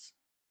ones.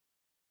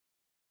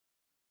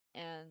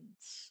 And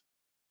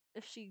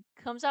if she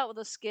comes out with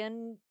a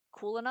skin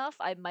cool enough,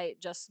 I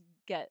might just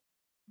get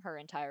her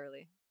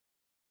entirely.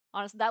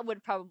 Honestly, that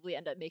would probably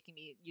end up making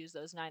me use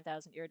those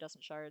 9,000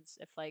 iridescent shards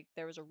if like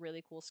there was a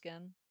really cool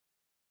skin.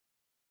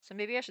 So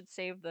maybe I should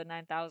save the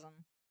 9,000.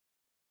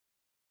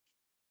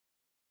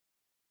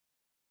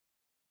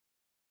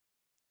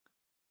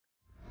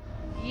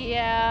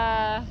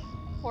 Yeah,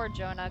 poor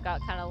Jonah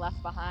got kind of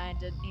left behind,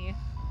 didn't he?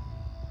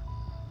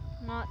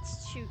 Not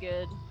too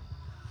good.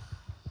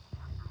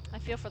 I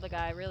feel for the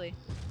guy, really.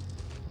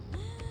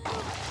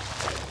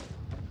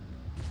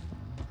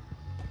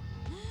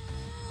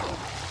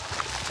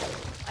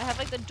 I have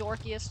like the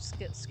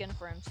dorkiest skin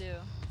for him too.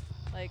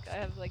 Like I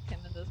have like him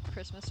in the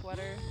Christmas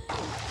sweater.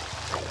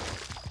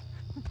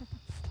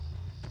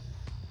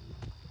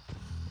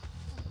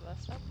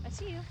 I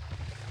see you.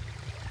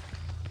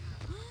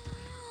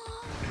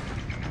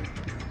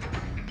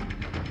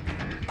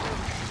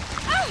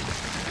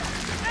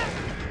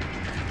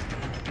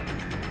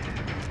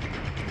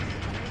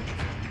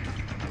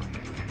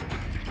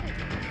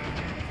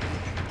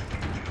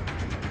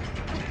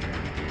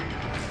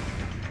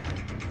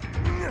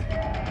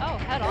 Oh,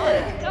 head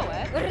on. No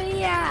way.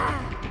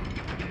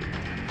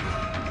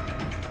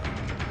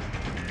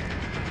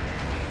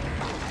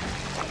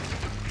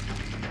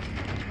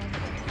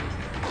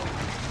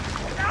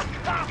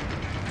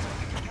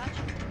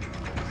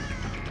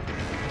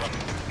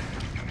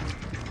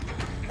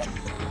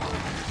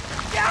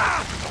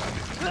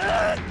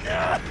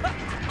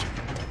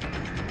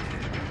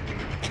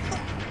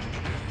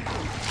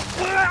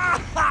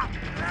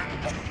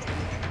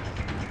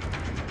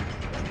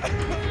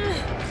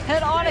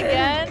 Head on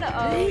again?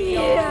 Oh,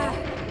 yeah.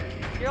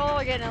 You're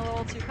all getting a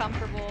little too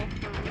comfortable,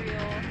 for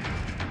real.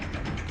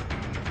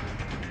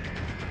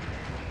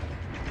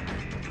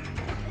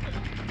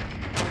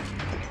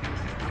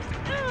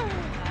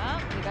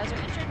 Well, you guys are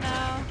injured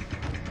now.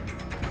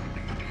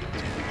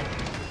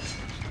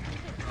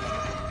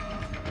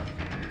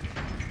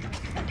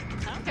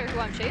 I don't care who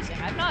I'm chasing.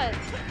 I'm not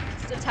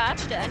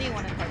attached to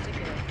anyone in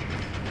particular.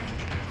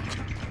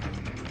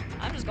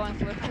 I'm just going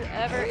for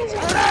whoever is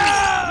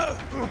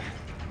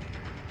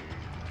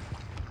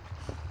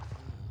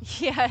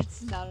Yeah,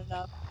 it's not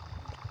enough.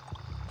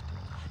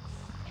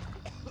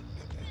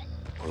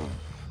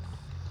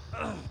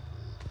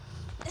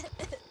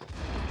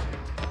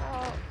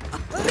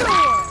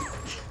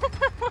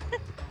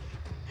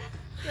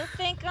 You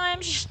think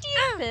I'm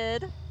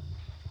stupid?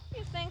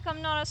 You think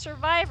I'm not a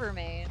survivor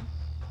main?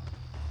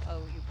 Oh,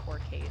 you poor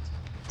Kate.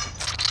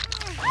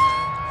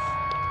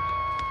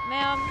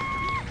 Ma'am,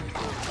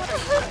 what are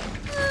you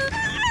doing?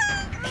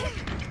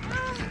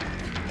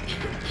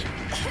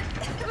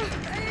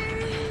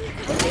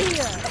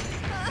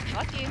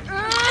 Fuck you. I'm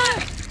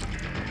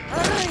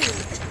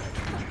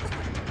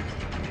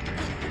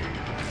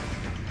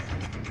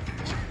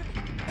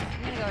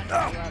gonna go and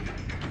pick you up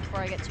before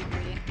I get too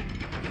greedy.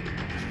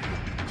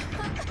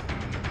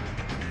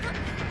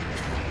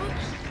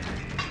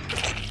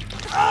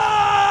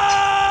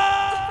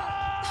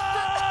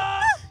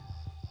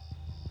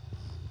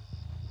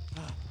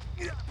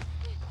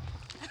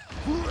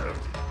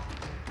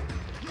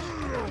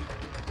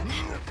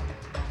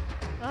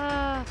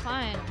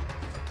 Fine.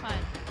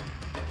 Fine.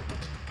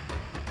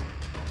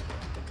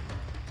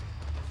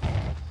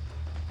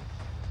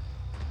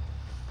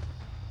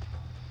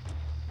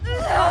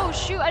 Oh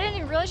shoot, I didn't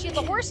even realize she had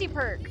the horsey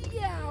perk.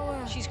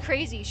 She's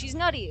crazy, she's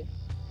nutty.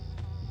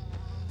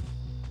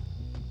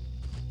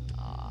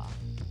 Aww.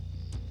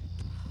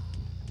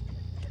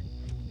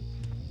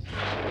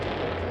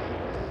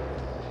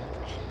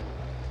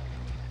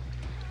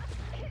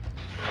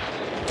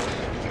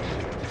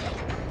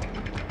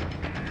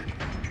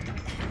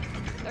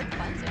 They're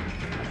cleansing.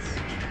 That's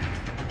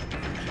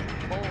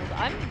bold.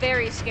 I'm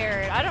very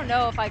scared. I don't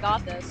know if I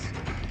got this.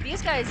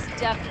 These guys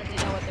definitely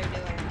know what they're doing.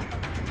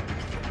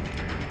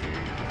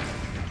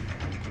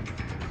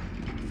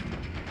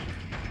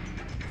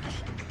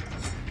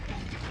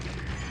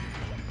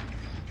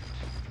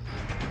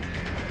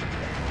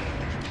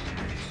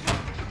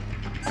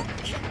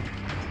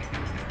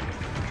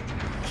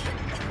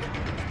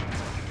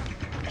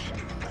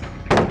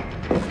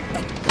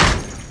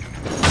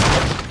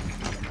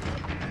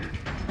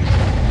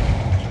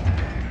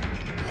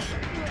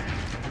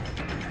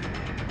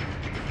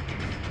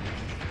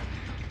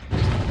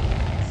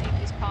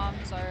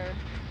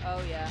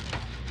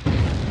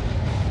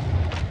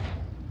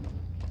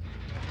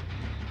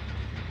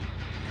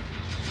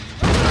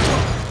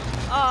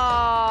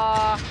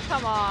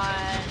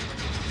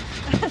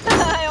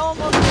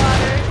 Almost got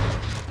her.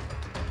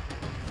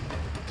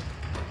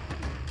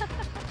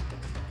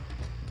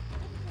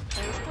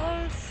 It was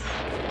close.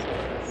 It was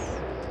close.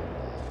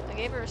 I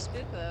gave her a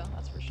spook though,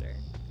 that's for sure.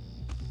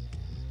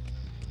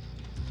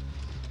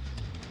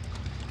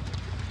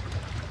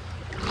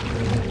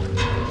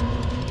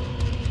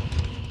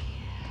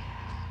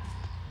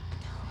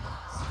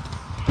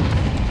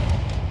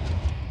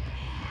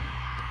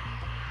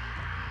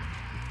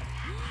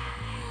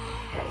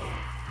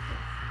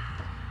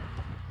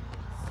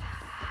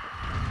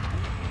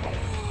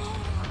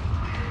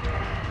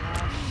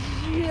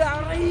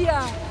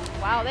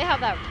 Wow, they have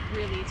that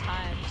really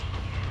timed.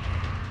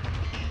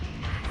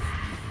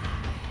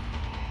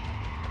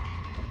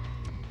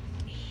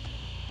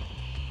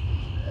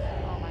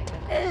 Oh my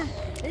goodness.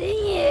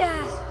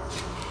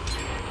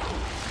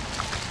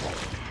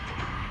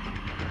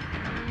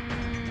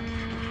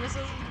 This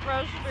is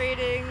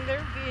frustrating.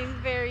 They're being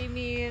very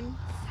mean.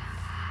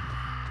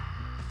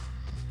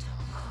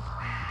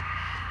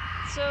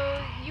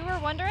 So, you were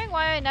wondering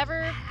why I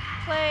never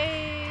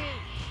play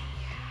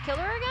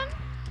Killer again?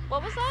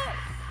 What was that?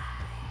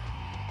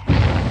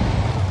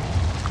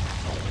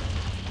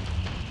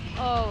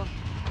 Oh.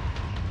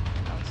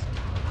 That was so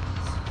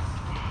close.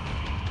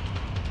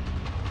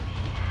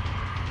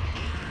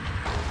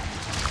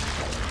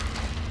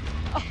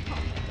 Oh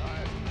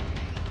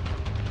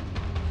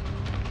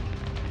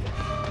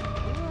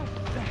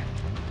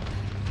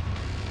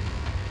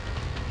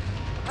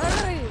my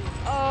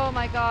god. Oh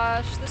my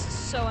gosh, this is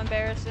so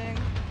embarrassing.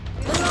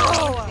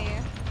 No! Me.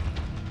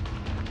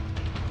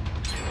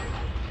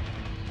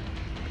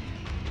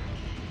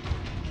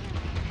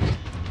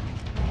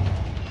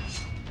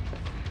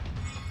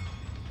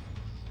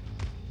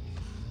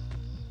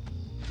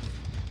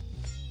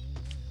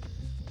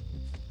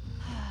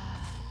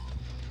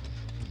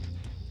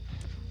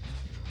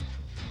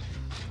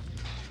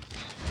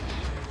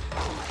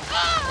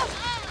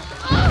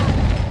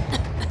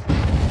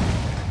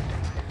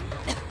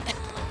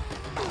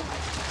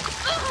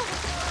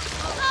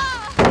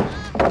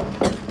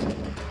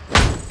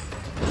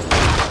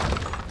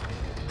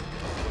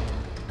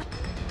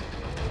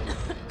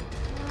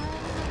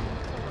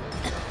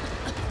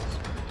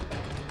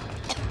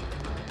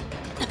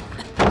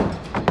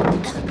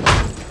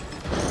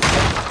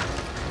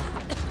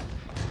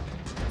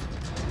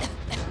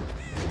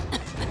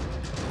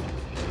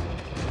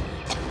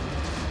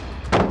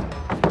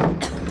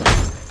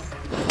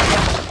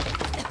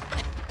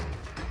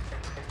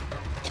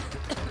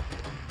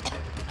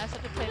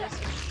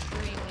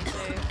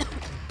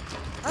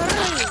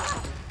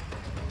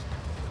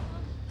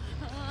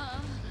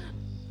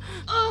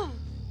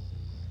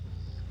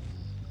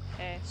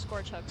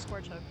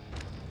 Score chug.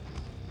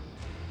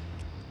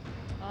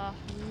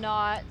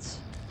 Not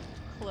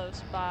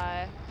close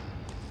by.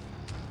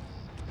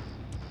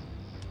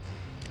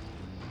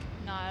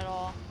 Not at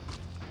all.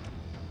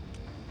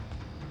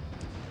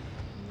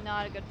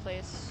 Not a good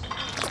place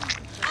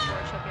for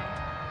score chugging.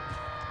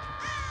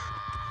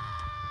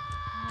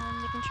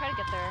 You can try to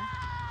get there.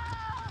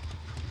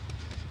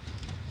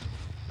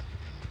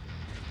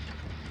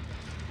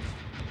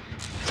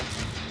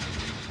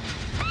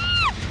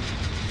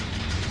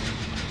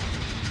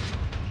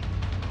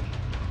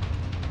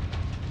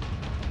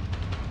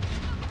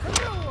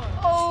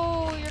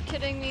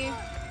 Kidding me?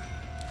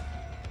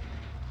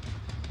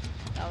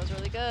 That was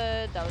really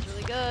good. That was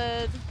really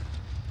good.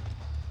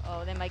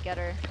 Oh, they might get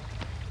her.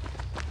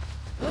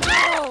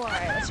 Oh,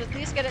 alright, let's just at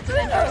least get it to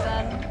injures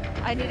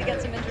then. I need to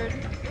get some injured.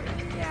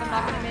 I'm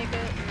not gonna make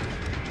it.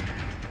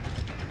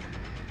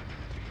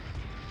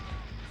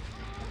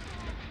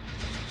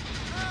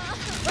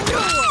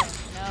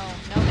 No,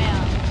 no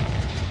ma'am.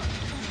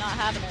 I'm not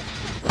having it.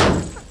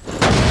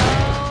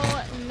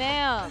 No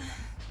ma'am.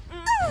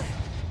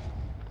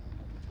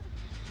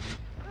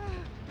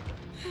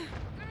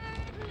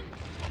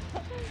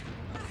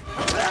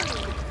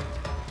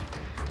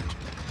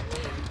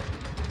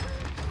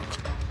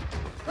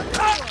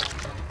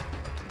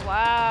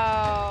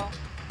 Wow.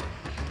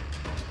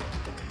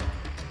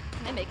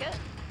 Can I make it?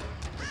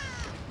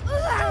 No,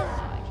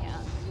 I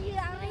can't.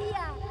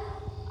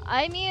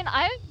 I mean,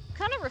 I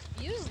kind of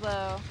refuse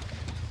though.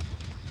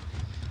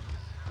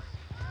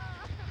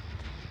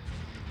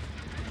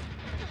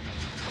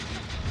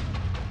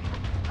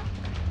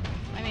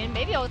 I mean,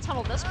 maybe I'll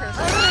tunnel this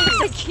person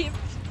to keep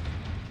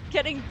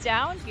getting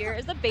down here.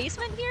 Is the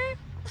basement here?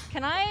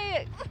 Can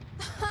I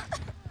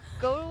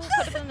go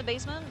put it in the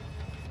basement?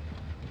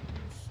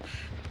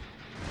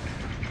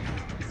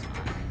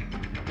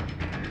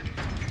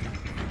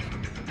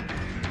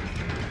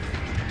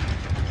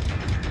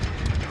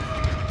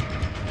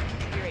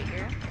 Maybe right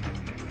here.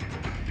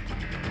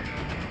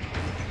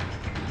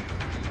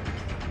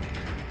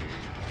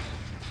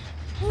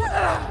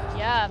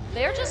 Yeah,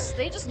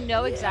 they just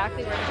know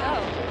exactly where to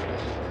go.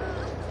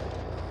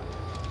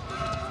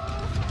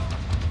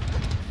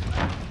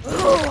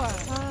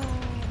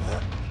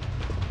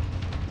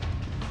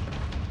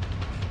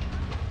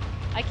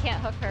 I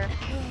can't hook her.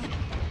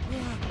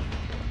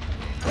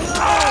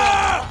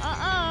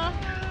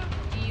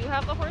 Do you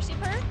have the horsey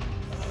perk?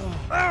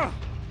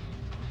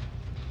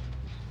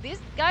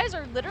 These guys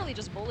are literally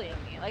just bullying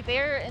me. Like, they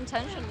are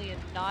intentionally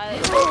not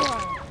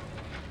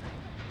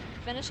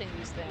finishing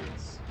these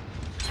things.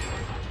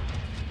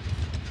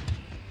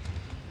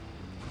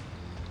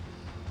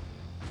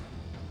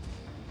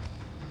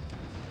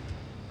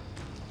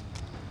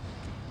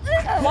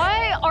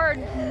 Why are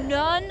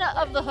none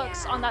of the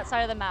hooks on that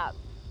side of the map?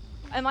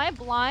 Am I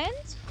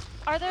blind?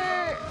 Are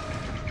there...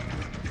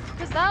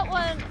 Because that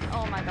one...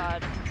 Oh my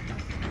god.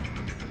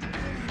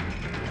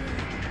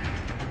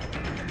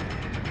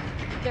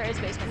 There is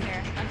basement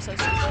here. I'm so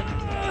stupid.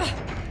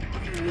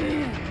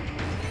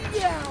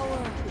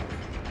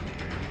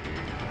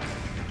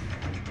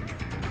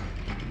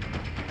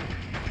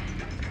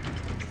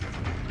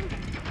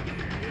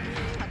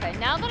 Okay,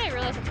 now that I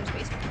realize that there's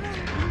basement,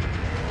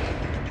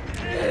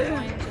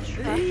 I'm going to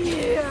try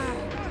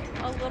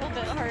a little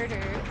bit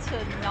harder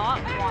to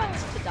not want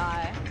to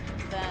die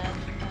than...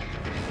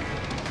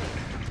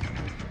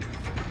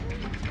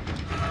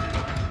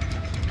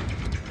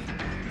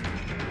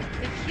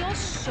 They heal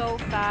so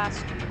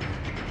fast, dude.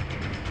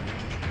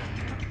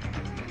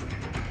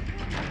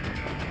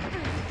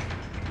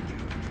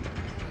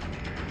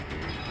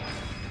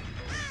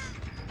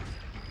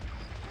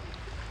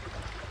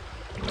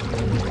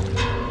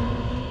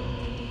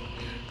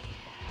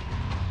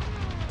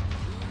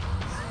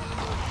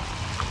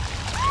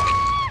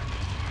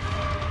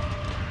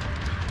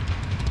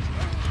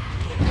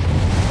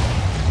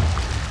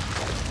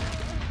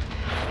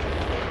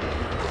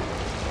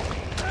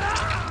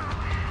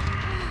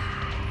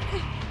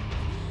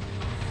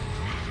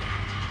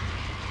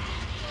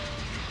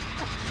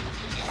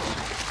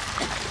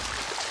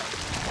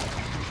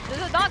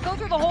 Does it not go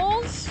through the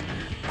holes?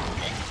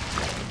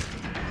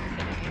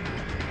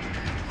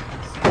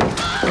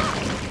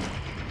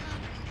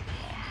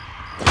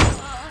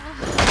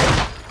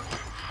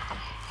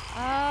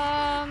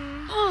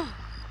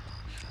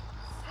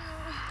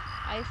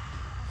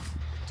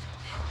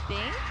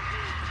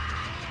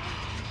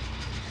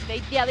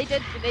 I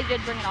think they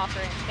did bring an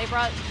offering. They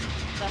brought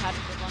the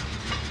Hatchet one.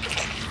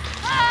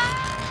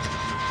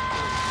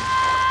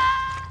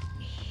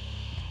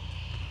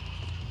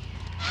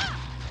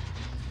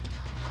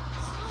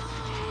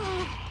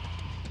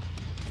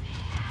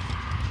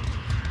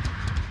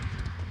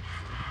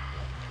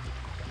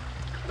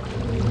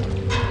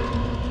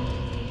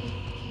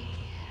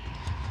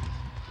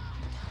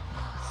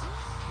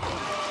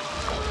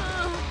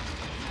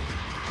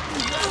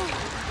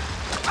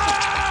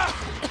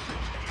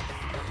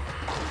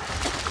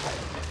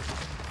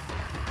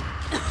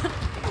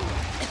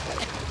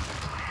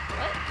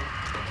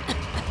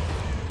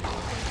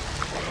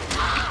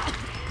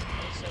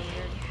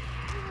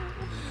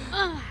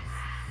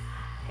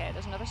 Okay,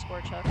 there's another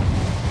scorch hook.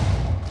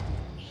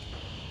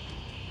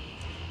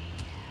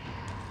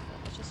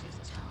 Let's just use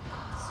this one.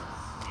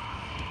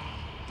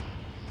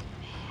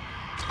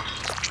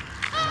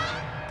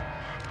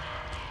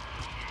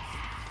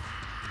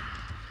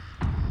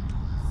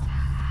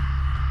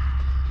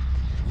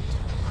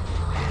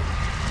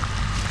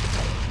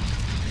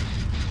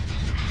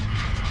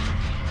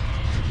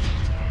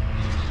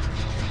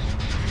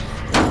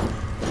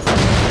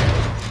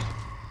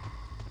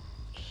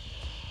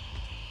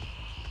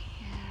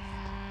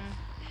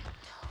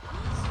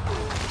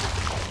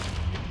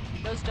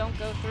 Those don't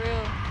go through.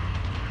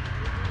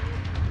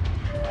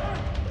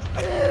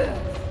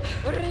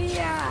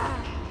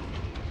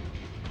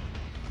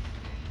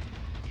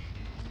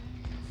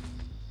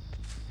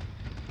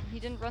 He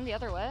didn't run the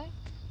other way?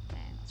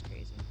 Man, that's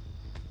crazy.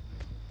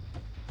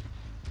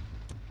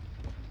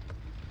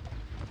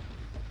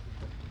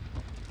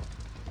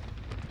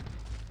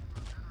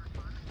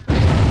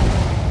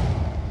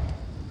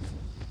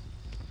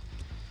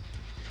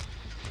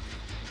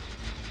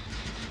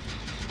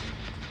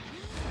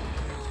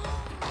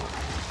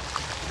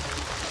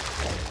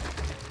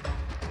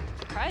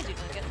 Surprised you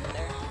didn't get through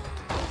there.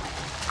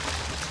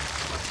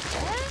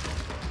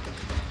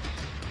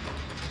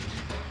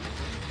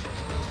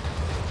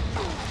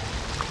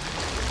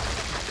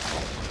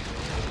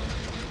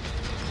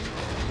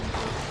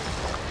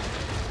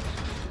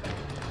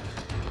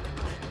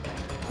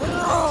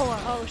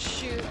 Oh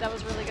shoot, that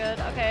was really good.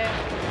 Okay.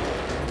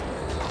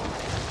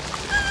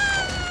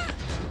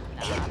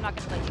 No, I'm not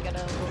gonna let you get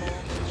a little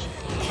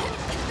cheeky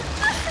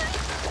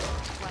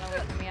run away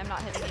from me. I'm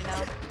not hitting you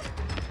now.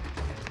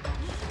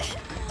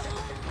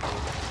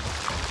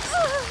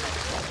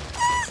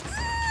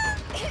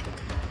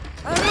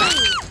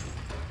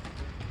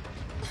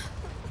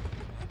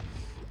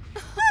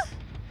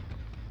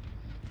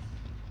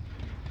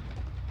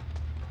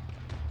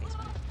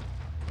 Basement.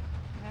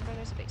 Remember,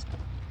 there's a basement.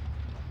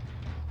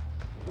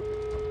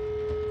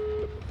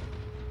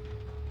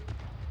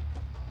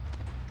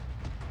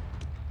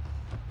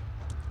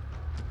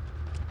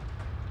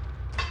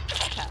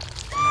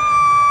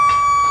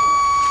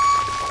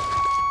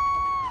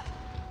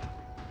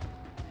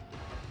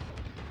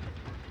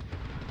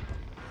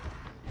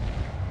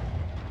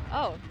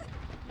 Oh,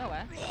 no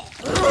way.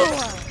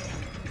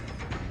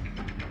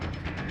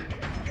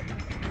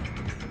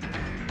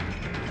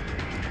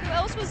 Who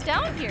else else was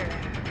down here?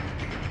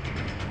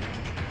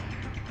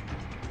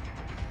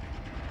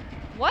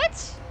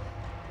 What?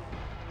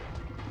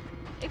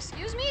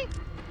 Excuse me?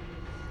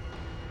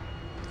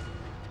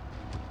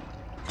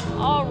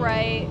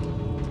 Alright.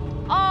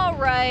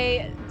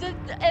 Alright.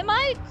 Am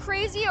I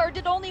crazy or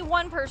did only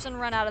one person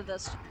run out of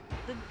this?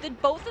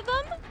 Did both of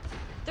them?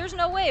 There's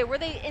no way. Were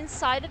they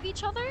inside of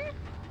each other?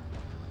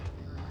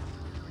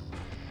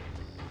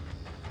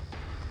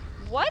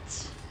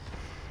 What?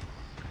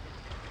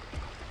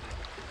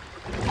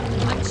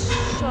 I'm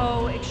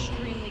so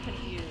extremely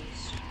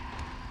confused.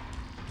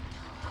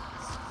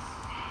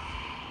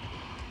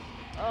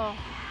 Oh.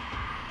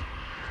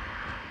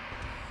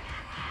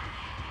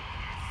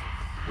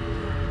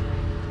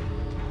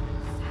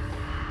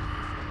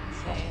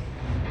 Insane.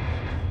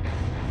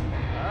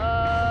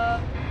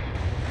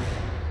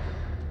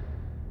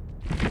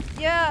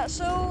 Yeah,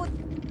 so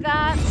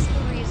that's the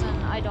reason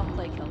I don't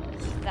play killer.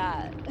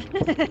 That.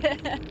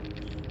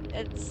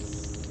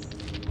 It's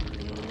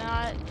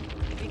not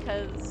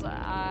because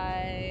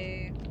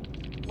I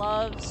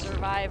love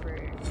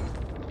Survivor.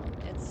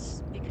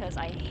 It's because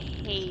I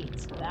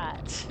hate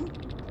that.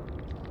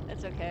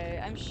 It's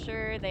okay. I'm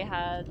sure they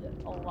had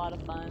a lot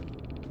of fun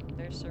with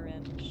their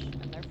syringe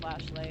and their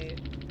flashlight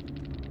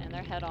and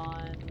their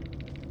head-on.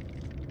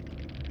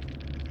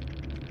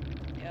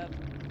 Yep.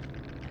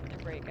 And their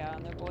breakout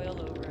and their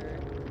boil over.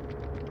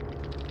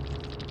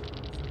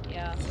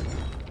 Yeah.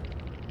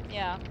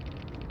 Yeah.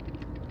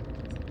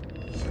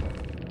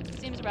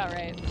 Seems about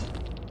right.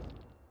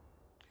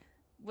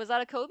 Was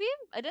that a Kobe?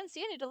 I didn't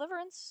see any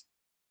deliverance.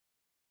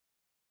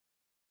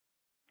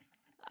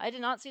 I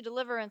did not see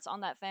deliverance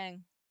on that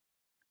Fang.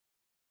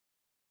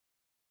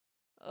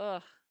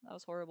 Ugh, that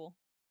was horrible.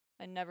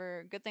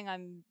 Good thing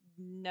I'm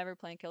never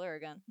playing killer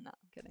again. No,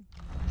 I'm kidding.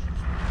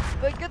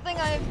 But good thing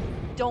I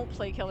don't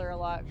play killer a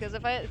lot, because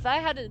if I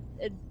had to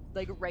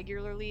like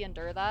regularly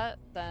endure that,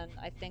 then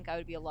I think I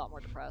would be a lot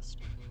more depressed.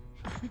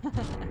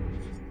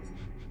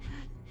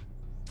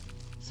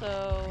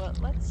 So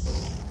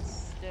let's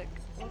stick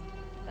with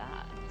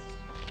that.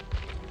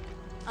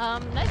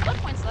 Nice blood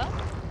points though.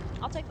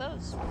 I'll take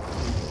those.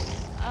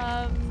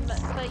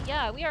 But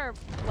yeah, we are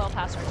well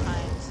past our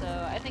time, so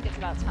I think it's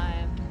about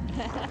time.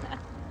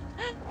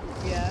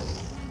 Yeah.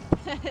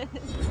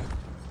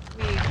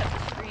 We cut the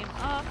stream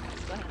off.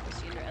 Let's go ahead and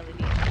proceed your LED.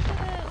 Let's go.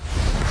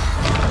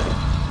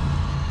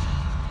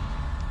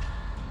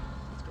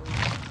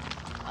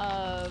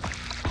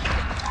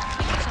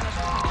 Thank you so much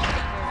for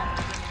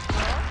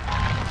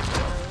coming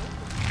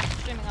to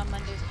streaming on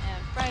Mondays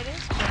and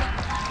Fridays from 1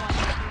 to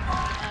 3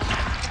 p.m.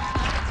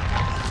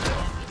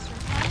 Eastern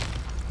Time.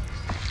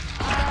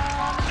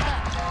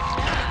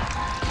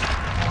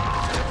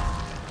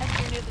 If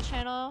you're new to the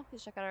channel,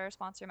 please check out our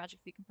sponsor, Magic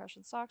Feet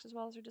Compression Socks, as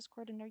well as our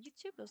Discord and our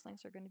YouTube. Those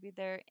links are going to be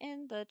there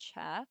in the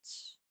chat.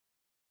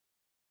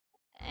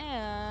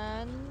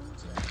 And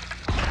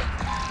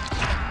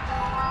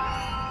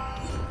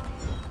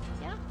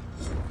yeah,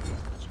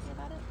 that should be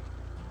about it.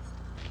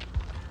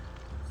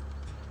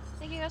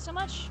 Thank you guys so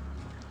much.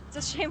 It's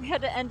a shame we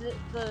had to end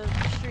the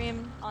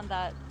stream on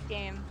that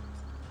game.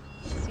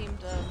 It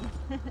seemed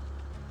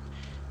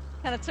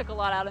kind of took a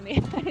lot out of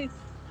me. I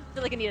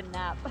feel like I need a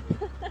nap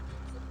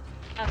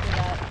after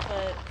that,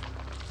 but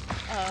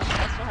I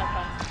still had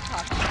fun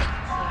talking.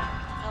 So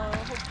I'll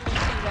hopefully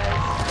see you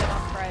guys again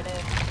on Friday.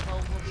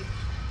 We'll be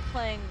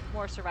playing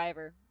more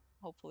Survivor,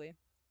 hopefully.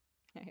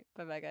 Alright,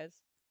 bye bye guys.